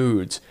 15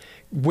 dudes.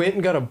 Went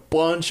and got a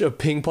bunch of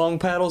ping pong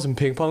paddles and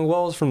ping pong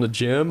balls from the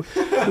gym.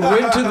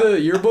 Went to the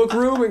yearbook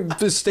room and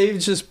just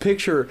staged this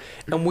picture,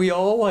 and we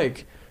all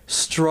like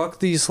struck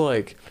these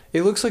like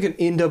it looks like an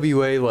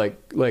NWA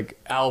like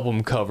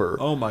album cover.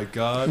 Oh my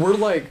God.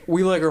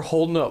 We are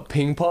holding up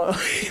ping pong.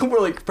 We're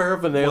like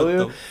paraphernalia,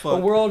 What the fuck?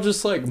 and we're all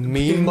just like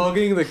mean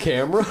mugging the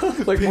camera,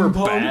 like we're Ping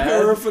pong bad.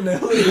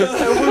 paraphernalia.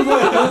 And we're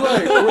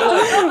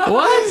like,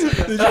 What?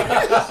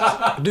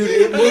 dude,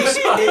 it looks.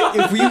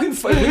 If we can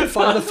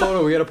find the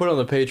photo, we got to put it on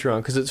the Patreon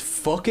because it's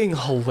fucking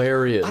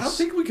hilarious. I don't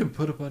think we can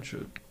put a bunch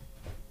of.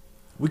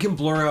 We can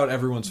blur out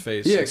everyone's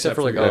face. Yeah, except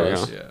for like There you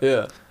ours. go.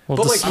 Yeah. Well,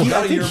 But this- like, I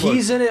got a think yearbook.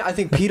 he's in it. I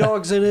think P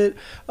Dog's in it.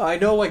 I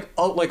know like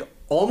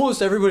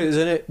almost everybody is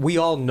in it. We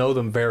all know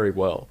them very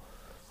well.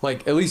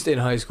 Like at least in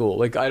high school.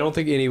 Like I don't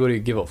think anybody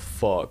would give a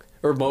fuck,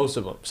 or most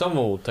of them. Some of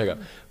them will take a.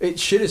 It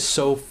shit is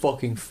so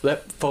fucking.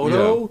 That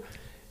photo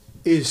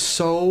is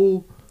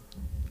so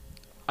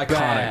Iconic.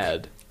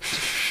 bad.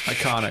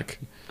 Iconic.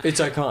 It's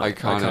iconic.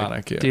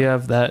 Iconic. Yeah. Do you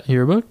have that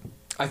yearbook?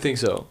 I think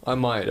so. I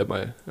might at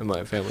my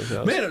family's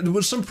house. Man, there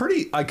was some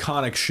pretty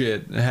iconic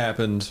shit that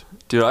happened.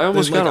 Dude, I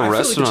almost Like, got I feel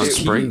arrested like on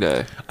it's- spring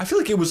day. I feel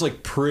like it was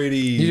like pretty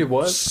You did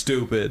what?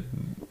 stupid.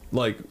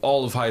 Like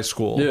all of high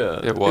school.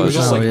 Yeah, It was.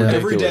 Just Oh, like yeah.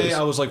 every day ridiculous.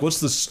 I was like, what's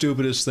the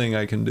stupidest thing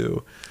I can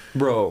do?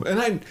 bro.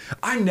 And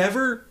I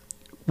never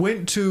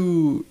went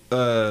to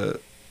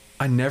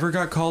I never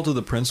got called to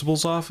the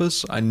principal's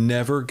office. I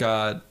never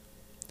got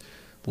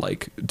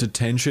like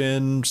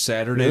detention,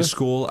 Saturday Yeah.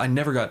 school. I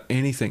never got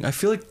anything. I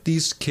feel like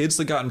these kids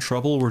that got in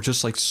trouble were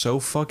just like so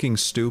fucking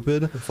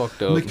stupid.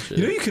 Fucked up Like, and shit.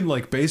 you know, you can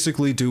like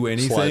basically do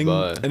anything,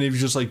 by. and if you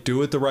just like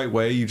do it the right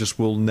way, you just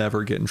will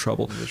never get in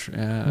trouble.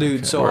 Yeah, Dude,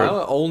 okay. so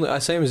Word. I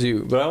same as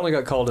you, but I only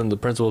got called in the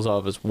principal's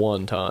office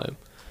one time.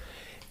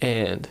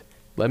 And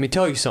let me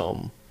tell you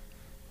something.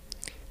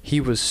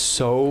 He was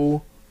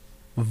so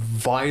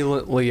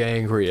violently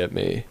angry at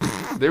me.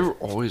 They were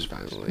always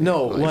violent.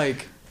 No,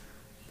 like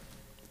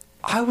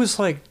I was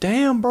like,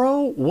 "Damn,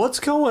 bro, what's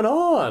going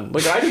on?"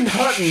 Like I did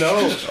not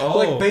know. Oh.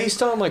 Like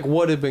based on like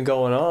what had been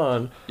going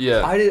on,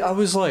 Yeah. I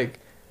was like,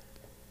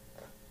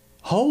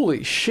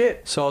 "Holy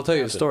shit." So I'll tell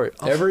you a story.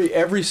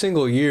 Every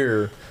single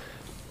year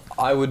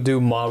I would do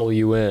Model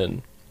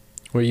UN,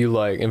 where you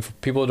like, and for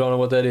people who don't know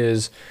what that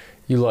is,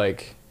 you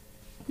like,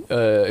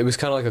 it was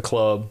kind of like a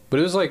club, but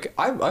it was like,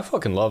 I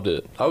fucking loved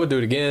it. I would do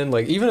it again.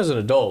 Like, even as an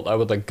adult, I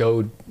would like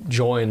go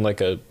join like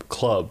a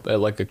club at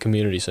like a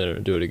community center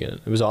and do it again.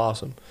 It was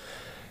awesome.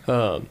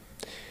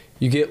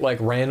 You get like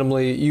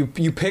randomly, you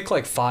pick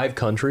like 5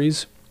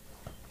 countries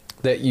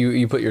that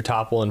you put your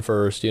top one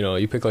first, you know,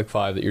 you pick like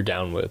 5 that you're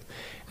down with.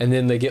 And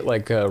then they get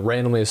like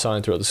randomly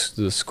assigned throughout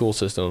the school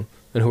system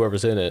and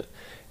whoever's in it.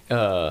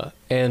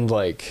 And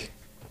like,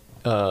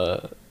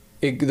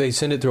 they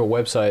send it through a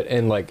website,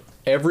 and like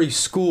every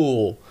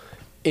school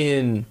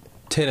in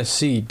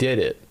Tennessee did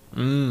it.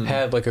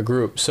 Had like a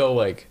group. So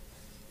like,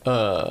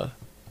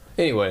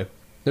 anyway,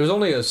 there was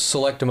only a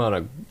select amount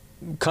of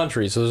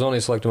countries, so there's only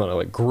a select amount of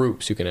like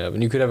groups you can have,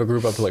 and you could have a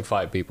group up to like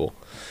 5 people.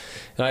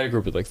 And I had a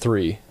group with like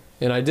 3,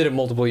 and I did it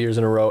multiple years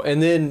in a row.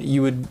 And then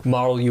you would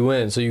Model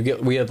UN, so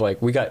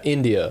we got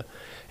India,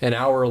 and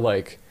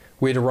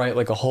we had to write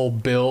like a whole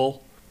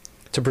bill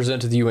to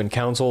present to the UN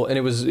Council, and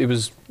it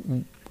was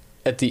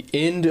at the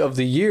end of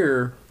the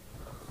year.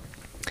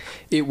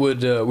 It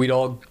would we'd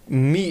all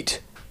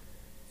meet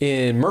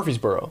in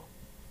Murfreesboro.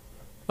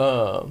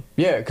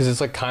 Yeah, because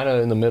it's like kind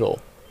of in the middle.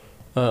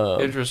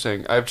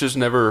 Interesting. I've just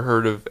never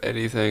heard of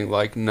anything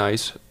like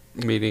nice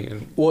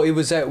meeting. Well, it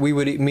was we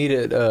would meet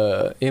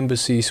at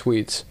Embassy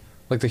Suites,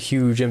 like the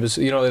huge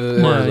embassy. You know,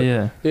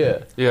 Yeah.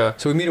 yeah.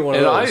 So we meet at one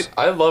of And those.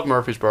 I love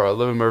Murfreesboro. I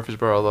live in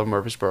Murfreesboro. I love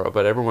Murfreesboro.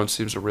 But everyone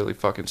seems to really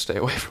fucking stay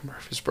away from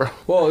Murfreesboro.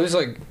 Well, it was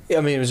like,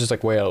 I mean, it was just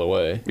like way out of the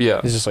way.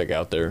 Yeah. It's just like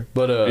out there.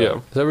 But Yeah.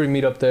 so everybody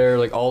meet up there,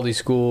 like all these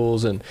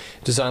schools, and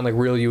design like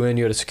Reel You In.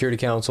 You had a security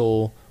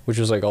council, which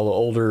was like all the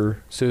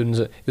older students.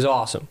 It was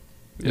awesome.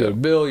 You had a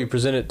bill, you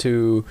present it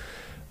to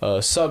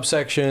a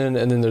subsection,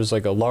 and then there's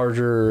like a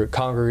larger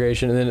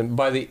congregation, and then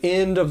by the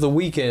end of the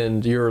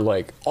weekend, you're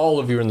like, all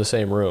of you are in the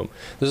same room.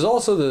 There's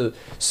also around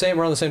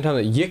the same time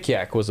that Yik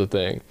Yak was a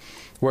thing,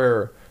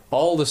 where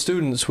all the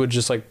students would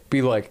just like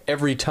be like,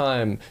 every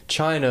time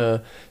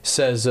China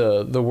says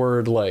the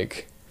word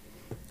like,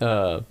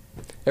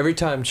 every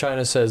time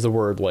China says the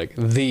word like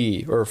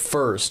the or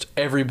first,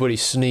 everybody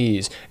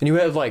sneeze. And you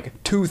had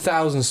like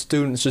 2,000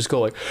 students just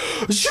go like,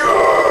 Shoo!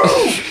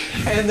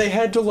 And they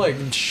had to like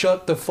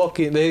shut the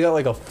fucking, they got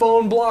like a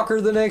phone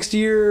blocker the next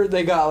year.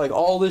 They got like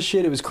all this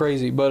shit. It was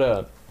crazy.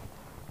 But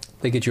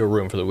they get you a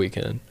room for the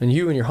weekend. And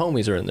you and your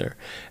homies are in there.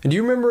 And do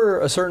you remember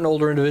a certain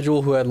older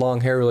individual who had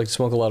long hair who liked to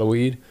smoke a lot of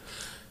weed?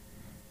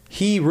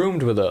 He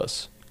roomed with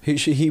us.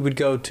 He would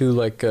go to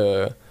like...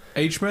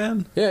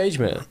 H-Man? Yeah,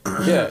 H-Man.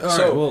 Yeah,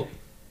 so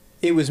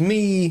it was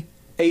me,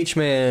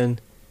 H-Man.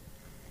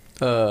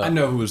 I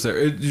know who was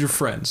there. Your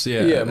friends,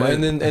 yeah. Yeah,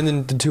 and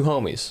then the two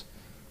homies.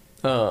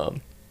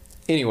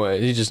 Anyway,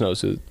 he just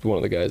knows who one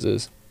of the guys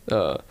is.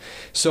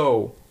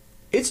 So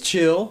it's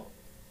chill.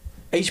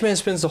 H-Man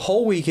spends the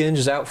whole weekend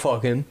just out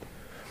fucking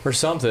or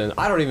something.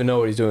 I don't even know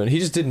what he's doing. He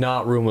just did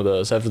not room with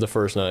us after the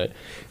first night.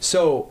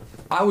 So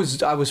I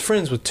was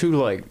friends with two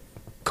like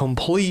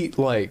complete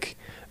like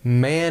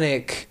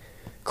manic,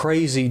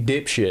 crazy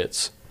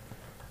dipshits,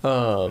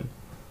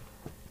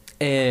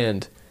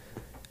 and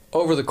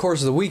over the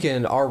course of the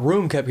weekend, our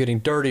room kept getting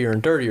dirtier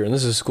and dirtier. And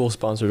this is a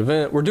school-sponsored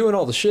event. We're doing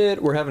all the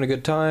shit. We're having a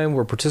good time.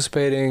 We're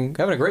participating,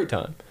 having a great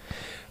time.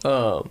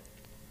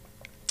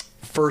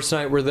 First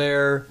night we're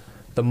there,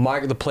 the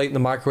plate in the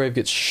microwave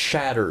gets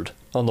shattered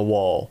on the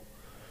wall,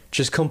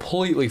 just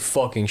completely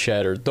fucking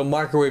shattered. The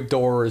microwave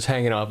door is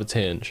hanging off its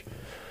hinge.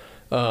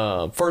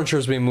 Furniture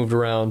is being moved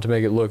around to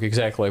make it look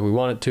exactly like we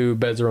want it to.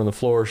 Beds are on the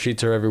floor,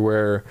 sheets are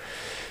everywhere,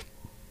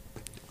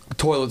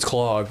 toilet's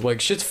clogged,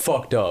 like shit's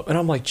fucked up. And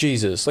I'm like,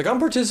 Jesus, like I'm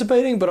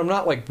participating, but I'm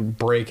not like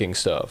breaking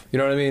stuff. You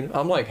know what I mean?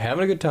 I'm like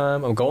having a good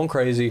time. I'm going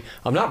crazy.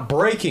 I'm not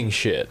breaking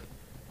shit.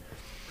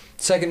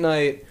 Second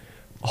night,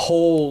 a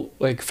whole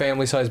like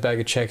family-sized bag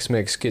of Chex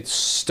Mix gets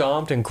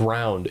stomped and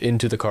ground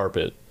into the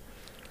carpet.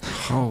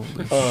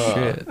 Holy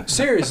shit.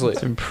 Seriously.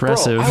 It's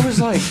impressive. Bro, I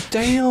was like,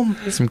 damn.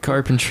 Some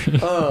carpentry.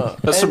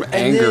 That's some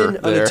anger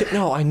there.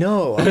 No, I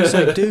know. I was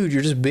like, dude,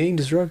 you're just being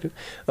destructive.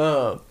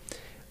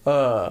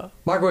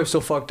 Microwave's still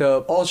fucked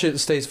up. All shit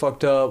stays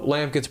fucked up.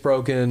 Lamp gets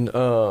broken.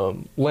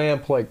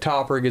 Lamp, like,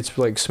 topper gets,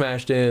 like,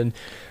 smashed in.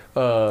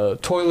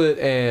 Toilet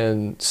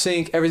and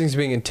sink, everything's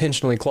being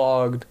intentionally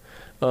clogged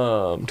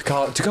to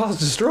cause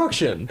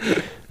destruction.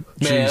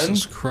 Man.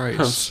 Jesus Christ.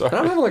 I'm sorry. And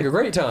I'm having like a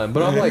great time,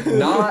 but I'm like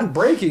not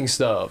breaking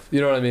stuff. You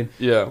know what I mean?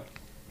 Yeah.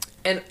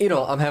 And you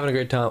know, I'm having a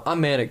great time.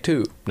 I'm manic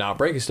too, not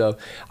breaking stuff.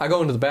 I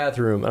go into the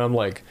bathroom and I'm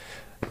like,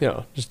 you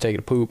know, just taking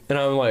a poop, and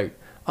I'm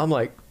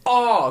like,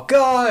 oh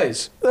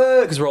guys,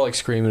 because we're all like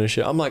screaming and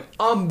shit. I'm like,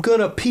 I'm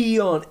gonna pee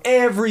on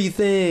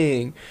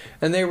everything,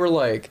 and they were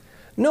like,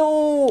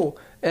 no,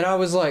 and I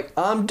was like,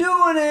 I'm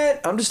doing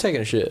it. I'm just taking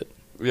a shit.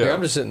 Yeah. Like,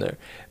 I'm just sitting there,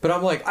 but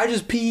I'm like, I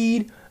just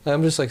peed.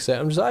 I'm just like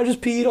saying, I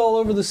just peed all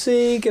over the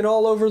sink and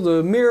all over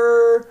the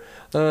mirror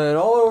and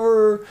all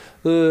over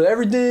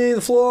everything,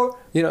 the floor.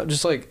 You know,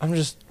 just like,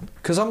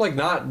 because I'm like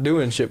not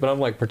doing shit, but I'm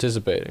like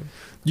participating.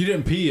 You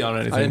didn't pee on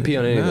anything? I didn't pee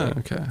on anything. No,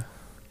 okay.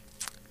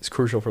 It's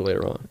crucial for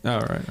later on. All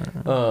right.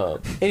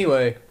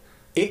 Anyway,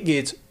 it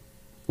gets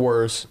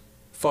worse,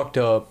 fucked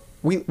up.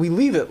 We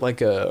leave it like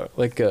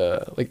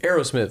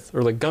Aerosmith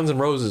or like Guns N'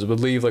 Roses would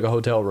leave like a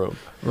hotel room.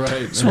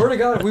 Right. Swear to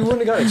God, if we wouldn't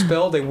have got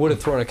expelled, they would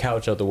have thrown a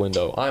couch out the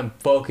window. I'm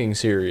fucking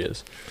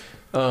serious.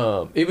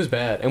 It was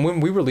bad. And when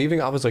we were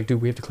leaving, I was like, dude,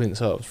 we have to clean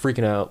this up. I was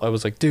freaking out. I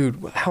was like,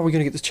 dude, how are we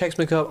gonna get this Chex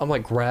Mix up? I'm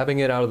like grabbing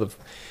it out of the.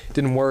 It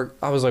didn't work.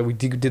 I was like, we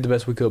did the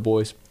best we could,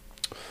 boys.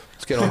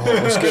 Let's get on home.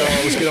 Let's get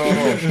on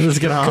home. Let's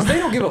get on. Because they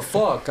don't give a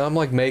fuck. I'm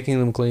like making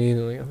them clean.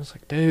 And like, I was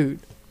like, dude.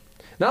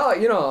 Now,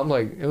 like, you know, I'm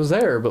like, it was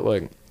there, but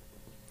like,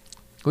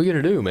 what are you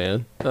gonna do,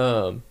 man?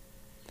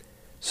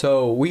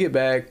 So we get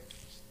back.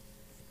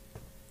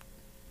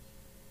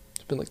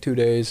 It's been like 2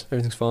 days.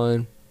 Everything's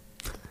fine.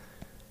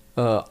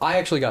 I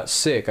actually got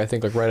sick, I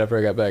think, like right after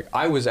I got back.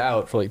 I was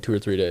out for like 2 or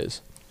 3 days.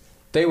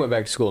 They went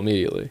back to school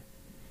immediately.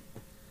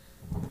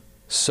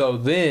 So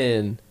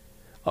then,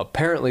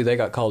 apparently they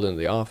got called into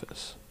the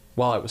office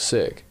while I was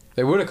sick.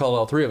 They would have called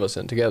all three of us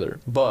in together,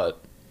 but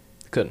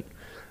couldn't.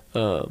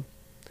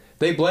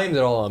 They blamed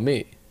it all on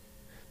me.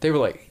 They were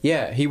like,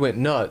 yeah, he went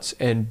nuts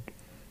and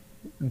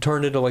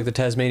turned into like the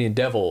Tasmanian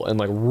devil and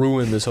like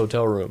ruined this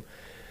hotel room.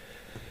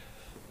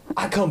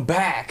 I come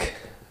back.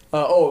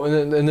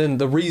 And then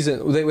the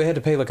reason we had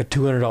to pay like a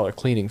 $200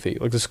 cleaning fee,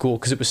 like the school,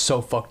 because it was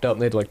so fucked up,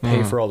 and they had to like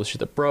pay for all the shit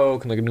that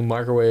broke and like a new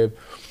microwave.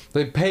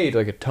 They paid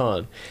like a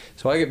ton.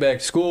 So I get back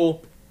to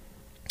school,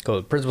 go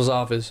to the principal's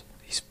office.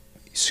 He's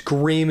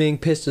screaming,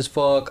 pissed as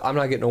fuck. I'm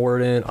not getting a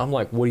word in. I'm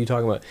like, what are you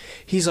talking about?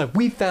 He's like,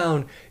 we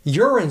found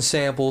urine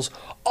samples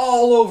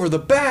all over the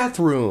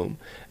bathroom.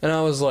 And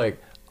I was like,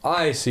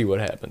 I see what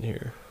happened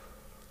here.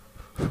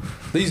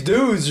 These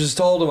dudes just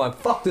told him I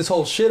fucked this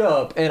whole shit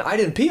up, and I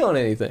didn't pee on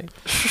anything.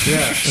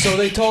 Yeah. So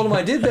they told him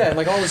I did that, and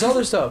like all this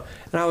other stuff.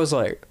 And I was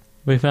like,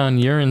 we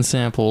found urine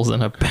samples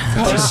in a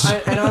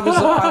bathroom. and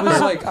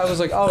I was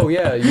like, oh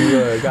yeah,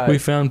 you got. We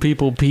found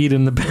people peed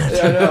in the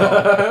bathroom.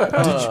 Yeah,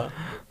 I know.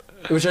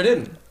 Which I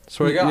didn't.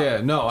 Swear to God.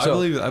 Yeah, no, I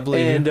believe it.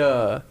 And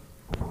I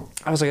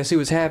was like, I see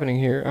what's happening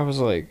here. I was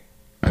like,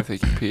 I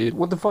think you peed.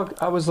 what the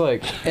fuck? I was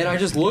like, and I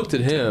just looked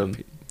at him,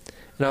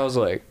 and I was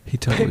like, he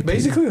totally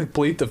basically like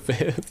plead the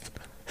fifth.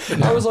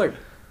 I was like,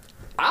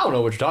 I don't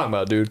know what you're talking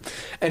about, dude.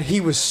 And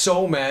he was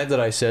so mad that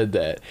I said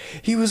that.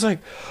 He was like,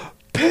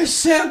 piss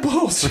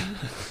samples.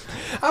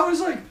 I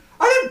was like,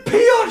 I didn't pee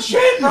on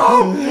shit,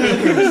 bro.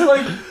 He was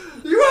like,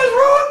 you guys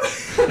wrong.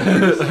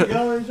 He was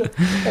like,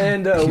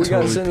 and we got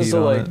totally sentenced peed to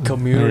on like it.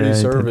 community Yeah,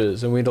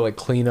 service, and we had to like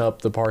clean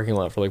up the parking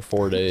lot for like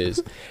 4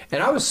 days.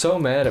 And I was so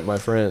mad at my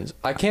friends.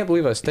 I can't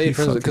believe I stayed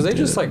friends because they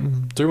fucking just did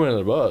like threw me under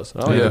the bus.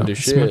 I don't Yeah. even do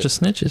It's a bunch shit. of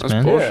snitches, That's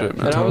man. bullshit,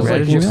 man. And I was Why like,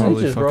 did you well,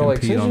 totally snitches, bro. Like,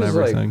 peed on snitches,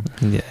 like, everything.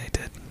 Yeah, he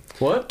did.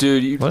 what?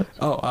 Dude, you... What?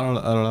 Oh, I don't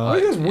know. I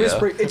was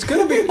whispering. It's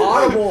gonna be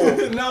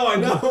audible. No, I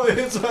know.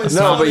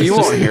 No, but you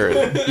won't hear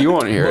it. You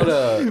won't hear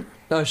But it.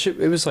 no shit.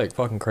 It was like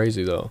fucking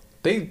crazy though.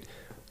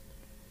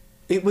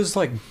 It was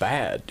like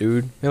bad,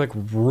 dude. They like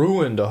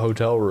ruined a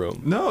hotel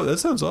room. No, that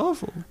sounds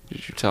awful.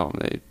 Did you tell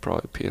them they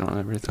probably peed on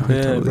everything?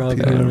 totally probably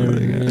peed on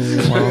everything.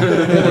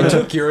 And they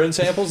took urine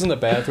samples in the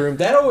bathroom.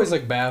 That always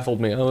like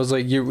baffled me. I was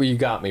like, you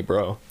got me,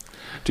 bro.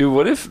 Dude,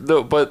 what if...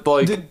 But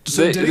like... Did it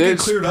get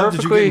it's cleared up?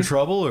 Did you get in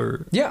trouble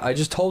or? Yeah, I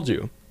just told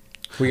you.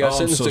 We got Oh, I'm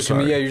sentenced so to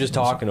sorry. Yeah, you're just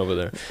talking over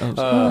there. I'm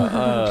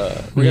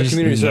We got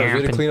community service. We had to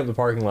yapping. clean up the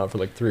parking lot for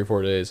like 3 or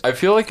 4 days. I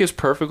feel like it's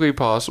perfectly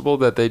possible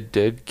that they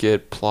did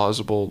get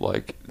plausible,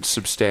 like,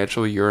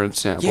 substantial urine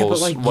samples. Yeah, but,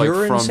 like,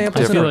 urine from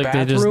samples I in feel our like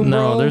they just bathroom,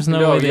 no. bro? There's no,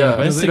 No, way they yeah.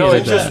 investigated No, it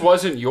that. just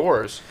wasn't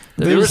yours.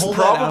 They There was pulled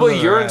that out of probably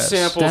their urine ass.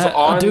 samples That-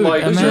 on, dude,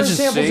 like... imagine Urine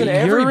samples in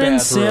every urine bathroom.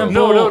 sample.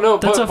 No,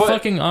 That's but- a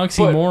fucking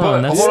oxymoron.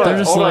 But- That's hold on, they're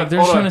just hold like on, they're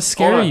hold trying on, to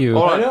scare hold on, you.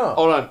 Hold I on, know.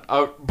 hold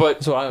on.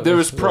 But So I- there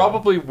was yeah.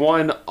 probably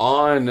one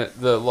on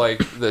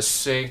the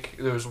sink.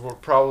 There was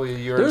probably a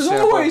urine There's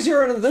sample always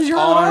urine. There's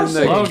urine in our on the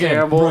sink. Logan,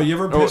 Campbell. Bro, you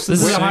ever pissed in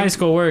This the is how sink? high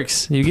school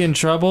works. You get in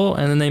trouble,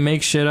 and then they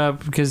make shit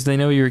up because they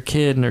know you're a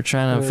kid, and they're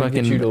trying to And they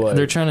get fucking. you to, like-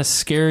 They're trying to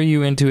scare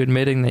you into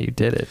admitting that you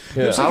did it.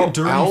 Yeah. It's like a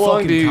dirty how long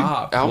fucking do you?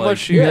 cop. How like-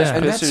 much do you Yeah, guys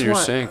and piss that's in your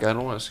why- sink? I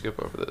don't want to skip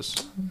over this.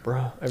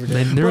 Bro, every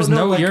day. There was no,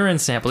 no like, urine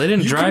sample. They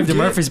didn't you drive to can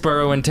get-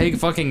 Murfreesboro and take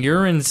fucking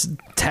urine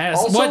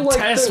tests. Also, What like,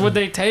 tests the- would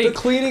they take? The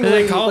cleaning Did they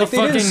lady, call like, the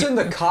they fucking? didn't send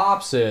the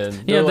cops in. Yeah,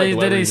 They're like, they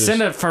 "Let me send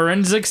just-" a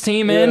forensics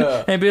team in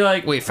Yeah. and be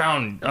like, "We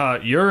found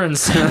urine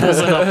samples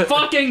in a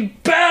fucking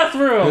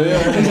bathroom."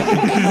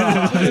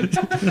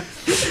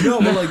 No,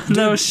 but like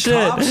No dude,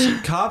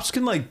 shit. Cops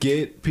can like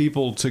get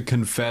people to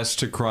confess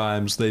to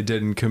crimes they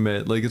didn't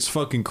commit. Like it's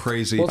fucking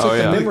crazy. Well, it's Oh, like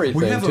yeah. the memory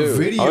We thing have too. a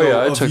video Oh, yeah,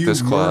 I of took you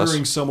this class.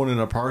 murdering someone in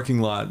a parking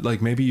lot.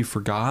 Like maybe you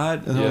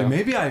forgot, and they're Yeah. like,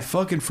 maybe I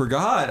fucking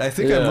forgot. I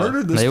think I Yeah.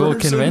 murdered this They person. will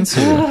convince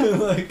you.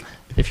 like,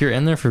 If you're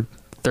in there for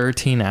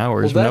 13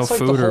 hours, Well, no that's like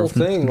food the whole or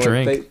thing.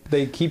 drink. Like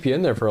they keep you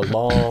in there for a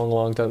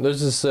long time.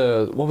 There's this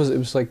what was it? It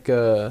was like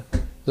a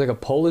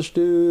Polish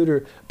dude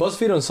or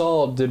BuzzFeed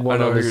Unsolved did one I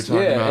know on who this. you're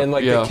talking about. And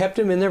like Yeah. they kept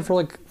him in there for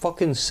like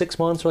fucking 6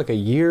 months or like a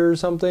year or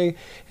something. And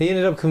he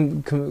ended up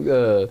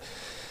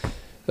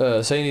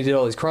saying he did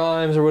all these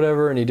crimes or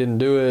whatever, and he didn't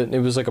do it. And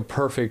it was like a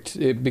perfect.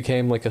 It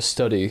became like a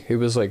study. It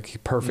was like a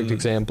perfect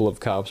example of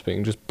cops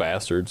being just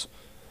bastards.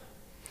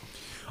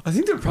 I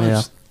think they're probably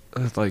Yeah.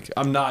 just, like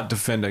I'm not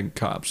defending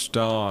cops.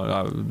 Don't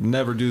I would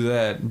never do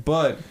that.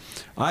 But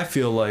I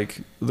feel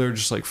like they're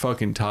just like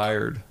fucking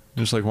tired.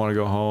 Just like want to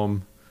go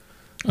home.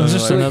 It's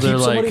just So they another keep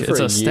like somebody for it's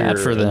a stat year,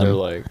 for and them. they're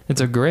like,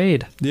 It's a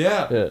grade.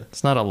 Yeah. yeah.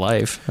 It's not a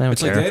life. They don't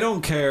It's care. like they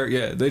don't care.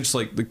 Yeah, they just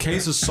like the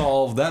case is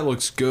solved. That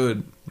looks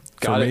good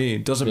for Got it. me.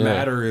 It doesn't Yeah.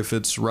 matter if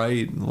it's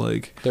right.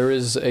 Like There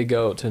is a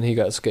goat, and he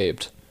got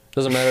scaped.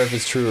 Doesn't matter if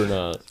it's true or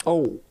not.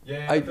 Oh,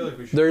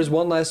 there's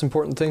one last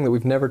important thing that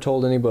we've never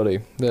told anybody,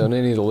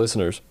 any of the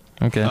listeners.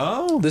 Okay.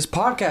 oh, This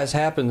podcast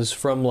happens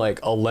from like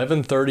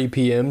 11:30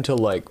 p.m. to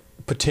like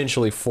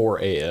potentially 4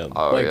 a.m.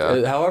 Oh, like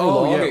yeah. however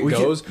Oh, long yeah, it we get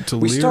goes,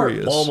 we start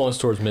delirious. almost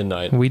towards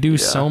midnight. We do Yeah.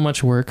 so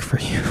much work for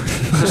you.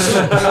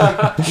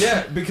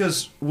 yeah,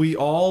 because we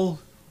all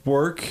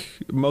work.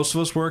 Most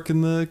of us work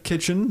in the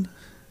kitchen.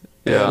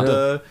 Yeah.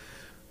 And,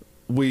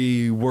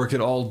 we work at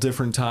all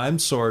different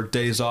times, so our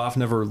days off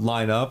never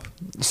line up.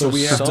 So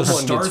we have to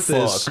someone start gets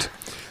this. fucked.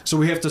 So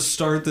we have to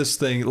start this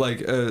thing. Like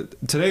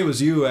today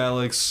was you,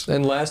 Alex.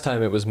 And last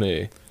time it was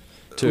me,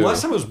 too.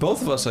 Last time it was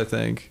both of us, I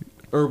think.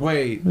 Or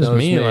wait, It was No, it's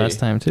me me. last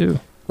time too.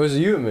 Was it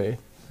you and me?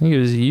 think it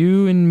was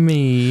you and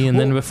me, and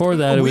then before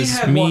that it we was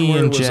had one me where it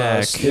and was Jack.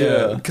 us,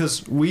 yeah,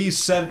 because we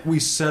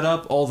set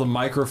up all the And you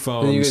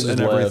microphones guys and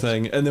just left.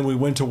 everything, and then we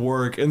went to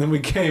work, and then we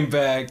came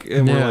back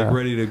and we're Yeah. like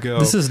ready to go.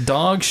 This is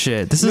dog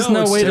shit. This is No,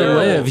 no it's way terrible. to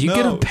live. You No.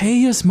 gotta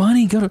pay us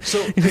money. Go to. so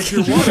if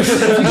you're watching,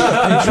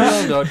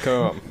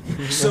 Patreon.com.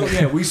 so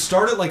yeah, we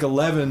start at like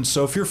 11.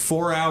 So if you're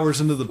 4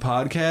 hours into the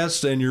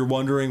podcast and you're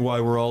wondering why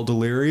we're all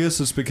delirious,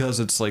 it's because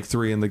it's like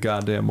 3 in the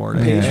goddamn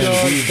morning. Yeah.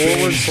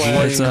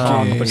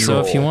 Patreon So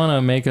if you want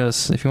to make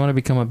us, if you want to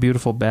become a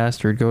beautiful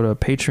bastard, go to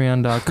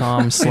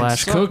patreon.com/cooks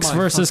Suck my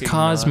versus fucking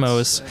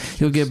Cosmos.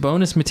 You'll get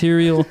bonus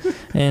material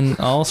and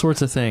all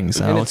sorts of things.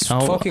 And it's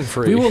fucking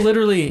free. We will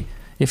literally,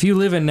 if you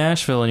live in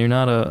Nashville and you're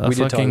not a We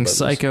did talk fucking about this.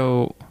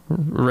 psycho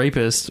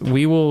rapist,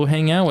 we will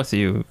hang out with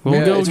you. We'll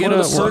Yeah, go it's get one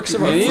a of the perks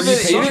of our And free even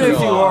if you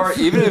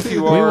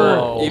Patreon.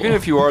 are, will- even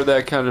if you are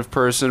that kind of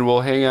person, we'll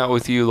hang out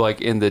with you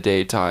like in the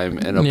daytime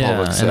in a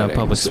public in setting. a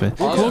public space.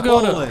 We'll We'll go go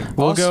to bowling.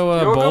 we'll go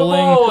You'll go bowling.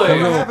 bowling. What We'll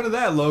go, happened to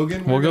that,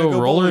 Logan? we'll We're gonna go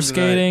bowling roller tonight.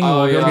 skating.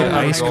 Oh, We'll go yeah, get yeah,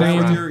 ice go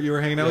cream. for You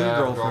were hanging out with your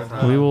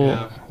girlfriend. We will.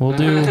 Yeah. We'll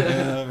do.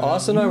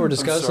 Austin and I were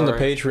discussing the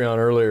sorry. Patreon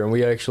earlier, and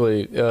we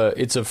actually,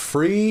 it's a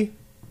free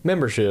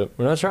membership.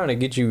 We're not trying to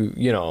get you,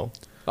 you know.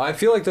 I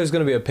feel like there's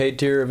going to be a paid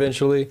tier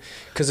eventually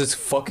because it's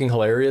fucking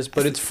hilarious,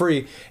 but it's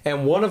free.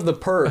 And one of the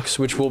perks,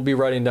 which we'll be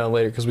writing down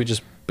later because we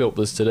just built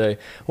this today,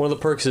 one of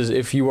the perks is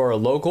if you are a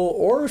local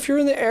or if you're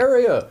in the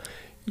area,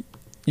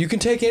 you can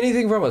take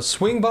anything from us.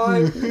 Swing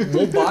by,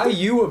 we'll buy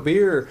you a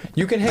beer.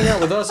 You can hang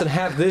out with us and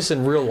have this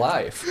in real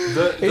life.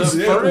 It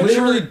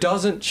literally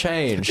doesn't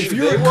change. If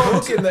you're a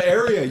cook in the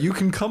area, you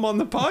can come on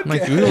the podcast.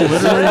 Like we will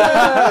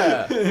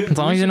literally. As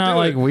long as you're not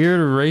like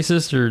weird or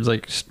racist or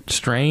like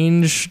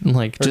strange,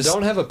 like Or just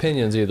don't have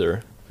opinions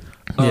either.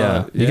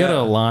 yeah. You yeah. gotta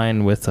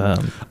align with.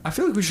 I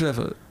feel like we should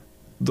have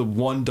the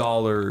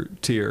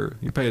 $1 tier.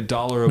 You pay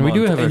 $1 a month. We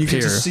do have and a you get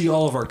tier. to see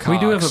all of our cocks. We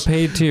do have a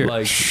paid tier.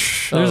 Like,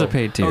 There's oh. a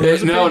paid tier. Oh,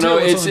 there's a No, paid no,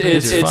 tier? What's on the paid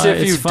it's tier?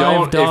 if you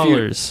don't.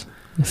 $5.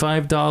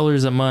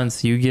 $5 a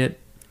month, you get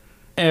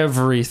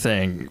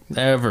everything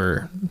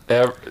ever.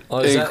 Oh,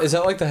 is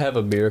that like the have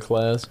a beer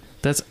class?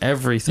 That's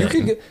everything. You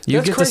could get- You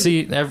that's get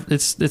crazy. to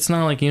see. It's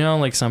not like, you know,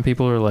 like some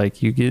people are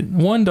like, you get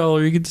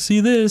 $1, you get to see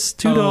this.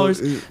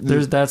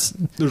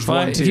 $2. There's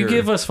one If you tier.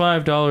 give us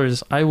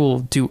 $5, I will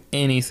do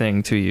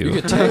anything to you.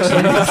 You could text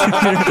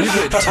me. You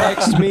could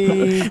text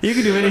me. You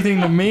can do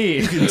anything to me.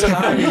 You can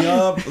tie me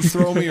up,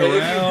 throw me around.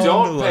 If you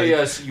don't pay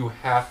like, us, you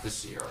have to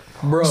see our.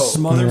 Bro,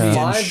 Smother me in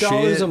 $5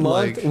 shit, a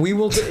month. like- We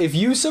will. If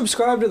you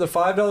subscribe to the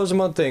 $5 a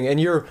month thing and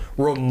you're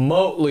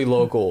remotely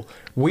local,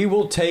 we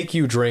will take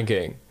you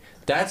drinking.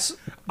 That's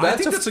I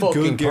think that's a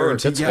fucking good perk.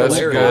 guarantee. That's Yeah, we'll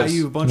hilarious. buy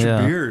you a bunch Yeah.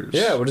 of beers.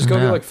 Yeah, we'll just go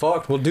be Yeah. like,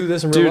 fuck, we'll do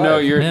this in real Dude, no,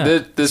 life. you're Yeah.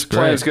 this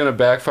plan is great. gonna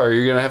backfire.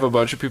 You're gonna have a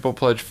bunch of people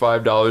pledge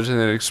 $5 and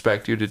then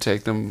expect you to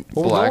take them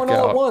Well, we're going all at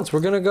blackout. once. We're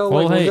gonna go.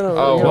 Well, like, hey, we're gonna,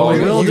 oh, you know, well, we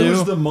we're will gonna- use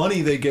do- the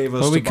money they gave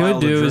us. What we to buy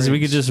all could the do is we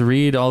drinks. could just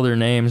read all their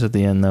names at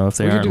the end, though, if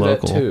they we could aren't do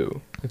local. that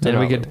too. if they're Then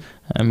we not could. local.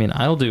 I mean,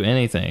 I'll do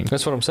anything.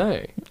 That's what I'm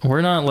saying.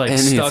 We're not like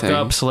stuck Anything.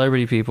 up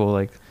celebrity people.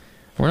 Like,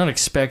 we're not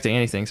expecting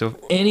anything. So if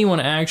anyone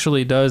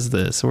actually does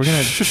this, we're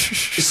gonna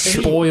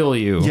spoil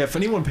you. Yeah, if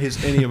anyone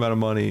pays any amount of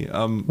money,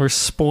 We're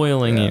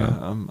spoiling yeah,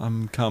 you.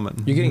 I'm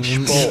coming. You're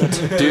getting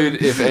spoiled.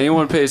 Dude, if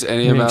anyone pays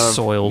any You're being amount of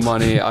soiled.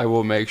 money, I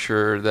will make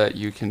sure that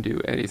you can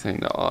do anything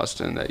to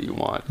Austin that you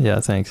want. Yeah,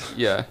 thanks.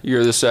 Yeah,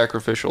 you're the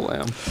sacrificial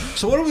lamb.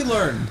 So what do we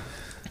learn?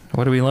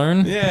 What do we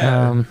learn?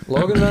 Yeah.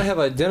 Logan and I have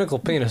identical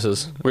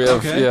penises. We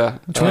have Okay. yeah.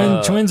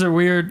 Twins are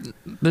weird.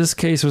 This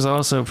case was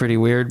also pretty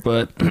weird,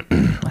 but I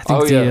think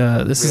Oh,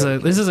 yeah. this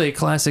is a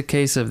classic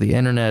case of the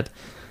internet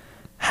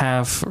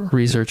half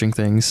researching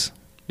things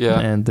Yeah.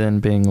 and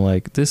then being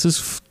like, "This is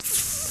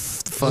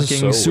fucking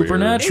so weird.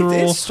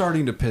 supernatural." It's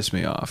starting to piss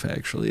me off.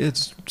 Actually,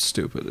 it's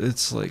stupid.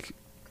 It's like,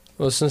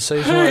 Well,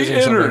 sensationalizing Hey,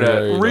 something internet,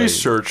 very, like-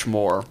 research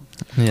more.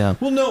 Yeah.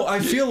 well, no, I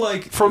feel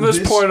like From this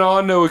point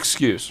on, no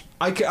excuse.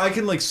 I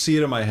can like see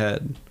it in my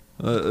head.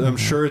 I'm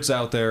sure it's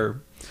out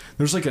there.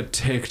 There's like a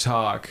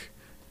TikTok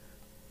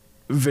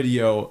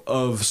video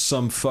of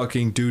some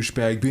fucking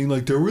douchebag being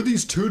like, there were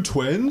these two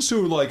twins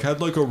who like had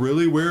like a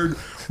really weird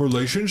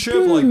relationship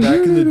like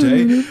back in the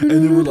day, and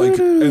they were like,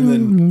 and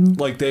then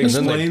like they And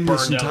then they explain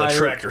this burned down the entire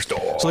tractor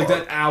store. It's like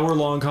that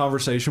hour-long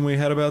conversation we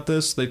had about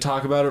this. They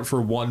talk about it for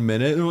 1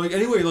 minute. And they're like,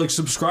 anyway, like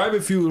subscribe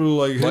if you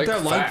like hit Like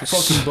that facts.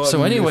 like fucking button.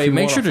 So anyway, if you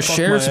make wanna sure to fuck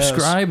share, my ass.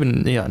 subscribe,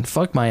 and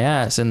fuck my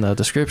ass in the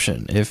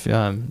description if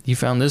you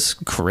found this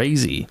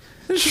crazy.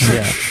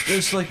 Yeah.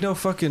 There's like no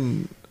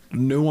fucking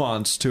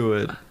nuance to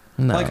it.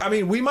 No. Like, I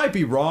mean, we might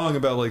be wrong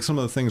about like some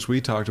of the things we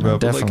talked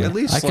about, but Definitely. like at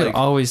least I could like,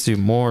 always do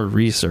more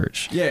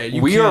research. yeah,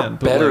 you We can, are but,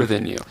 better like,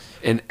 than you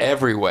in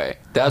every way.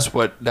 That's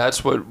what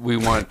we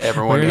want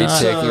everyone We're to be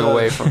not- taking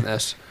away from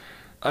this.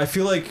 I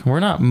feel like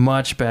We're not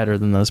much better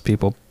than those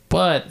people,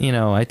 but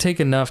I take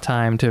enough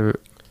time to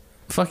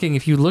fucking.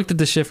 If you looked at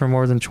the shit for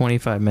more than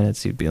 25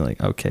 minutes, you'd be like,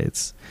 okay,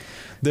 it's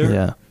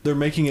they're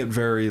making it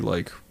very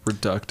like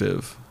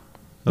reductive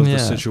of Yeah. the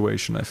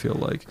situation. I feel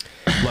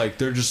like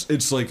they're just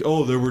it's like,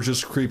 oh, there were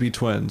just creepy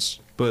twins,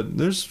 but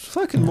there's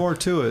fucking more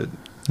to it.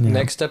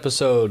 Next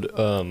episode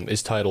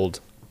is titled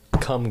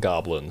 "Cum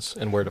Goblins"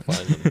 and where to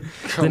find them.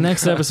 The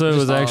next episode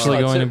was actually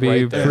going to be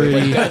right there.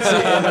 pretty. That's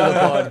the end of the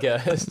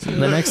podcast.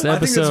 The next I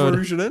think that's where episode.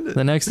 we should end it.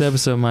 The next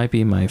episode might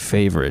be my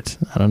favorite.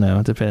 I don't know.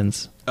 It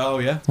depends. Oh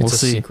yeah. We'll It's a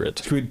see.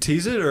 secret. Should we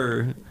tease it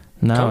or?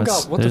 No, Cum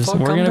it's, what the fuck?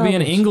 we're Cum going to be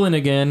in goblins? England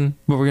again,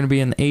 but we're going to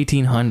be in the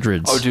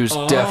 1800s. Oh, dude, it's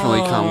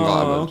definitely cum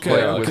goblin. okay,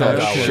 Like, okay, without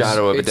okay. a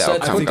shadow of a It's doubt,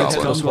 that- I cum think it's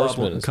goblin. cum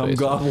Horseman goblin. is Cum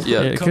based on. goblin.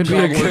 Yeah, it Cum could be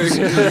a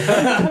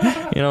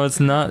goblin. You know, it's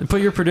not.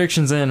 Put your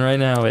predictions in right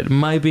now. It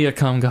might be a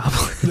cum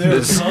goblin.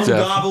 There's It's cum def-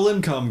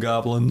 goblin, cum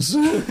goblins.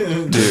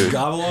 Dude.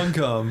 Gobble on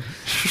cum.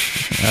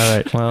 All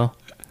right. Well,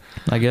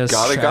 I guess.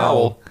 Gotta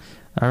gobble.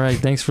 All right.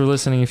 Thanks for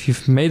listening. If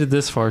you've made it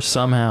this far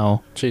somehow,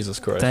 Jesus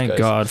Christ! thank guys.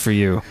 God for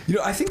you. You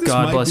know, I think this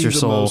God might bless be your the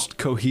soul. most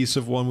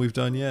cohesive one we've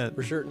done yet.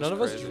 For sure, none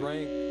of us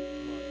drank.